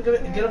hurry up and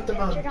get up the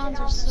mountain. Petrodons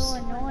are so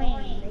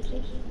annoying. They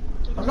keep...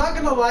 I'm not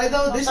gonna lie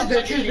though. This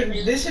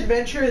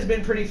adventure has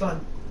been pretty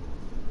fun.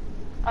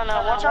 I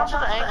know. Watch out for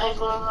the ankles,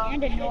 though.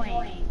 And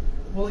annoying.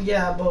 Well,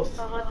 yeah, both.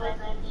 Alright,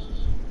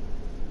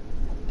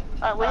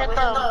 we hit the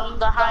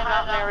high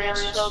mountain area,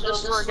 so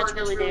this is where it gets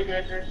really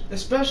dangerous.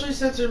 Especially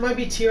since there might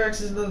be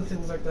T-Rexes and other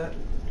things like that.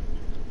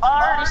 Oh,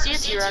 I already see a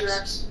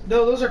T-Rex.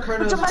 No, those are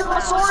Carnos. It's a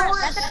Megalosaurus!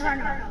 That's a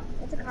Carno.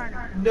 That's a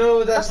Carno.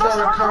 No, that's not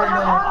a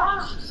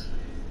Carno.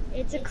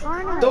 It's a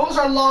Carno. Those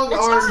are long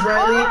arms,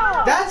 Riley.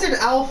 That's an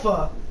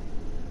Alpha.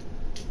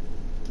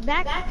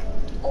 Back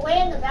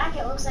away in the back,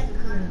 it looks like a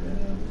Carno.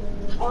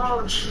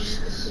 Oh,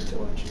 Jesus.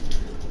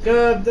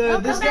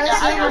 This guy's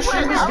saying our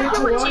stream is good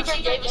to watch.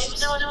 TJ Davis is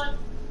doing.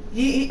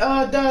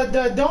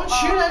 Don't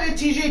shoot at it,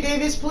 TJ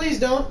Davis, please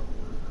don't.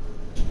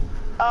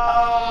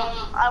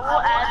 I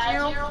will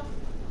add you.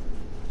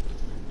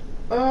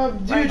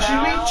 Dude,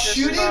 should we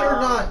shoot it or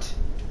not?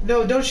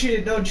 No, don't shoot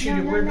it, don't shoot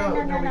it. We're not,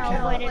 no,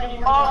 we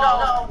can't.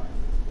 Oh,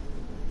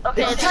 no.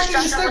 Okay, It's tiny,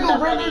 just go,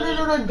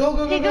 run, go,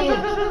 Go,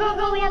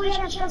 we have the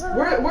chance,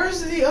 go.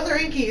 Where's the other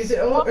Inky? Is it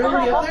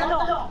already up there?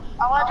 I'll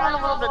add you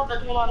in a little bit,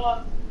 hold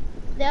on.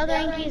 The other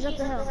Inky is up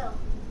the hill.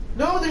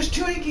 No, there's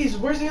two Inkies.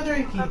 Where's the other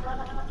Inky? I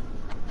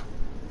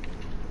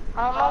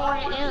don't know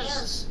where he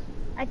is.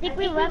 I think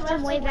we left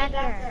him way back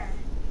there.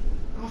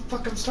 Oh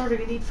fuck, I'm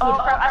starving. I need food. Oh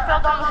crap, I fell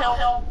down the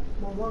hill.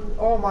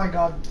 Oh my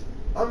god.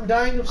 I'm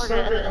dying of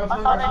hunger. I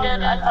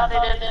thought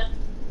I did.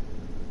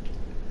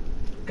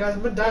 Guys,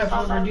 I'm gonna die of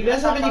hunger. Do you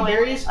guys have any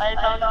berries? I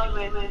found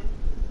you.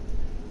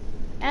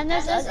 And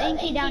there's this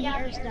Inky down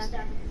here stuck.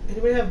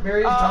 Anybody have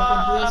berries?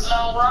 Drop them, please. No,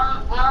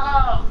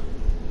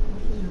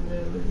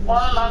 we're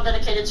on a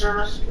non-dedicated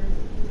service.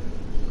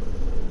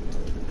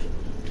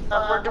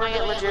 We're doing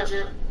it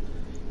legit.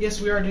 Yes,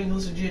 we are doing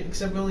this legit,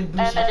 except we only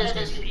boost And it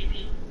it. is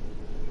PvP.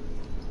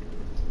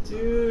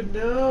 Dude,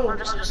 no. We're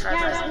just gonna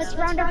Guys, let's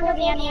round up all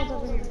the animals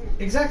over here.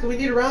 Exactly, we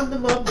need to round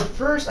them up, but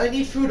first I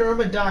need food or I'm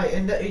gonna die.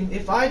 And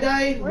if I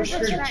die, we're Where's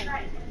the screwed.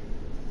 strike?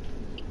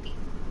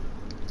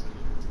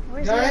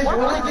 Guys,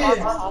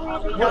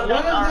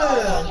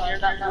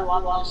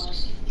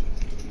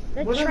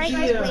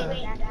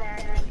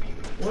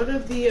 one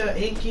of the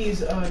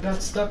Inkies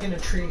got stuck in a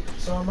tree,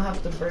 so I'm gonna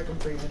have to break them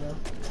free, you know.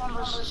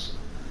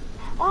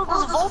 Oh,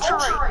 there's a vulture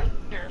right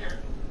here.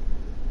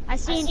 I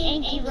see an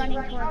Inky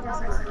running towards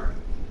us.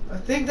 I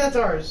think that's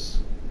ours.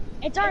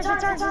 It's ours.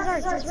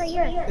 It's right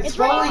here. It's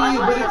following you,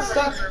 but it's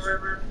stuck.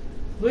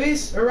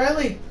 Luis,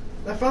 O'Reilly,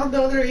 I found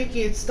the other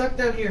Inky. It's stuck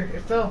down here.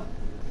 It fell.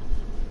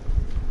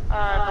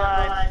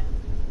 Bye.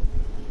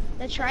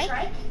 The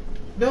trike?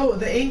 No,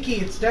 the Inky.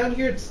 It's down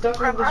here. It's stuck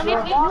on this I need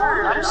rock.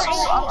 water. I'm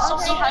so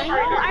dehydrated.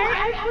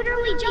 I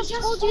literally just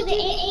told you the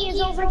Inky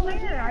is over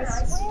here. I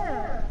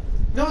swear.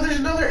 No, there's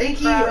another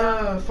Inky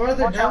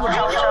farther down. I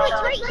know,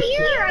 it's right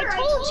here. I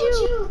told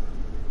you.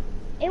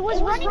 It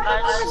was running from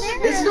over there.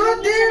 It's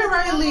not there,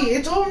 Riley.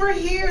 It's over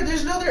here.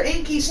 There's another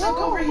Inky stuck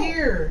over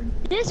here.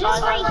 This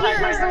one right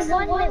here is the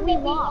one that we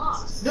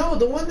lost. No,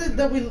 the one that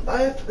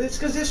it's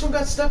because this one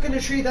got stuck in a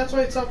tree. That's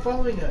why it stopped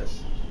following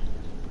us.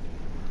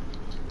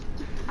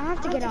 I have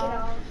to get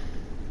off.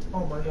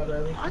 Oh my god,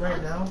 Riley. Right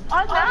now?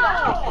 I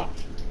know.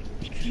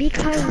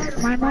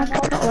 Because my mom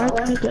doesn't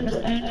like me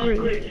getting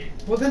angry.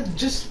 Well then,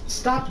 just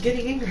stop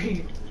getting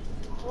angry.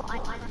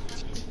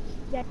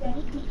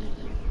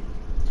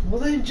 Well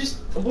then,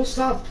 we'll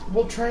stop.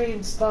 We'll try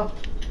and stop.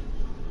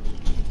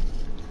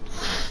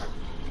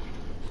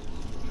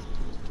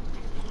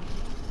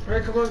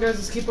 Alright, come on guys,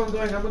 let's keep on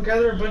going. I'm gonna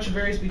gather a bunch of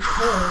berries because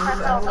I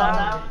don't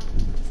know.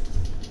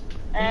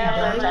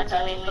 And they're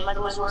attacking me. The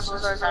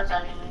Megalosauruses are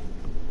attacking me.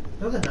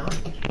 No, they're not.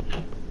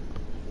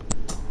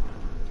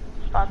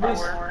 Thought they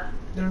were.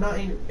 They're not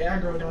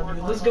aggroed on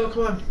you. Let's go,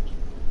 come on.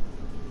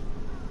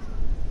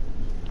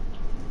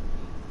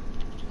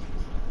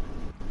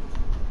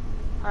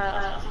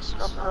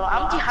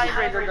 I'm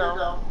dehydrated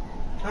though.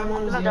 I'm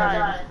almost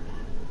dehydrated.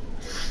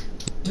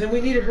 Then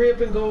we need to hurry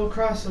up and go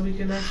across so we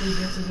can actually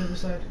get to the other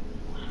side.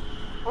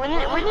 We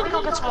need to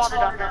go get some water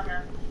down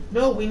here.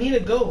 No, we need to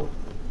go.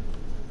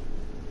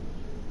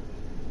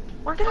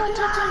 We're gonna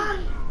die.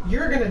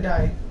 You're gonna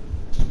die.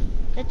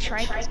 The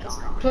trike is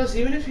gone. Plus,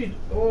 even if you...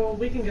 Well,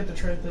 we can get the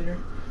trike later.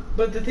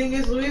 But the thing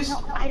is, Luis,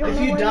 No, I don't if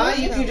know you where die,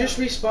 he you is, can though. just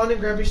respawn and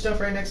grab your stuff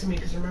right next to me,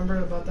 because remember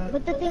about that?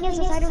 But the thing is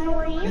I don't know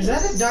where he is. Is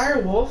that a dire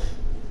wolf?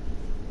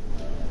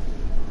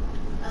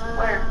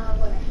 Where?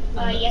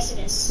 Yes, it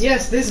is.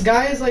 Yes, this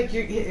guy is like...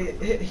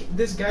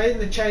 This guy in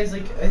the chat is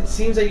like... It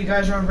seems like you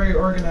guys aren't very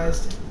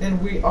organized, and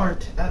we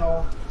aren't at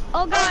all.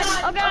 Oh god!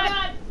 Oh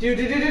god! Dude,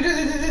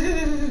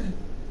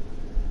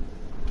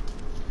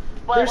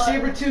 they're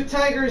saber-toothed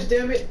tigers,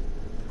 damn it.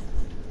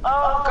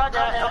 Oh god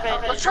damn it. Okay,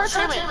 let's try to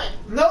tame it.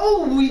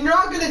 No, we're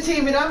not gonna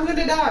tame it. I'm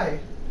gonna die.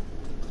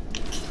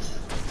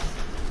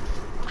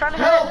 Trying to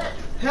Help! hit it.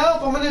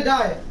 Help! I'm gonna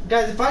die.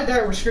 Guys, if I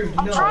die, we're screwed. You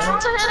know Trying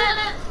that, to right?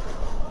 hit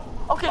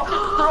it. Okay,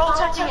 they're all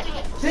attacking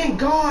it. Thank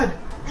God!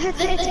 It's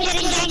getting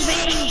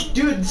gangbanged.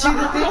 Dude, see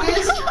the thing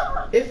is,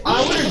 if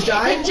I would have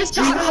died, It just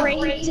we got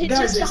would've- raped. It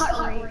guys, just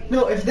got raped.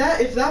 no, if that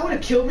would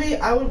have killed me,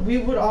 we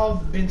would all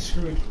have been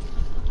screwed.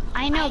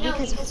 I know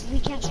because we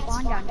can't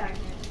spawn down here.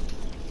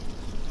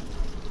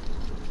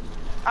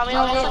 I mean,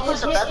 No, I'm gonna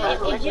place a bed real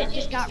it quick.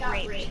 just got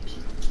raped.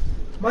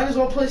 Might as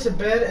well place a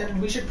bed, and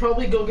we should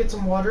probably go get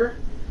some water.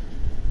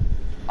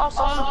 Oh,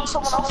 someone else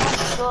wants to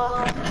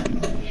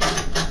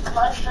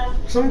live stream.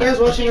 Some guy's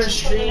watching our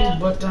stream,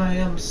 but I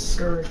am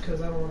scared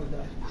because I don't want to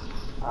die.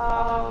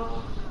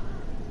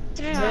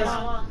 Guys,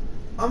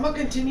 I'm gonna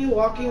continue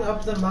walking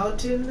up the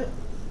mountain,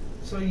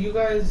 so you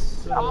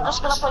guys. I'm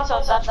just gonna place a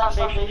bed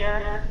foundation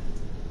here.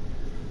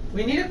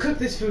 We need to cook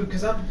this food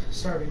because I'm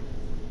starving.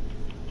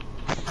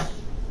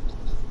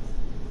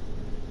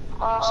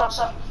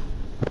 So.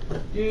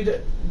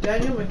 Dude,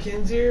 Daniel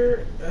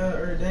McKenzie,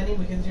 or Danny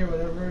McKenzie, or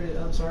whatever.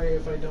 I'm sorry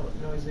if I don't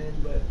know his name,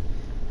 but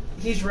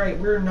he's right.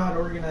 We're not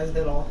organized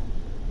at all.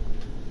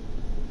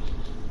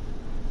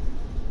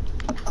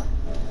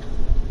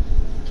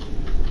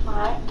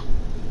 Alright.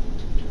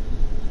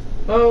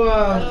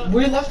 Oh,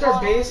 we left our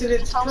base and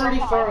it's pretty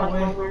far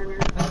away.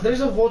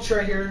 There's a vulture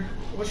right here.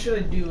 What should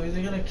I do? Is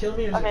it gonna kill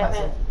me or is it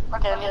passive?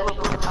 Okay, I need a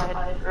little bit of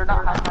hide. Or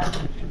not hide.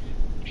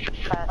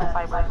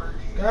 Fiber.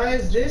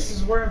 Guys, this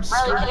is where I'm Riley,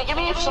 can scared. you give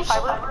me some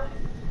fiber?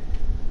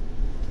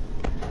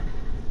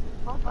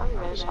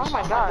 Oh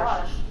my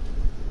gosh.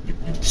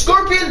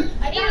 Scorpion!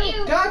 I got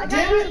you. God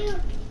damn it!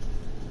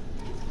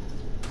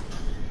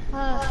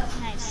 Oh,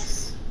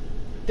 nice.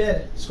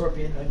 Dead.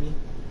 Scorpion, I mean.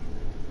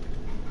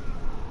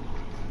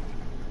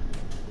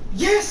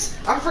 Yes!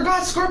 I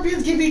forgot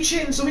scorpions give you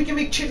chitin, so we can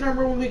make chitin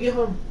armor when we get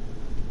home.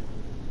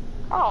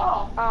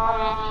 Oh,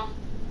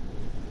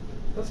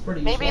 That's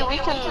pretty maybe useful. we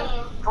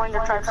can join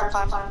your tribe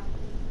sometime.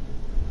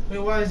 Wait,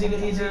 why is he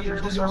does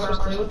he want to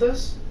play with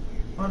us?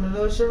 On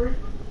another server?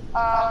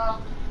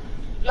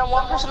 No,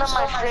 one person in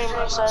my stream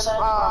said,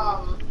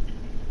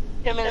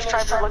 him and his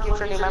tribe are looking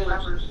for new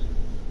members.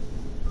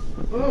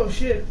 Oh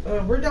shit,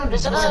 we're down to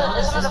Is it one.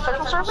 an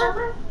official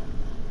server?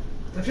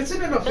 If it's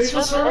in an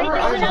official server,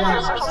 I'm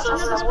down.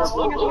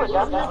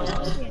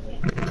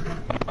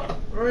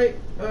 Alright,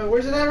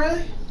 where's it at,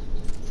 Riley?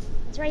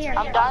 It's right here.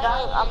 I'm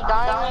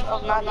dying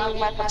of not using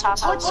my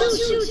potassium.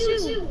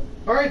 Two.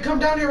 Alright, come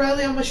down here,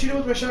 Riley. I'm gonna shoot it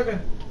with my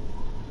shotgun.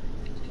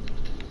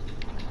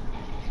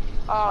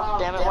 Oh,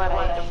 damn it, why did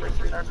I hate the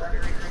freaking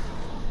server?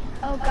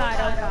 Oh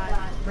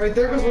god. Alright,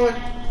 there goes one.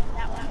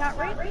 That one got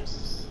raped.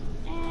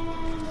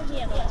 And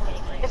the other one's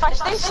getting raped. If I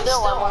stay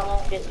still, I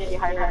won't get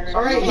dehydrated.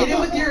 Alright, hit it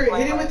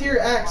with your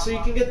axe so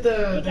you can get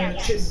the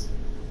chitin.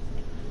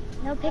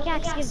 No,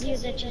 pickaxe gives you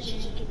the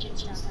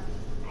kitchen stuff.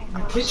 The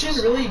kitchen?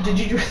 Really? Did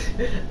you do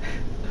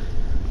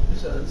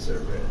this on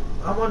server?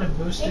 I'm on a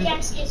boosted.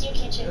 Pickaxe gives you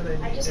kitchen.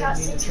 I just got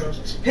 6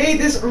 kitchens. Hey,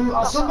 this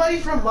somebody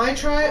from my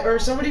tribe or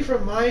somebody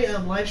from my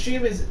live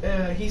stream is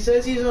he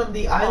says he's on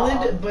the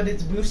island, but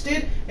it's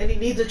boosted and he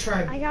needs a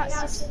tribe. I got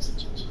 6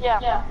 kitchens.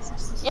 Yeah,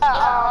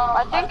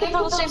 I think it's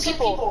the same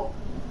people.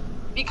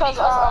 Because,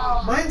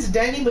 Mine's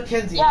Danny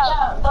McKenzie.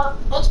 yeah,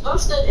 it's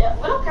boosted. Yeah,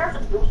 we don't care if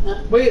it's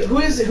boosted. Wait, who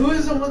is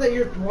the one that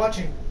you're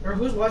watching? Or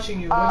who's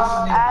watching you? What is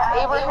his name?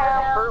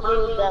 Abraham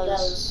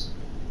Bermudez.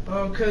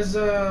 Oh, cause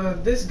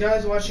this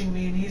guy's watching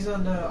me and he's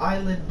on the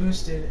island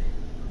boosted.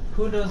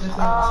 Who knows if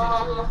they're on the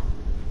same server?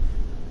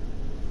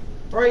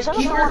 Alright,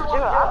 keep her. I'm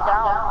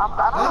down.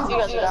 I don't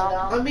know if you guys are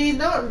down. I mean,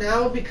 not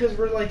now because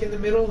we're like in the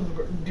middle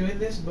of doing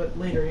this, but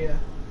later, yeah.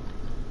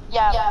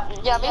 Yeah,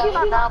 maybe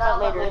not now, but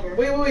later.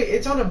 Wait,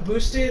 it's on a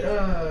boosted,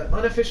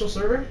 unofficial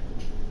server?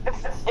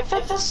 If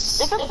it's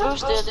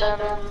boosted, then...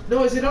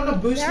 No, is it on a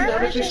boosted, There are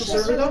unofficial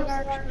server though?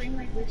 that are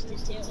extremely boosted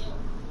too.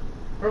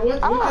 Or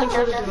what? I What kind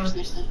don't of know server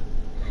if is it on?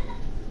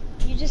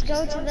 You just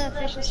go to the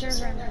official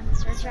server and then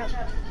search up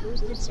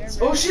boosted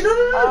server. Oh shit, no,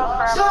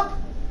 crap. stop!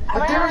 A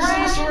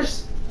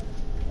Therizinosaurus!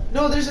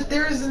 No, there's a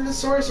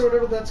Therizinosaurus or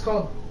whatever that's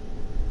called.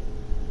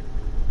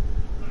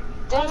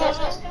 Dang it.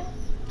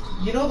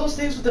 You know those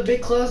things with the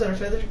big claws that are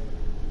feathered?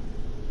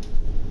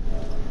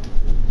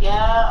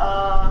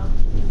 Yeah,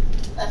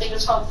 I think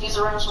it's called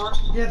Therizinosaurus.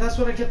 Yeah, that's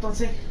what I kept on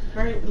saying.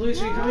 Alright,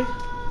 Luis, are you coming?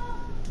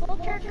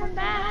 Vulture, come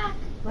back!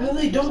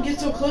 Riley, don't get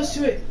so close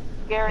to it.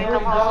 Gary, There we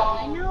come go. I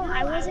home. know,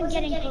 I wasn't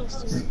getting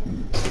close to it.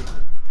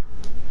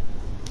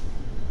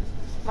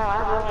 No, I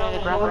really need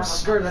to grab Oh, I'm one.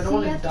 scared, I don't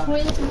want to die.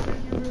 Toilet paper.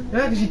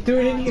 Yeah, because you threw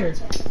it in here.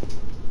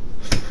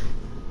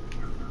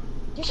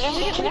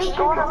 Can you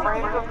go on a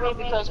break with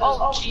me because,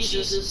 oh,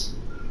 Jesus.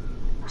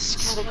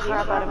 Scared the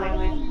crap out of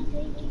me.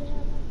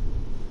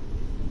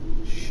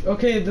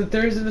 Okay, the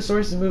Therizinosaurus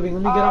is moving.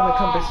 Let me get on my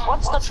compass.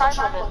 What's the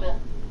tribe limit?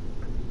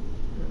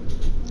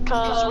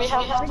 Because we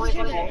have 3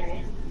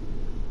 people.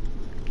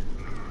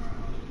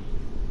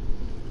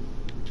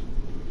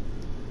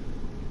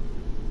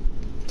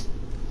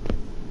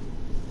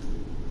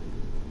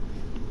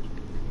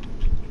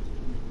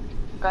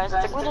 Guys,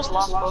 I think we just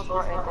lost both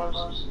our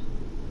arrows.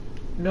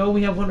 No,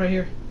 we have one right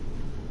here.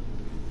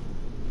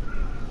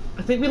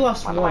 I think we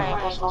lost My one.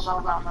 ankles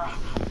go down.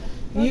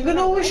 You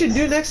know what we should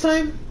do next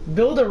time?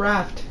 Build a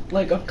raft.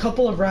 Like a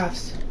couple of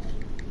rafts.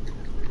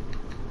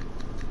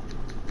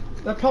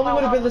 That probably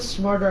would have been the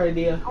smarter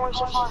idea. How are you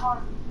so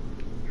far?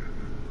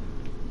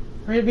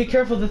 Alright, be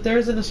careful that there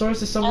isn't a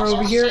source somewhere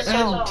over here,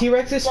 and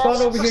T-Rexes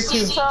spawn over here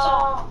too.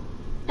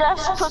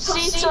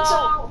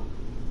 Despacito.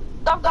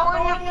 Stop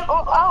going. I'm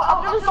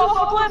gonna fall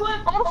off a cliff.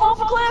 I'm gonna fall off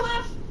a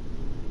cliff.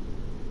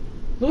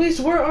 Luis,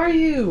 where are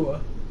you?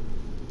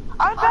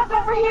 I'm back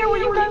over here where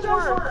you guys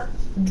were.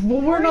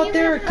 Well, we're not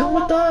there. Come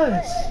with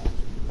us.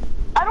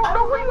 I don't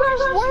know where you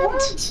guys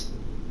went.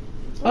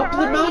 Up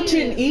the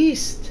mountain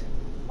east.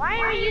 Why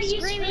are you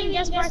screaming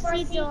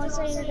Despacito and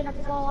saying you're gonna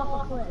fall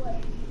off a cliff?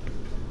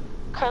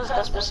 Cause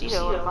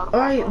Despacito.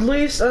 Alright,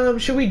 Luis,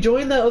 should we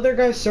join the other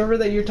guy's server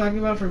that you're talking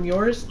about from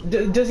yours?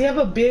 Does he have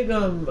a big,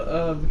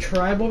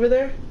 tribe over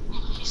there?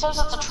 He says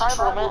it's a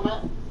tribal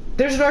event.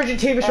 There's an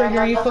Argentavis right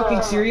here, are you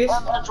fucking serious?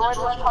 Well,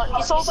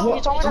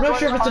 I'm not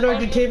sure if it's an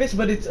Argentavis,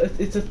 but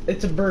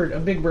it's a bird, a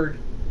big bird.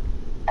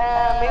 Maybe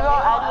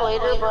I'll add you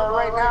later, but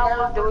right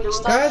now we're doing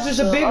stuff. Guys, there's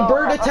a big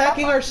bird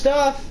attacking our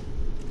stuff.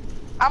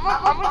 I'm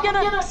about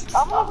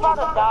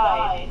to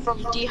die from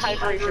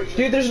dehydration.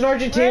 Dude, there's an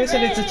Argentavis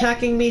and it's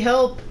attacking me,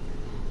 help.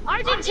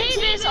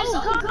 Argentavis,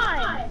 oh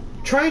god!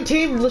 Try and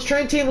tame, let's try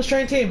and tame.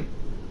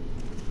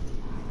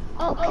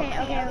 Okay.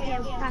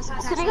 Pass.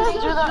 Can you guys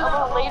do that a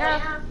little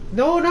later?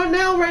 No, not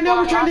now, right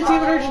now we're trying to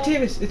tame an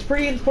Argentavis. It's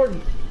pretty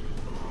important.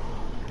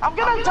 I'm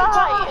gonna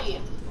die!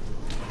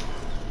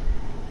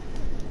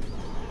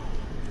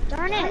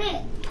 Darn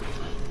it!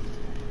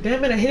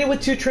 Damn it, I hit it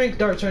with 2 trank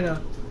darts right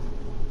now.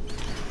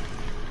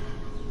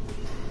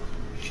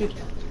 Shit.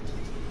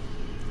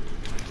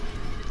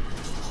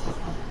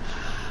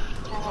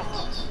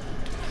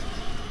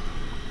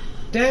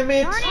 Damn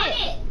it! Darn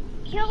it!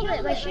 Killed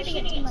it by shooting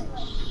it too much.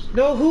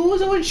 No, who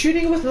was the one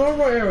shooting it with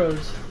normal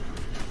arrows?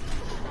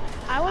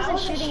 I wasn't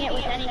shooting it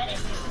with anything.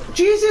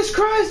 Jesus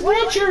Christ,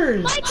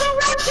 vultures!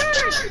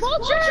 Micro-raptors!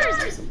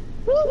 Vultures!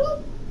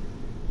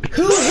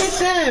 Who hit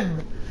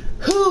them?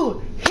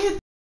 Who hit?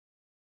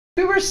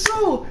 We were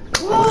so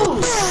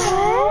close!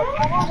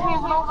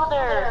 Over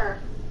there.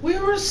 We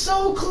were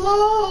so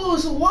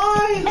close!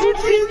 Why? Who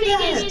did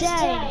that? Everything is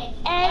dead.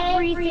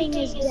 Everything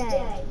is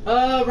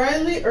dead.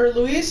 Riley, or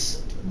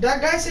Luis,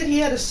 that guy said he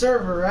had a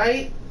server,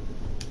 right?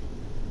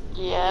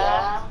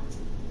 Yeah.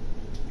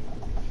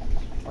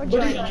 We're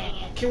joining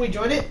it. Can we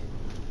join it?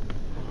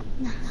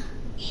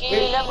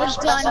 He never We're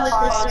done with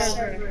specified. this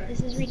server. This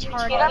is He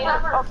retarded.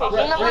 never. Okay. He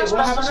Wait, never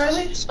what happened,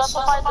 Riley?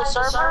 specified the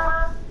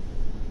server,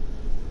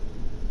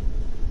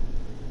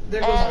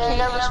 There goes and he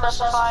never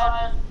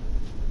specified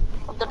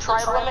the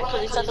tribe limit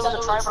because he said there was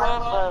a tribe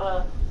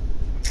limit,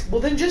 but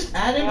Well, then just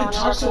add him and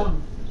talk to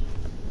him.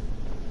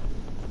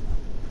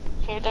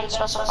 he didn't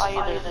specify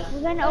either.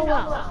 Well then, oh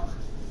well.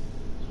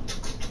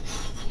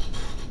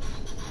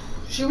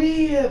 Should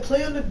we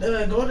play on the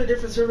go on a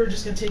different server,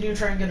 just continue and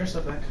try and get our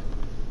stuff back?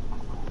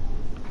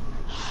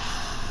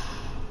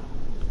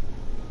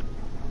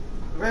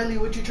 Riley,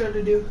 what you trying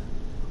to do?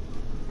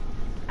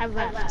 I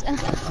left.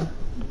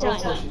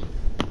 Done.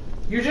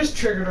 You're just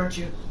triggered, aren't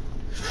you?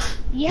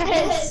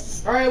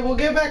 Yes. All right, we'll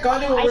get back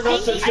on it when we're not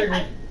so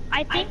triggered.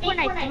 I think when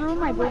I threw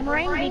my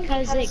boomerang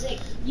because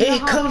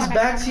it Comes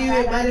back to you.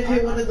 It might have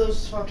hit one of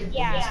those fucking.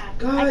 Yeah.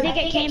 God. I think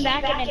it came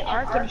back in an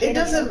arc and hit It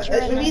doesn't.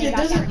 a I mean, it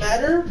doesn't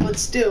matter, but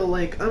still,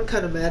 like, I'm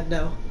kind of mad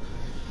now.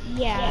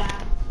 Yeah.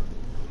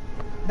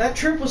 That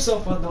trip was so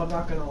fun, though. I'm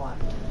not gonna lie.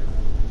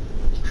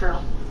 True.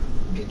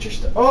 Get your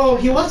stuff. Oh,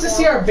 he wants to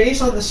see our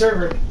base on the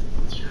server.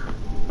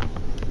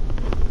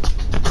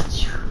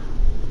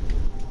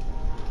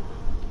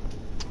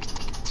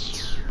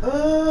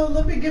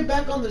 Let me get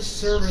back on the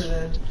server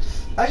then.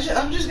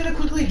 I'm just gonna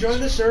quickly join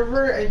the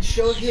server and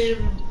show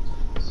him.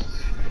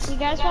 You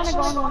guys want to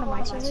go on one of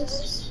my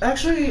servers?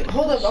 Actually,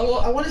 hold up.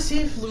 I want to see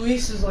if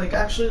Luis is like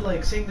actually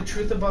like saying the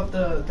truth about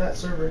that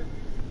server.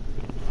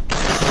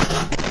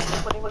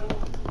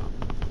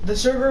 The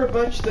server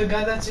bunch, the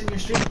guy that's in your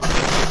stream.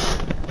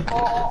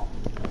 Oh,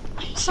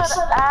 he said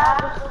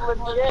ab,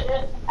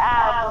 legit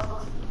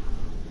ab.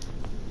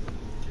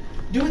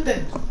 Do it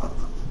then.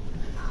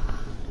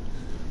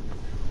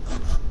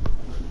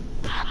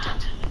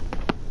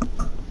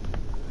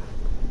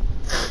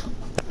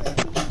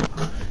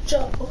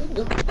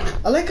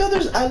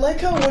 I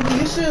like how when we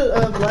used to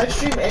live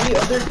stream any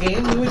other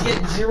game, we would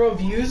get 0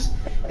 views,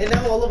 and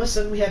now all of a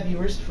sudden we have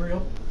viewers for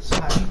real. So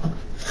happy.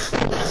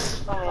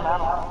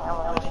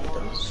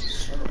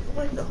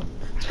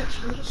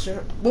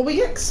 Well, we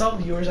get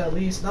some viewers at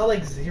least, not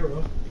like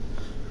 0.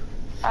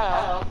 I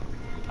don't know.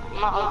 I'm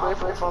not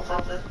ungrateful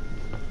for that.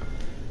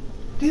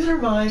 These are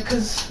mine,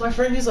 cause my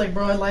friend is like,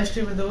 bro, I live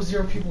stream and there was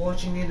 0 people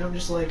watching me, and I'm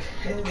just like,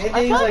 and then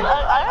he's like,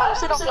 I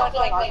honestly don't feel like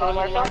playing Ark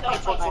anymore. I don't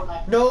play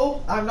Fortnite.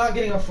 no, I'm not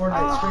getting on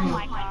Fortnite. Screw Oh you.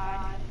 my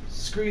god.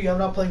 Screw you. I'm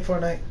not playing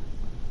Fortnite.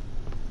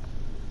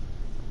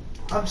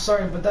 I'm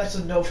sorry, but that's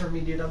a no for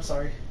me, dude. I'm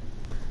sorry.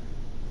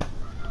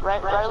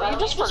 Right, Riley, you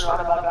just forgot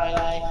about that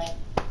guy.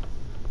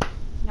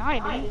 No, I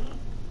didn't.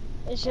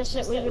 It's just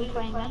that we've been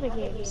playing other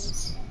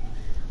games.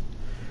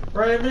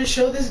 Right, I'm gonna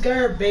show this guy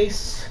our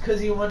base because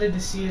he wanted to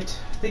see it.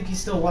 I think he's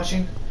still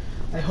watching.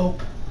 I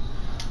hope.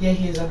 Yeah,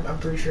 he is. I'm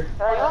pretty sure.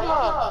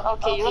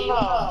 Okay, you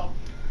know.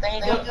 There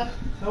you go.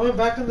 I went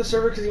back on the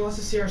server because he wants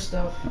to see our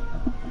stuff.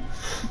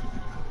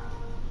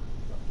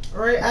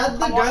 Alright, add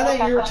the guy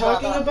that you were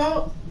talking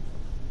about.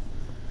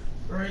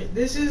 Alright,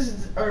 this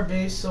is our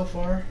base so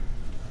far.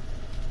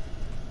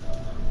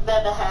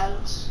 They're the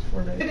hands.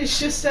 It's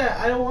just that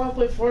I don't want to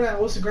play Fortnite. I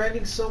was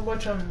grinding so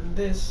much on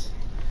this.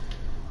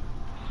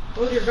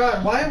 Oh dear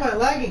God, why am I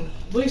lagging?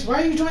 Luis,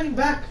 why are you joining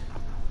back?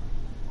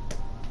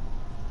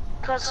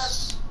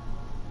 Cause.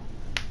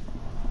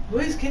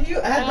 Luis, can you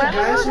add the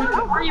guys so we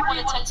can... Where you want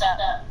to take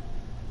that?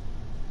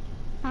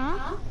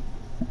 Huh?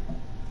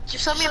 You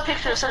sent me a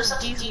picture that says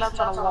these nuts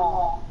on a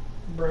wall.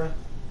 Bruh.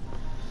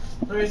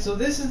 Alright, so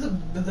this is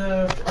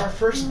our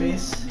first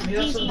base. We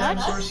have some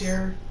dinosaurs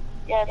here.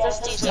 Yeah, it says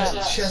these There's a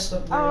nuts. chest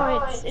up there.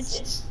 Oh,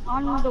 it's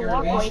on the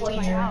walkway to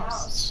my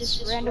house. It's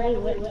just randomly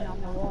lit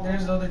on the wall.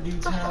 There's the other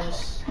dude's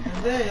house.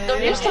 And then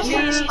There used to be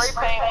a spray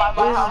paint by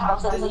my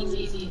house that says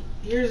easy.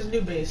 here's a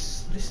new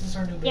base. This is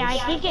our new base. Yeah, I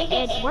think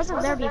it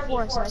wasn't there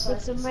before, so I think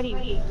somebody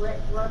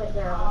wrote it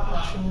there.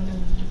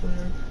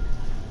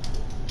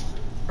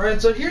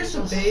 Alright, so here's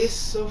the base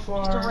so Just a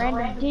far.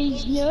 random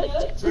day's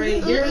nut.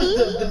 Right, here's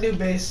the new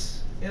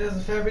base. It has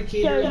a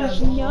fabricator, it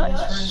has all these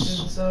furnaces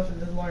and stuff,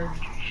 and then large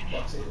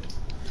box area.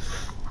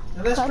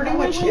 And that's pretty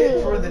much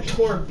it for the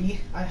tour B.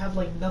 I have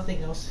like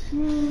nothing else.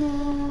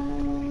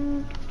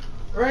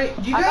 Alright,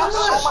 do you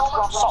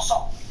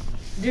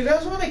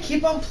guys want to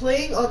keep on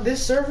playing on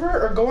this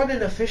server or go on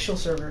an official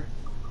server?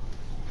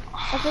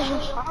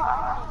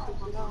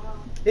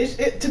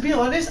 To be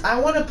honest, I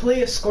want to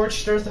play a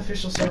Scorched Earth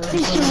official server.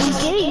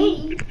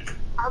 No,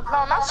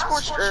 not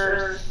Scorched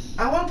Earth.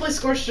 I want to play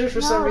Scorched Earth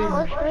for some reason.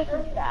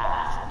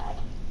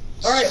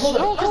 Alright, hold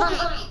No, up.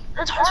 cause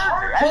it's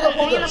hard. Hold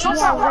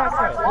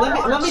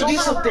up. Let me do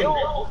something.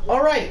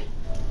 Alright.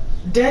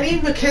 Danny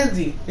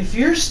McKenzie, if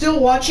you're still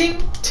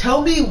watching,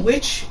 tell me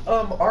which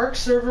Ark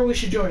server we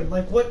should join.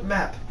 Like what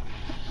map?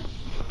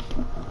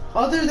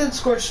 Other than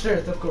Scorched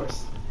Earth, of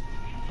course.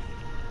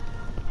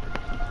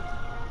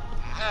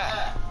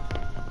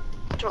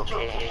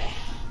 Okay.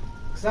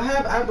 Because I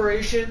have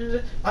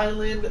Aberration,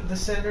 Island, The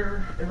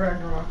Center, and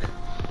Ragnarok.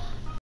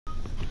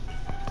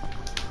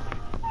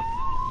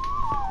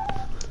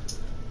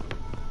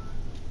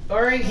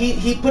 Alright,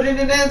 he put in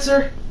an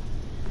answer.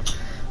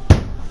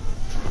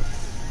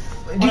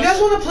 Do you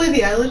guys want to play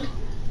the island?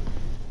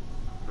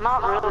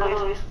 Not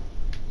really.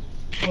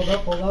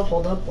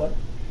 Hold up, what?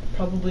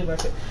 Probably my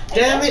favorite.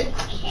 Damn it!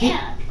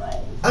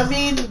 I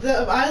mean,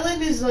 the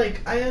island is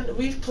like,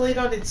 we've played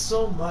on it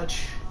so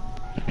much.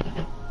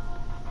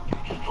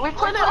 We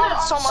played it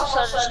on so much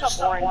that it just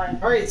got boring.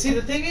 Alright, see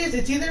the thing is,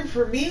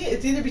 for me,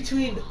 it's either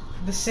between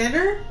the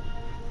center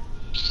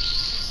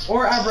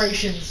or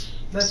Aberrations.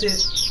 That's it,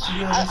 to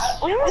be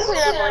honest. We haven't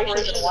played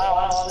Aberrations in a while,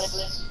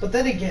 honestly. But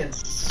then again,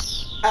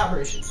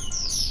 Aberrations.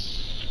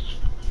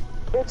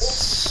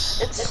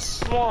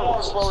 It's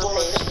more slower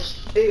paced.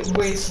 It's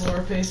way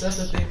slower paced, that's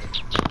the thing.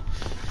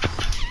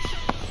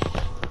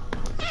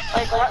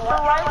 Like, for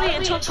Riley,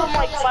 it took him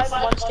like 5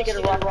 months to get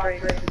a rock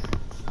break.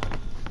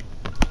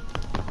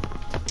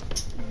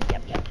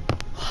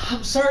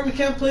 I'm sorry we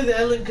can't play the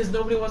island because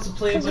nobody wants to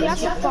play it, but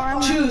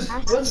choose, Choose.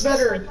 what's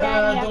better,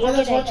 the one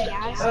that's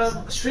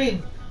watching,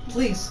 stream,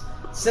 please.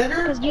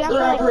 Center Because you have or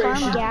to like farm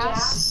Aberration?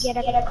 gas, Get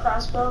a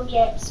crossbow,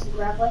 get some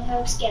grappling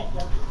hooks, get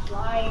the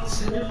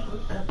flyers,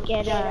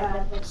 get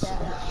a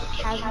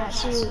hazmat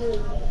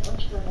suit.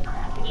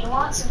 and you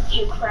want some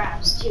few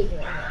crafts too.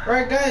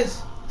 Alright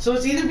guys, so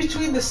it's either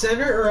between the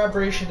center or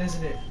Aberration,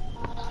 isn't it?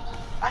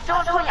 I feel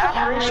like playing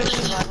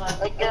Aberrations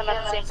like them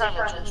at the same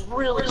time. It's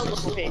really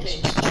slow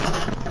paced.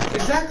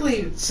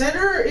 Exactly,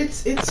 center,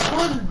 it's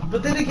fun,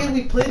 but then again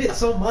we played it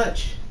so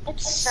much.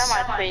 It's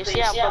semi-paced,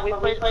 yeah,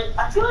 but we played.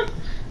 I feel like.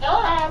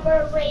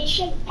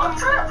 Aberration.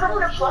 Let's try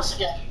Primitive Plus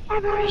again.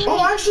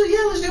 Oh, actually,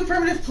 yeah, let's do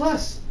Primitive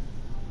Plus.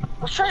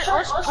 Let's try.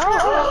 Let's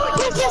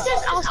try.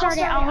 Yes, I'll start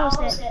it, I'll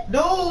host it.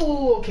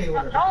 No, okay,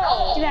 whatever.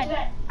 No. Too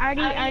bad. I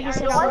already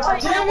said I'll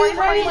host it. Damn it,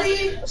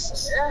 Riley!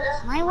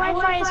 My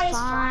Wi-Fi is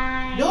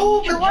fine.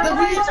 No, but the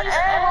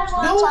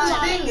the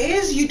thing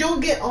is, you don't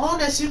get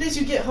on as soon as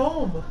you get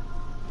home.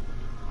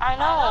 I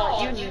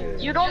know.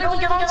 You don't even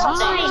get on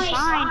sometimes.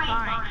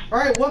 Fine.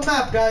 Alright, what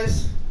map,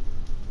 guys?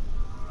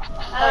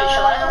 Should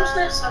I host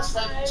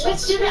this?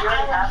 Let's do the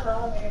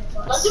island.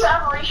 Let's do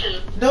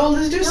Aberration. No,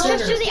 let's do Let's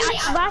center. do the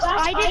last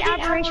I did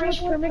Aberration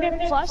with Primitive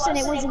Plus and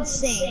it was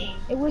insane.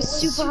 It was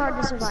super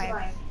hard to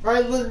survive.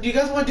 Alright, do you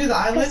guys want to do the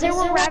Because island? there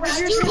were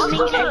Ravagers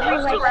coming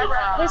every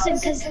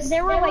because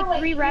there were like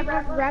 3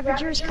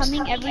 Ravagers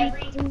coming every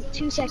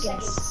 2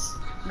 seconds.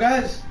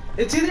 Guys,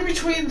 it's either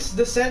between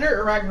the center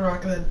or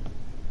Ragnarok then.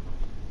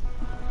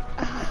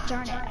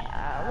 Darn it.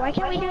 Why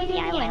can't we do the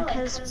island?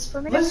 Because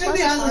Primitive Let's do Plus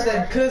the is island then,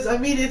 harder. because I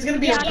mean, it's gonna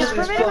be Yeah, a because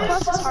Primitive Primitive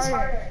Plus. Plus is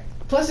harder.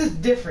 Plus, it's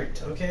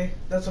different. Okay,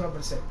 that's what I'm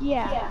gonna say.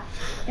 Yeah.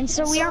 And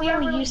so we aren't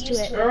really used to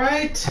it. All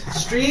right,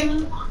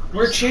 stream.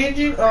 We're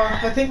changing.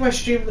 I think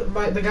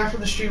the guy from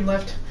the stream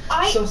left.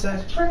 So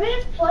sad.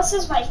 Primitive Plus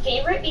is my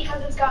favorite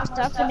because it's got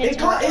Stuff and It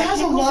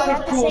has a lot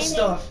of cool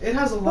stuff. It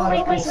has a lot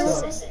of cool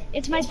stuff.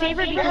 It's my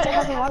favorite because it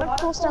has a lot of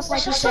cool stuff,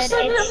 like you said.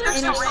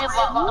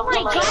 Oh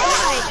my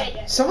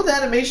god! Some of the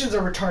animations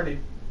are retarded.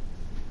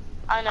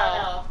 I know.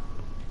 All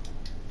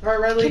right,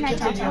 Riley, Can I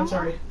continue. tell I'm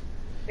sorry.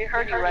 We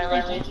heard you,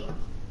 Riley.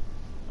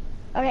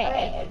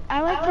 Okay, I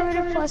like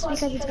Primitive Plus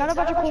because it's got a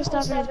bunch of cool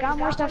stuff and it's got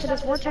more stuff and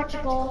it's more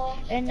technical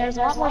and there's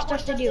a lot more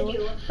stuff to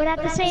do. But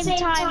at the same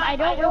time, I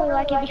don't really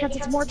like it because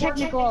it's more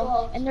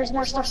technical and there's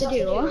more stuff to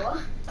do.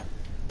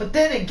 But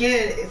then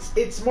again,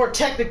 it's more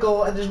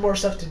technical and there's more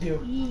stuff to do.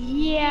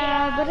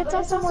 Yeah, but it's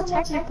also more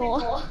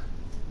technical.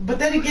 But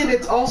then again,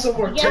 it's also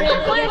more You're technical.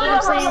 complaining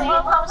about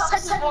how it's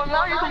technical,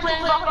 now you're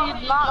complaining about how you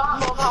not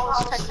know how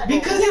it's technical.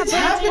 Because it's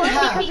half and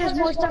half. Because there's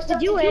more stuff to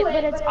do it,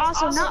 but it's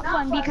also not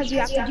fun because you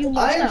have to do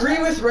more I stuff. agree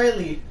with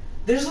Riley.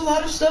 There's a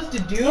lot of stuff to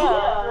do,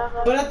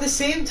 but at the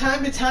same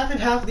time, it's half and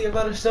half the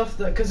amount of stuff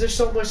because there's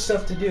so much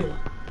stuff to do.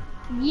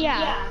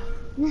 Yeah.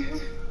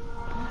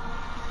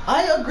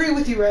 I agree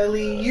with you,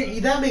 Riley.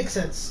 That makes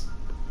sense.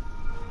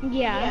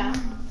 Yeah.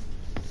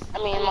 I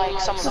mean, like,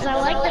 some of Because I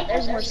like that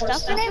there's more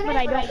stuff in it, but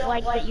I don't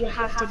like that you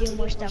have to do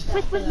more stuff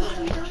with it.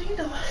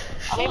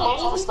 I mean,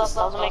 most of the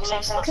stuff doesn't make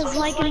sense. Because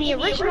like in the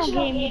original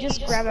game, you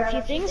just grab a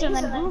few things and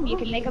then boom, you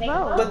can make a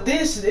bow. But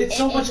it's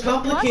so much Plus,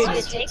 complicated.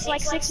 it takes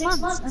like 6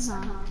 months.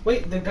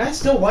 Wait, the guy's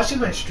still watching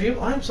my stream?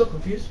 I'm so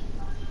confused.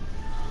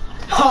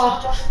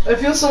 Oh, I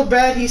feel so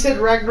bad. He said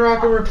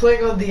Ragnarok and we're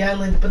playing on the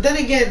island. But then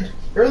again,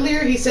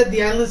 earlier he said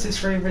the island's his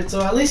favorite,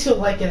 so at least he'll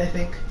like it, I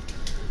think.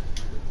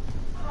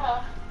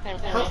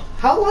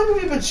 How long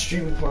have we been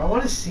streaming for? I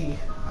want to see.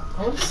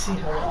 how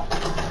long.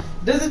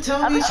 Does it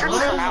tell me?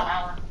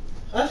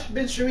 I've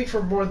been streaming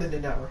for more than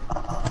an hour.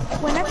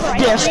 Whenever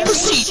I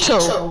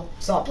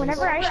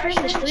stream,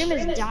 the stream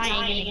is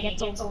dying and it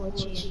gets all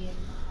glitchy.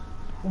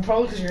 Well,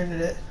 probably because you're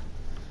internet.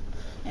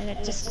 And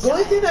it just The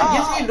only thing that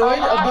gets me annoyed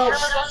about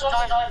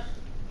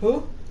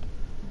who?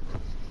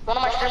 One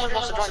of my streamers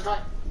wants to join.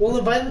 We'll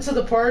invite him to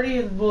the party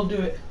and we'll do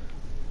it.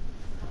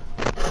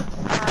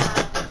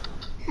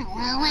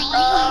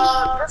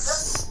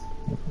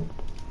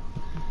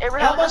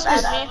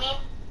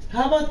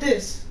 How about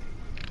this?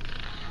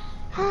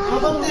 How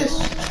about this?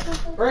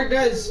 Alright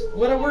guys,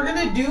 what we're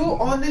gonna do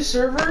on this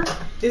server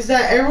is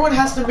that everyone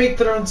has to make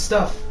their own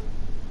stuff.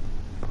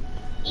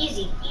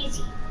 Easy.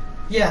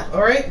 Yeah,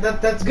 alright,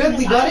 that's good,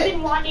 we got I've it.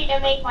 been wanting to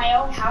make my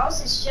own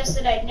house, it's just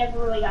that I've never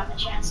really gotten the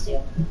chance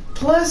to.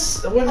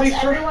 Plus, when we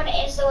Because everyone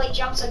instantly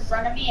jumps in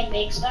front of me and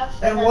makes stuff.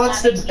 and then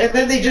wants that to, makes me and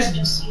then they lazier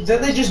just use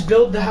then they it. just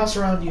build the house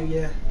around you,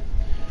 yeah.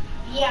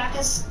 Yeah,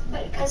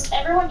 because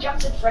everyone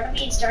jumps in front of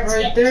me and starts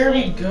Alright, getting there to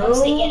we it. go.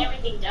 Once they get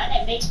everything done,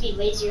 it makes me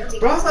lazier. Bro,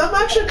 because I'm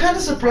actually kind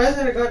of surprised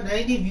that I got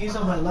 90 views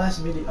on my last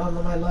video, on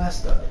my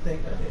last thing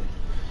I did.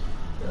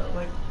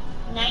 Like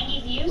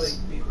 90 views?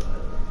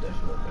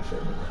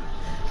 definitely.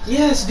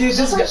 Yes, dude, this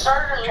Since I guy.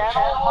 started a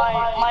channel,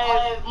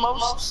 my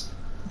most...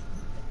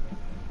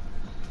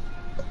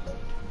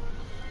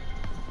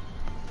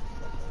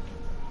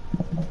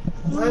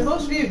 My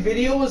most viewed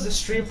video was the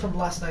stream from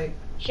last night.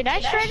 should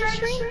I try to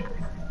stream?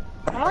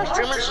 My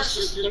streamer's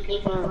just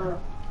looking for...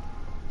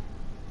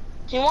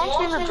 He wants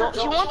me to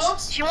join...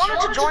 She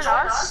wanted to join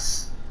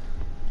us.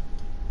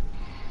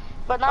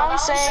 But now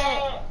he's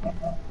saying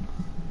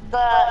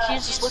that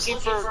he's just looking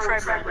for a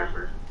tribe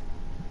member.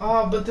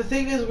 But the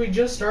thing is, we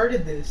just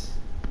started this.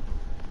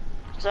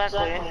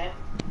 Exactly.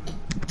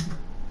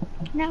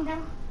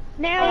 No,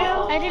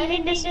 I didn't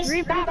mean to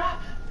stream.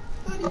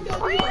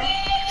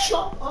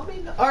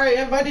 Alright,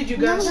 I invited you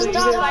guys. So you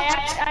Stop,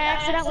 guys... I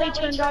accidentally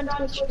turned on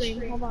Twitch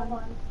stream. Hold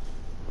on.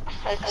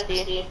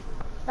 XD.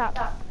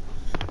 Stop.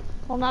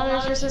 Well, now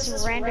there's just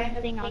this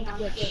random thing on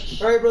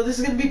Twitch. Alright, bro, this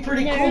is gonna be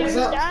pretty cool.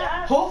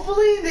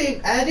 Hopefully,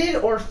 they've added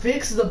or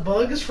fixed the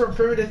bugs from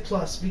Primitive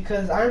Plus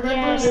because I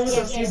remember there was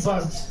a few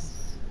bugs.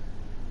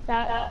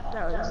 That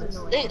was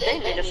annoying. They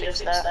need to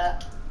fix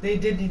that. They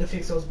did need to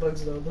fix those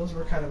bugs though. Those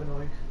were kind of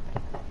annoying.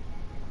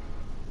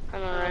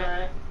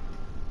 Alright.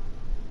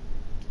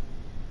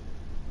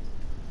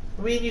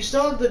 I mean, you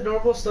still have the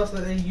normal stuff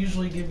that they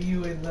usually give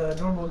you in the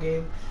normal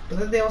game, but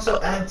then they also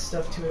add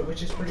stuff to it,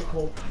 which is pretty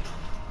cool.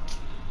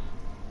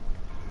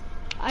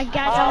 I'm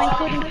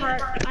including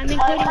party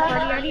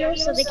audio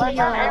so they can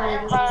hear all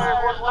of this.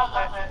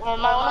 One of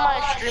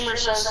my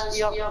streamers says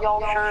y'all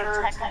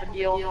sure it's a heck of a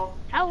deal.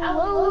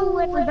 Hello,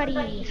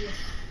 everybody.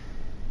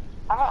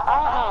 I don't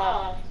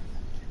know.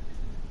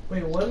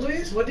 Wait, what,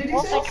 Luis? What did he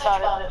We'll say? think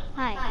about it.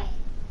 Hi.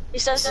 He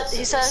says, are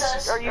you sure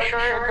it's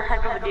a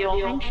heck of a deal?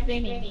 I'm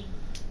streaming.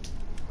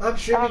 I'm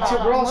streaming too.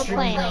 We're all We're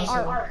streaming playing now.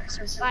 So. Ark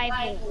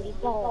Survival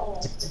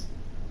Evolved.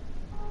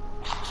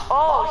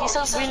 Oh, he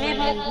says we need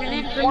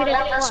more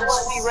members to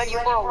be ready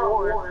for a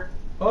war.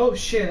 Oh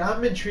shit,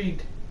 I'm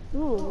intrigued.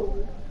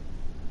 Ooh.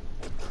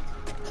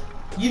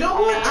 You know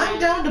what? I'm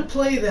down to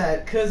play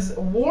that, cause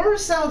war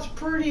sounds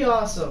pretty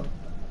awesome.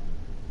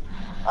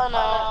 Oh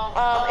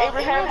no.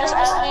 Abraham, just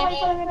add me.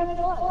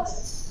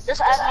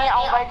 Just add me.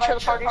 I'll invite you to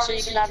the party so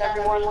you can add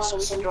everyone so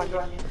we can join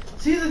you.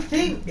 See, the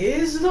thing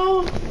is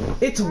though,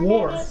 it's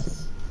war.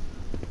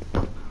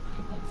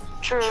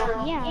 True.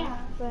 Yeah,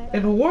 but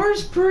And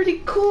war's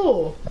pretty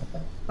cool.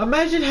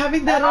 Imagine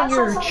having that on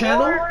your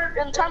channel.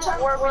 In time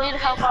of war, we need to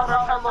help out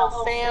our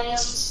fellow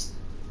fans.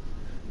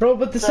 Bro,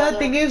 but the sad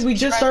thing is, we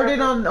just started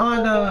on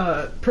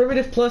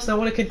Primitive Plus, and I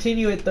want to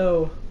continue it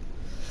though.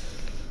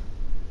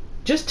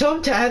 Just tell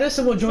them to add us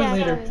and we'll join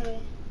later.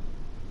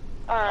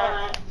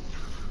 Alright.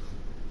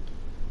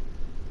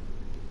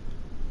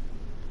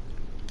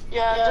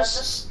 Yeah,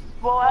 just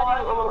we'll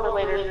add you a little bit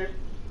later.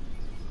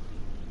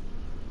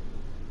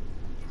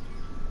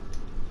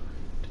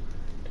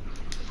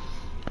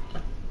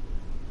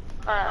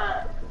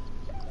 Alright.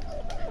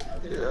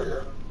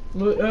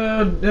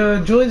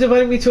 Julian's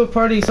inviting me to a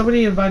party.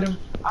 Somebody invite him.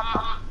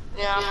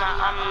 Yeah,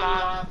 I'm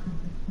not.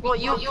 Well,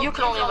 you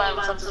can only invite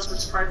him since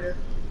it's private.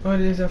 Oh,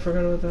 it is. I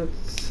forgot about that.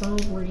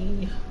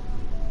 Sorry.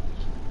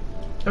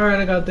 Alright,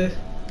 I got this.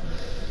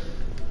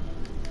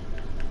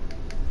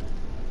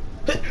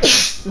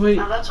 Wait.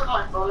 Now that's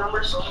my phone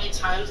number so many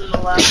times in the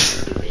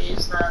last 2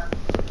 days that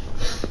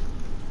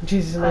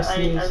Jesus, my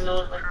sneeze. I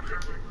know it like.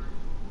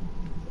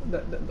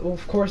 Well,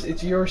 of course,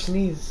 it's your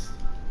sneeze.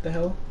 The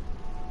hell?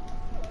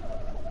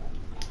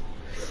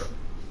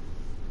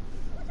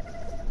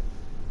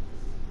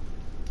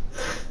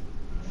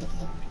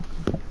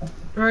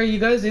 Alright, you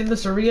guys in the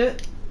server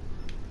yet?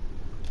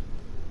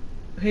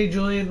 Hey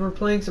Julian, we're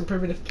playing some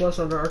Primitive Plus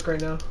on Ark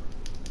right now.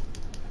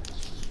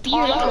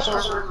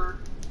 beautiful.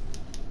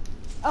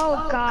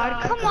 Oh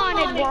God, come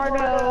on,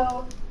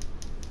 Eduardo.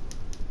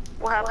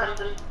 What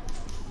happened?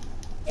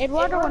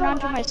 Eduardo went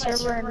onto my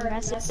server and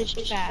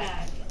messaged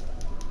back.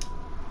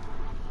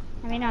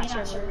 I mean, not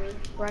server,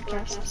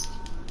 broadcast.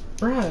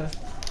 Bruh,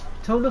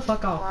 tell him to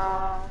fuck off.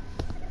 Wow.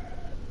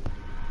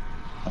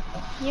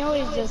 He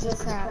always does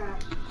this crap.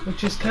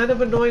 Which is kind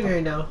of annoying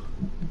right now.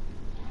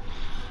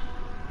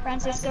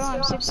 Francisco,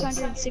 I'm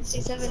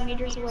 667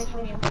 meters away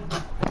from you.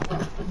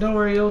 Don't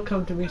worry, you'll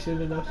come to me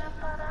soon enough.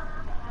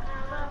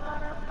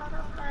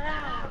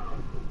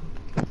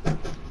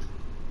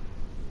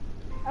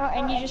 Oh,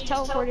 and you just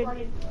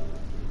teleported.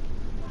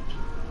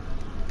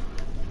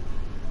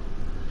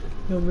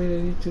 No, man,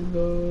 I need to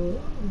go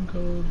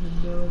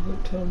now,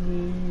 but tell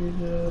me you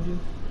know.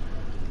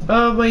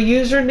 My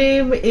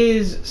username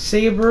is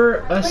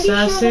Saber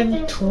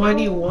Assassin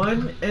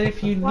 21, and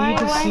if you need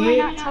to see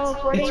it,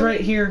 it's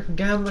right here,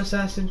 Gamma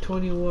Assassin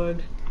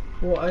 21.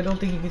 Well, I don't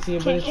think you can see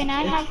it, but can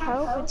I have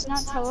hope? It's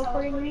not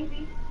teleporting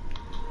me.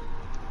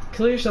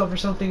 Kill yourself or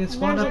something. It's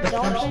spawned up There's a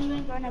at first.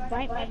 dolphin gonna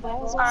bite my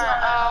balls.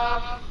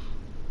 I'm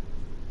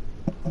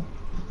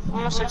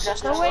gonna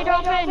suggest Go away,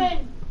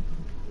 dolphin.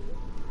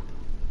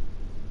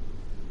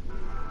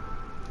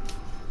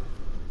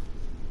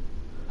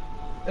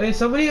 Hey,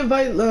 somebody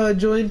invite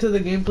Julian to the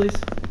game, please.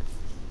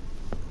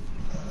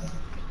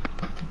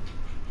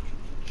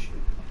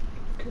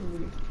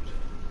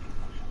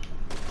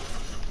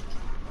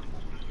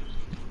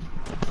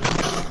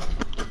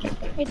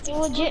 It's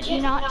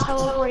legit not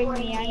teleporting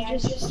me.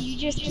 You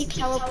just keep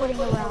teleporting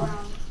around.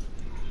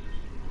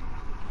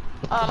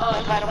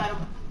 Invite him.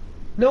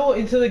 No,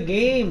 into the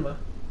game.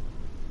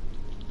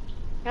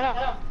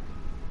 No.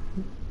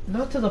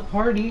 Not to the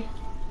party.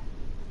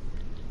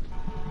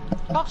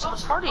 Talk to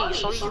the party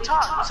so he can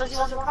talk. He says he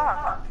wants to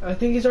talk. I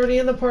think he's already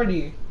in the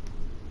party.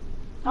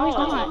 No, he's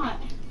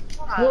not.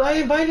 Well, I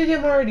invited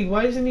him already.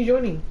 Why isn't he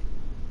joining?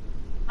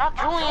 Not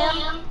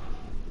Julian.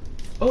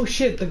 Oh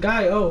shit, the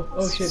guy. Oh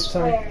shit,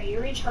 sorry.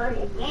 You're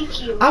retarded.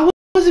 Thank you. I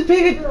wasn't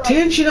paying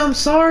attention, I'm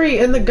sorry.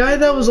 And the guy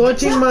that was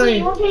watching You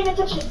weren't paying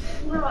attention.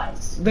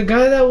 Realize. the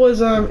guy that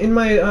was in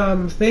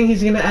my thing,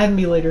 he's gonna add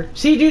me later.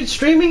 See, dude,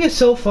 streaming is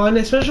so fun,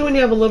 especially when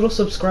you have a little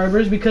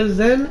subscribers, because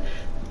then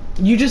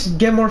you just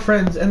get more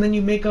friends and then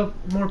you make up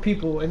more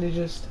people and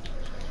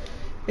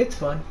it's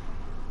fun.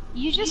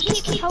 You just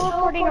keep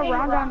teleporting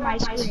around on my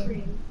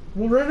screen.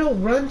 Well,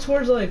 run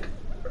towards like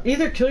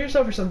either kill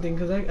yourself or something,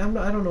 because I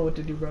don't know what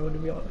to do, bro, to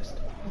be honest.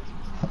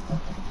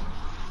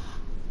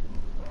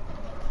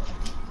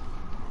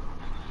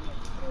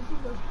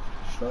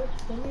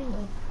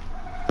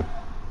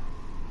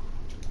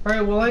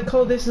 Alright, well, I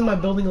call this in my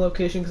building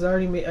location because I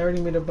already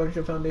made a bunch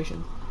of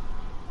foundations.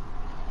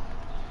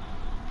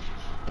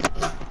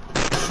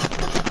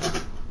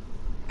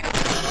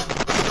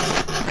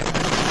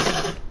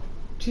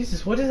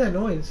 Jesus, what is that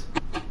noise?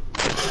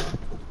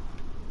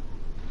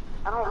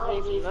 I don't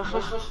believe you though.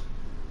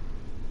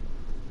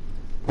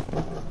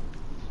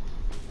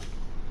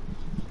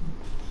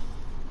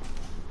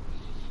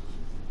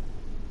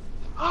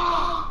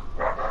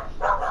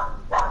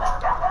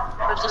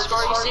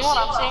 Discord, you see what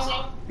I'm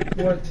seeing?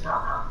 What?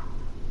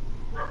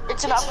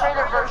 It's an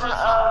upgraded version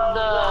of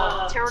the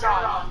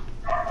Pterodon.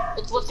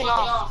 It's lifting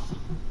off.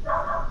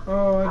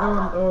 Oh, I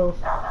don't. Oh,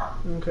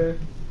 okay.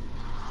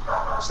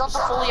 It's not the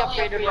fully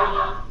upgraded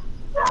version.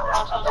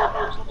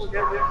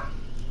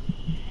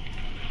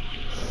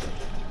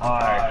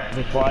 Alright,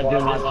 before I do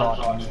my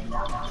talking,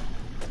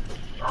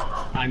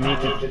 I I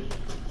need to.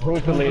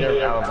 Who's the leader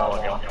of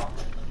Parabolic?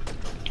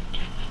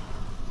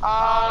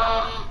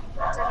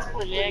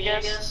 Technically me, I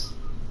guess.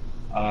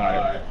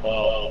 Alright,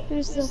 well.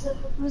 Who's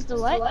the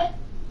what?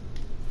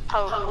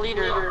 Oh,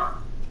 leader.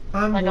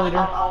 I'm Like the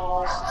leader.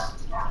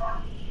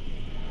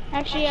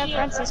 Actually, yeah,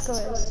 Francisco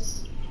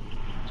is.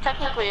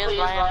 Technically is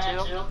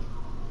Ryan too.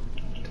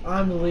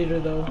 I'm the leader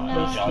though.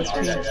 No, That's he's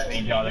Francisco.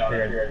 Need y'all to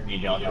clear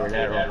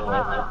that real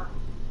quick.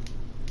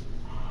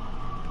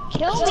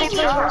 Kill me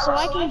Trevor so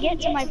I can get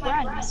to my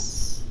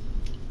friends.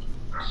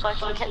 So I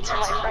can get to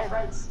my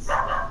friends.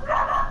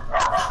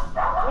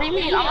 What do you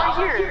mean? I'm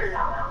right here.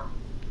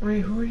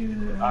 Wait, who are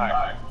you?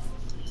 Alright.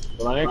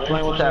 So let me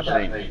explain what's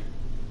happening.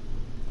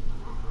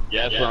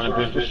 Yes, we're on a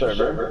booster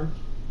server.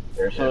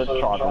 There's a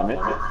charge limit.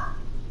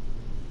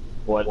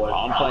 What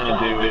I'm planning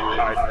to do is,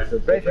 alright, so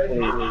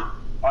basically,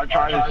 our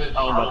charge is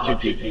owned by two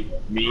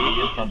people. Me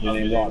and something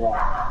named Rob.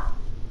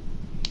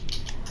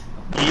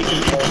 He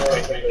controls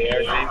basically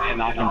everything,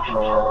 and I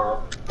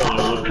control the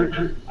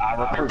recruit. I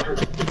recruit.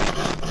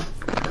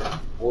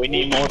 We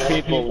need more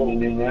people, we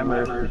need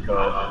members,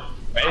 because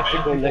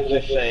basically, let's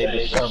just say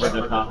the server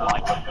does not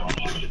like what's going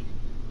on.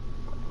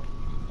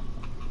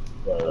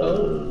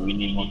 So, we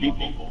need more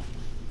people.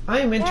 I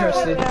am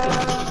interested.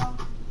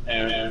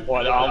 And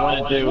what I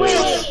want to do is...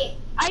 Wait,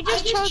 I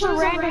just chose a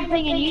random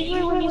thing, and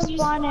usually when you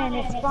spawn in,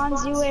 it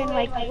spawns you in,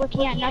 like,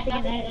 looking at nothing,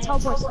 and then it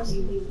teleports to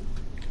you.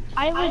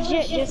 I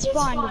legit just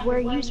spawned where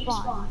you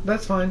spawned.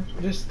 That's fine.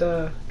 Just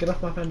get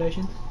off my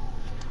foundation.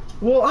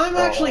 Well, I'm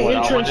actually what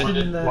interested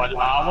in that. What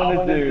I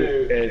want to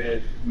do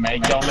is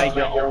make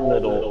your own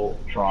little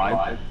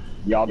tribe.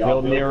 Y'all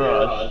build near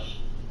us.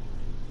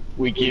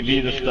 We give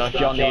you the stuff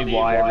y'all need,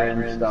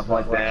 wiring and stuff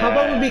like that. How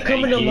about we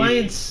become an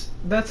alliance?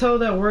 That's how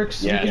that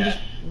works. Yeah.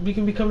 We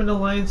can become an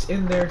alliance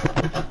in there.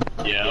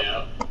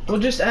 Yeah. We'll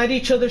just add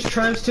each other's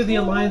tribes to the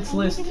alliance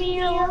list.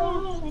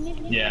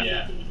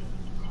 Yeah.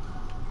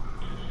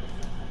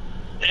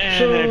 And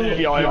So- if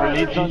y'all ever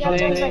need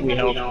something, we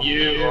help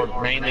you,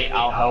 or mainly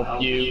I'll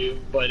help you.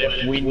 But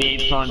if we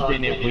need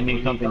something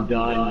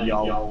done,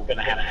 y'all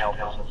gonna have to help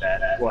us with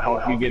that. We'll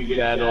help you get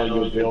settled,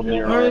 you'll build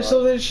your All right.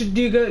 So then,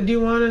 do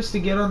you want us to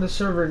get on the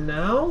server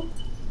now?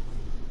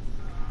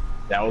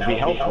 That would be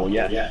helpful,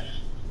 yes.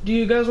 Do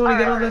you guys want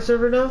to get on that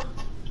server now?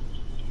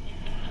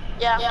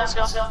 Yeah, let's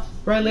go.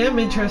 Riley, I'm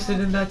interested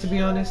in that, to be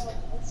honest.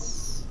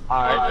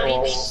 Alright,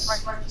 well,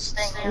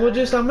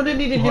 I'm gonna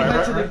need to get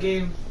back to the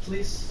game,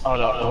 please. hold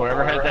up,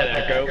 whoever has that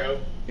echo,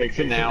 fix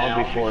it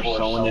now before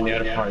someone in the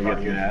other party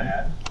gets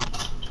mad.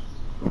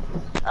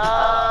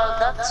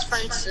 That's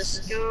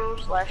Francisco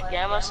 /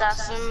 Gamma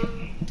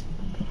Assassin.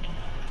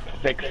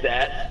 Fix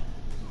that.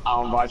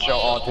 I'll invite y'all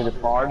all to the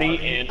party,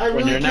 and I when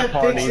really you're in that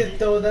can't party, fix it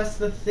though. That's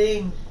the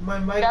thing. My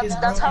mic is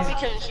That's how he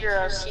broken. can hear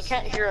us. He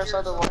can't hear us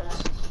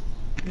otherwise.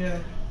 Yeah.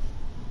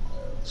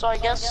 So I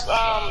guess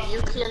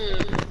you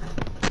can,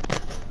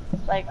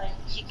 like,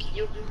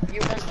 you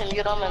guys can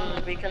get him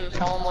and we can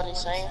tell him what he's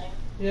saying.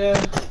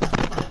 Yeah.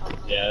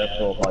 yeah,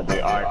 that's what I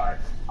do. Alright.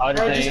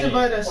 Other Alright, just thing,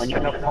 invite us. when you're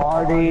in a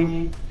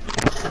party,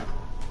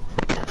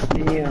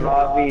 me and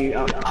Robbie,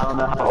 I don't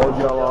know how old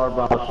y'all are,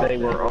 but I'll say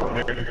we're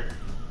older.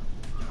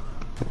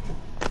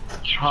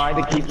 Try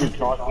to keep your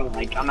talking,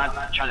 like, I'm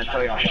not trying to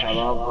tell y'all shut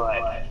up,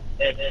 but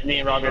if me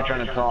and Robbie are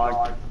trying to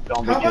talk,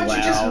 don't be How too about loud.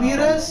 you just mute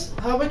us?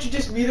 How about you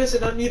just mute us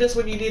and unmute us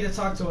when you need to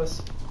talk to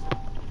us?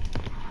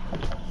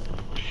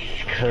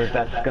 Because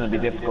that's going to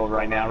be difficult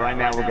right now. Right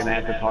now, we're going to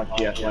have to talk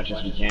to you as much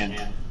as we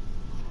can.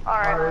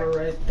 Alright.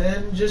 Alright,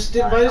 then just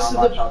invite us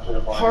to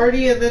the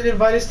party and then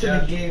invite us to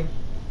the game.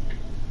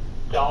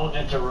 Don't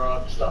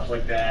interrupt, stuff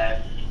like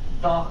that.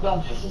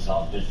 Don't piss us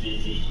off this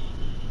easy.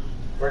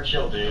 We're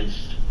chill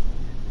dudes.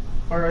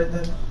 Alright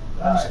then.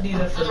 I just need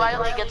it for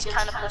Riley gets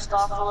kind of pissed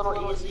off a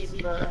little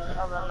easy, but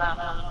other than that,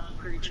 I'm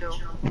pretty chill.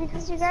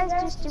 Because you guys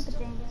do stupid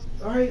things.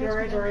 Alright.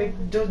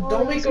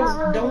 Don't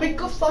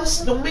make a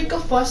fuss. Don't make a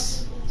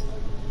fuss.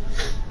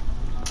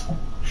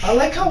 I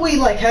like how we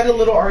like had a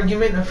little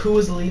argument of who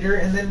was the leader,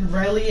 and then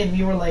Riley and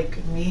me were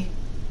like me.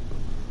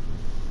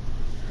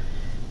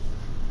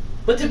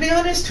 But to be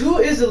honest, who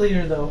is the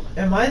leader though?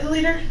 Am I the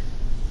leader?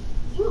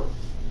 You.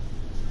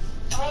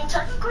 I mean,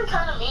 technically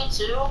kind of me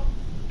too.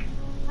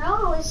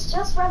 No, it's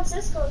just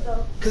Francisco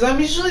though. Because I'm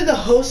usually the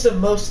host of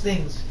most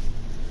things.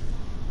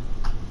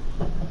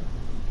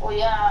 Well,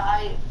 yeah,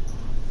 I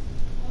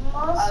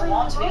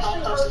want to be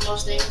host of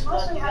most things, but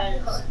mostly you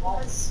guys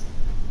won't.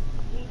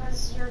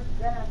 Because you're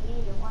gonna be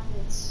the one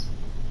that's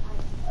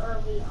like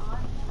early on.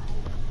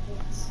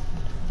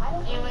 I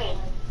don't What do you mean?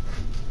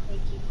 make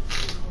you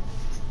do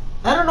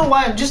I don't know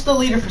why, I'm just the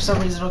leader for some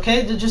reason,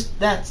 okay?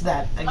 That's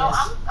that, I No,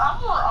 guess.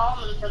 I'm more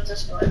on than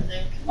Francisco, I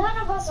think. None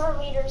of us are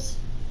leaders.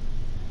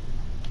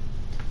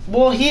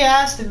 Well, he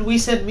asked and we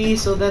said me,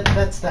 so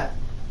that's that.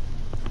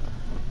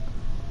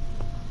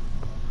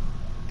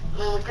 I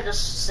mean, we could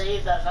just say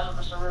that none of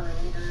us are really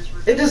leaders.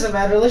 It doesn't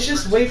matter, let's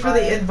just wait for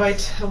the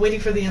invite. I'm waiting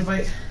for the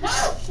invite.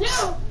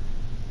 No!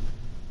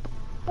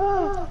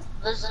 Oh,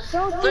 There's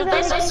Don't do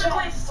that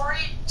basically again. 3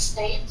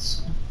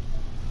 states,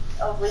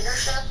 of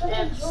leadership,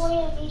 it's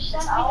Julian, you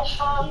sent me the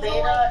alpha, he's beta,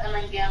 like, and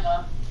then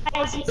gamma.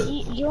 Guys,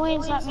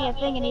 Julian sent me a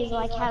thing and he's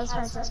like, has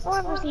Francisco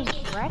ever seen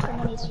Shrek? And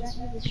then he sent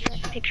me this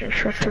Shrek picture of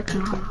Shrek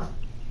jerking off.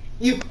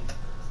 You.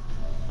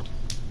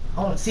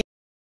 I want to see.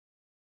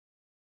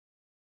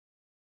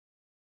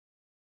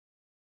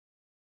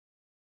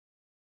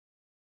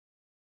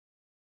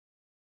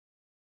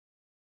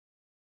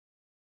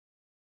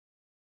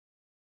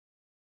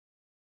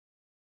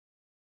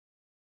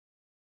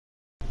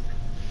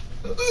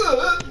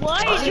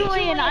 Why,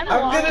 Julian? I'm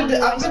I'm blocking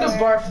gonna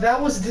barf.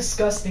 That was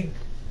disgusting.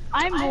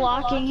 I'm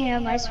blocking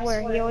him, I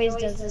swear. He always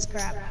does this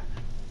crap.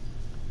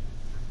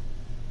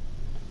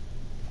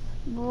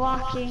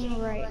 Blocking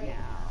right now.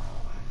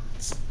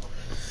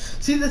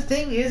 See, the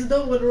thing is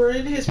though, when we're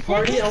in his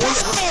party,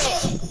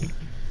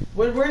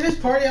 when we're in his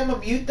party, I'm gonna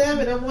mute them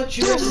and I want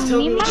you guys to tell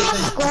me what to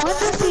think. Going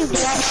to see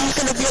that, she's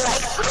gonna be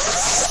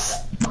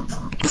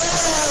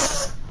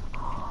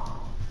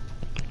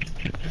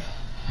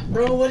like,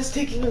 Bro, what is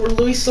taking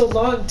Luis so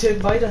long to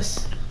invite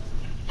us?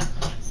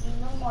 see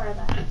no more of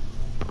that.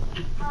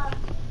 Did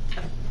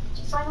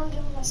you finally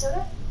give me my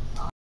soda?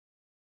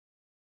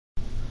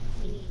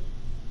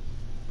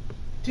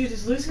 Dude,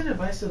 is Luis gonna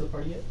invite us to the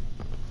party yet?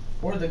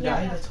 Or the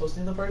guy that's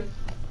hosting the party?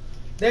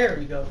 There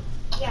we go.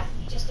 Yeah,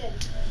 you just did.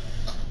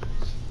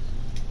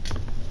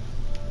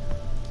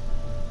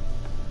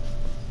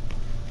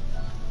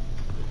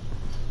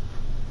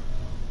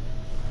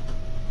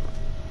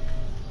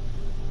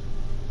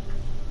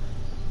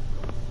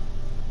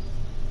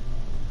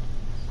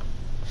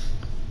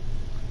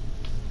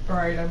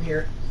 Alright, I'm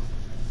here.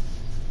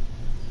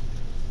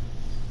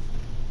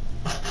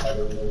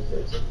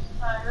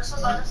 This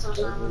is like a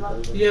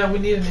server. Yeah, we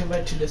need an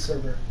invite to the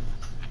server.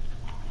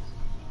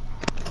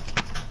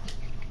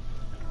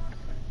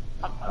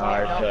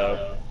 Alright,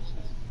 so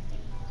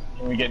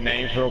can we get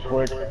names real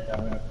quick?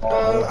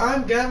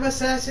 I'm Gamma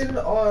Assassin.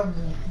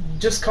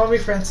 Just call me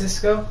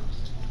Francisco.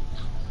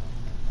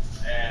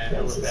 And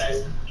who was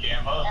that?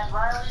 Gamma? And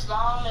Riley's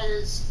mom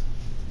is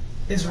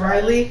Is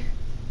Riley?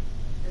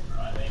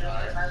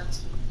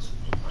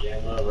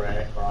 Gamma,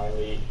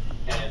 Riley,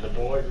 and the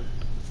boy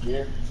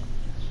here.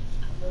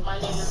 my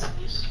name is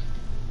Luis.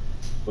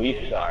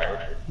 We start.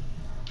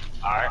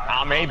 Alright,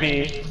 I'm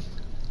AB.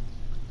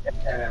 And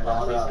then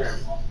Riley's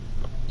grandma.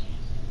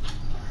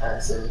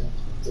 Accent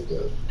to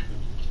go.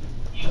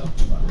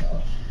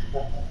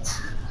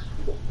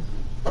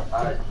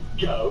 Alright,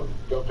 go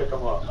pick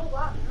them up. Oh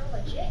wow,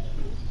 you're legit.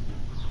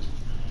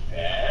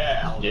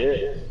 Yeah, I'm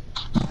good.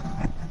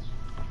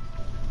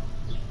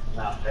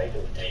 Not fake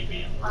it,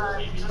 AB.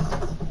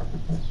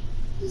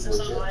 He's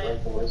legit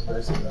like the worst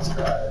person that's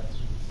tried.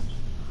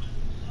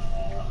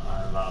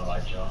 I'm not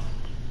like y'all.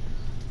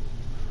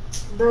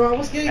 Bro, I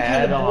was getting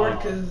kind of bored Add-on.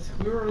 because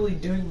we weren't really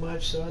doing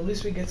much, so at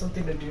least we get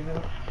something to do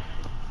now.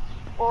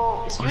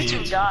 Well, since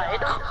you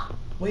died.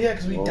 Well, yeah,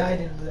 because we died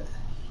in the.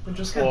 Which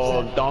was kind Well,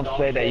 of sad. don't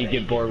say that you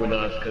get bored with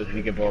us, because if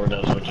you get bored with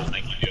us, we'll just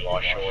make you do a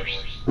lot of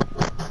chores.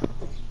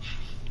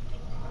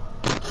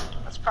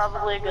 That's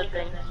probably a good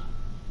thing.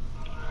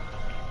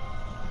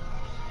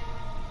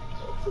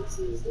 Fix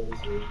these days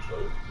really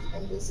short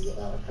and busy get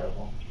out of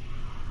trouble.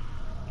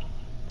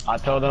 I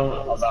told them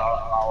about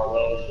our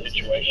little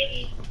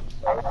situation.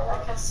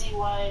 I can see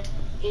why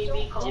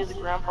AB calls you the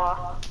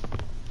grandpa.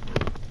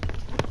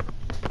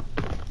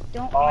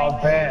 don't Oh,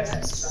 mind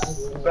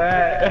bet.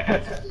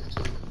 Bet.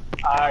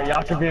 Alright,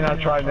 y'all can be in our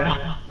tribe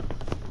now.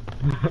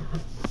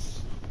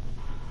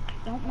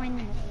 Don't mind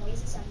the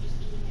noises, I'm just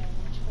eating a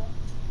lunch bowl.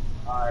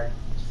 Alright,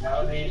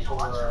 no need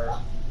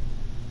for,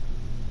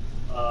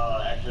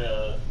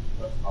 actually,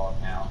 let's call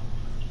it now.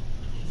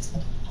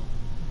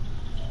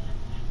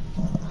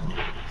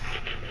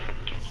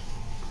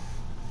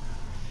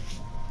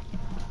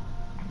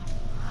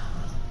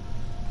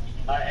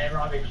 Alright,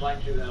 everyone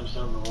explain to them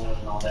server rules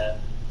and all that.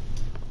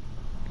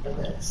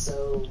 Okay,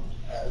 so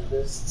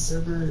this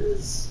server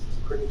is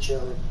pretty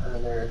chill.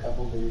 There are a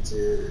couple dudes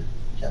who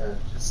kind of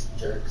just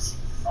jerks.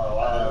 Oh,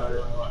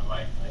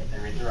 wait,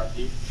 let me interrupt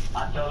you.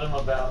 I told them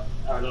about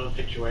our little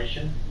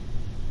situation.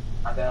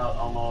 About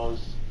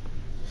almost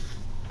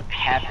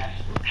half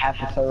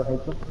the server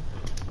hates us.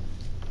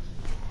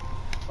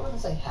 I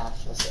wouldn't say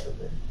half the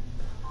server.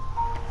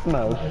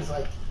 No, There's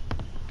like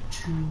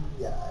 2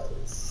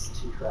 guys,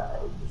 2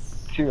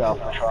 tribes. 2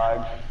 alpha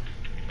tribes.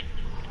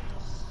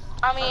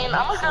 I mean,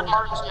 I'm a good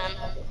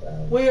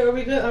marksman. Wait, are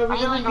we I'm gonna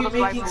really be gonna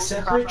fight making for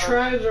separate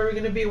Chicago. tribes, or are we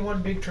gonna be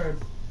one big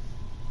tribe?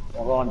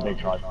 We're on big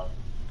tribe.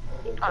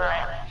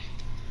 Alright.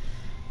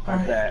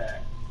 Alright.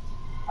 That.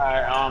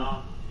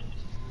 Alright,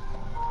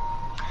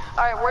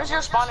 Alright, where's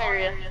your spawn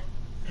area?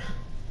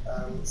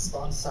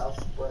 Spawn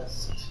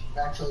southwest.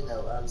 Actually,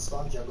 no,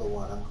 spawn jungle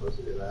 1. I'm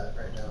closer to that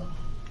right now.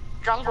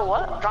 Jungle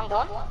what? Jungle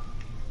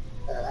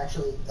 1?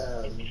 Actually,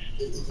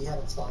 if you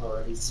haven't spawned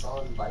already,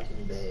 spawn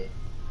Viking Bay.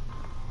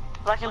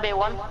 Black and Bay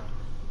 1?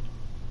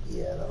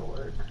 Yeah, that'll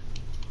work.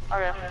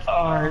 Okay.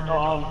 alright,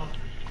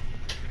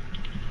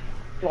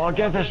 well, I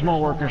guess there's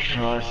more workers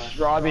for us.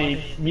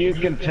 Robbie, you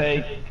can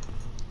take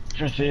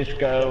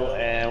Francisco,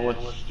 and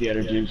what's the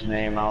other dude's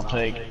name? I'll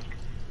take,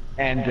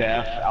 and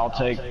Def. I'll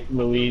take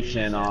Luis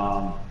and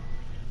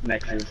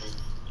Nexus.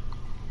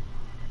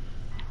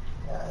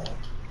 Alright.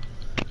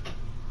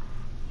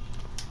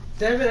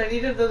 Damn it, I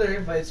need another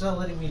invite. It's not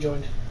letting me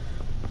join.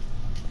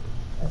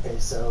 Okay,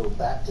 so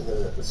back to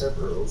the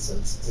server rules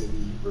since AB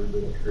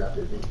rudely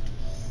interrupted me.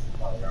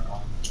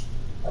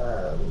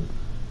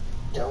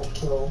 Don't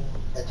kill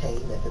a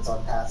tame if it's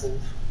on passive.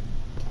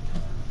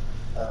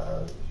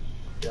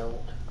 Don't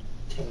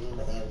tame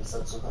and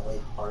subsequently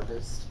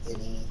harvest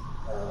any.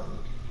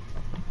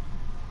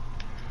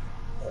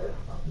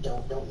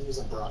 Don't use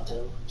a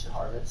Bronto to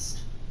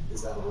harvest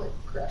because that'll like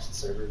crash the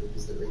server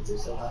because the rates are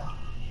so high.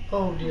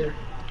 Oh dear.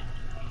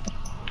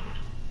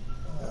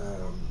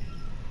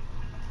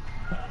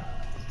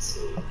 Let's see.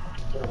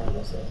 What am I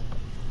missing?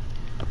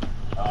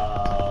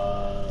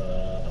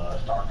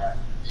 StarCraft.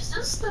 Is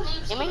this the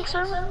new gaming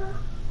server?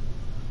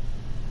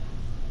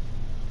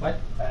 What?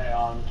 Hey,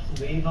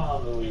 leave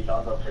on Luis.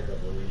 I'll go pick up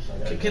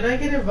Luis. Can I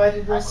get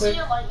invited real I quick? see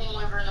a lightning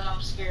wyvern and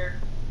I'm scared.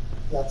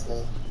 That's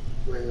me.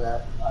 Where you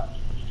at?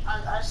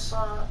 I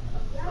saw him.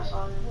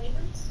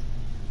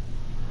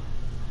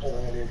 Hey,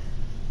 Landry.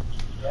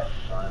 Yes,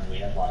 son, we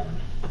have one.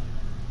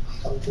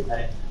 Come to me.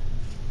 Hey.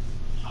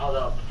 Hold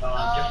up.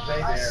 Just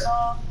stay I there.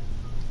 saw.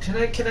 Can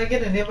I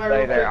get an invite real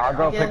Stay quick? there. I'll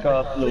go again, pick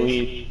up please?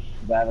 Luis.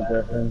 Battle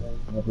Griffin.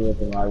 If he was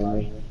alive with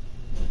me.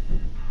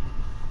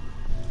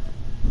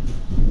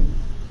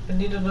 I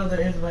need another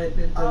invite.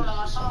 I don't know,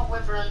 I saw a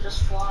wyvern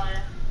just fly.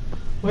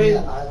 Wait,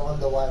 Yeah, I'm on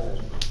the wyvern.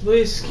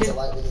 Luis, It's a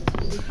light we need to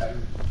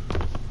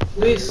be.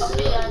 Luis,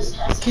 Okay, I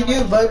see can you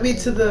a invite me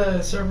wyvern. to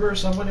the server? Or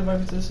someone invite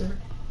me to the server?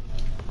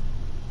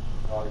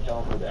 Oh, tell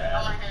him for I'm that.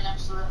 right here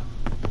next to it.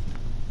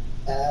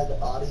 Add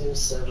audio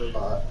server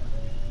bot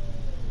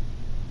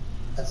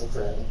as a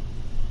friend.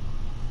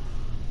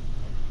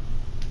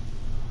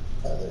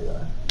 Oh, there you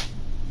are.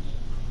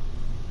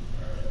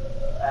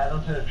 Add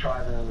him to the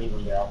tribe and then leave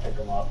him there. I'll pick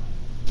him up.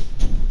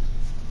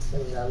 I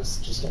mean, I was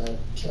just gonna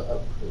kill.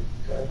 Oh,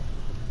 okay.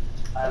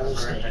 I I have was a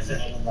just gonna Griffin.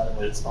 say him that it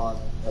would spawn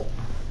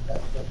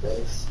at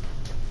base.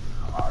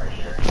 I'm already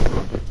here.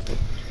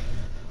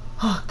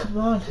 Oh, come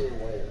on. To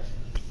where?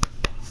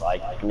 It's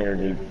like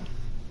literally,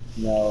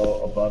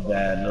 above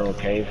that little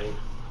cave.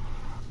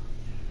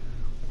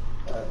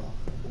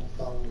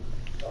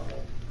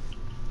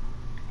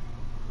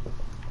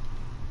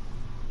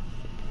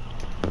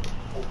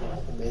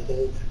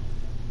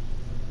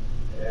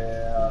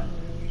 Yeah.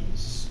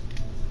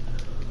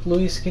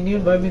 Luis, can you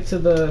invite me to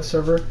the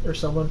server or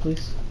someone,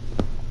 please?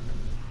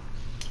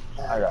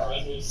 I got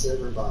it. Add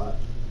server bot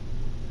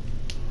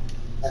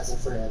as a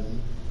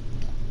friend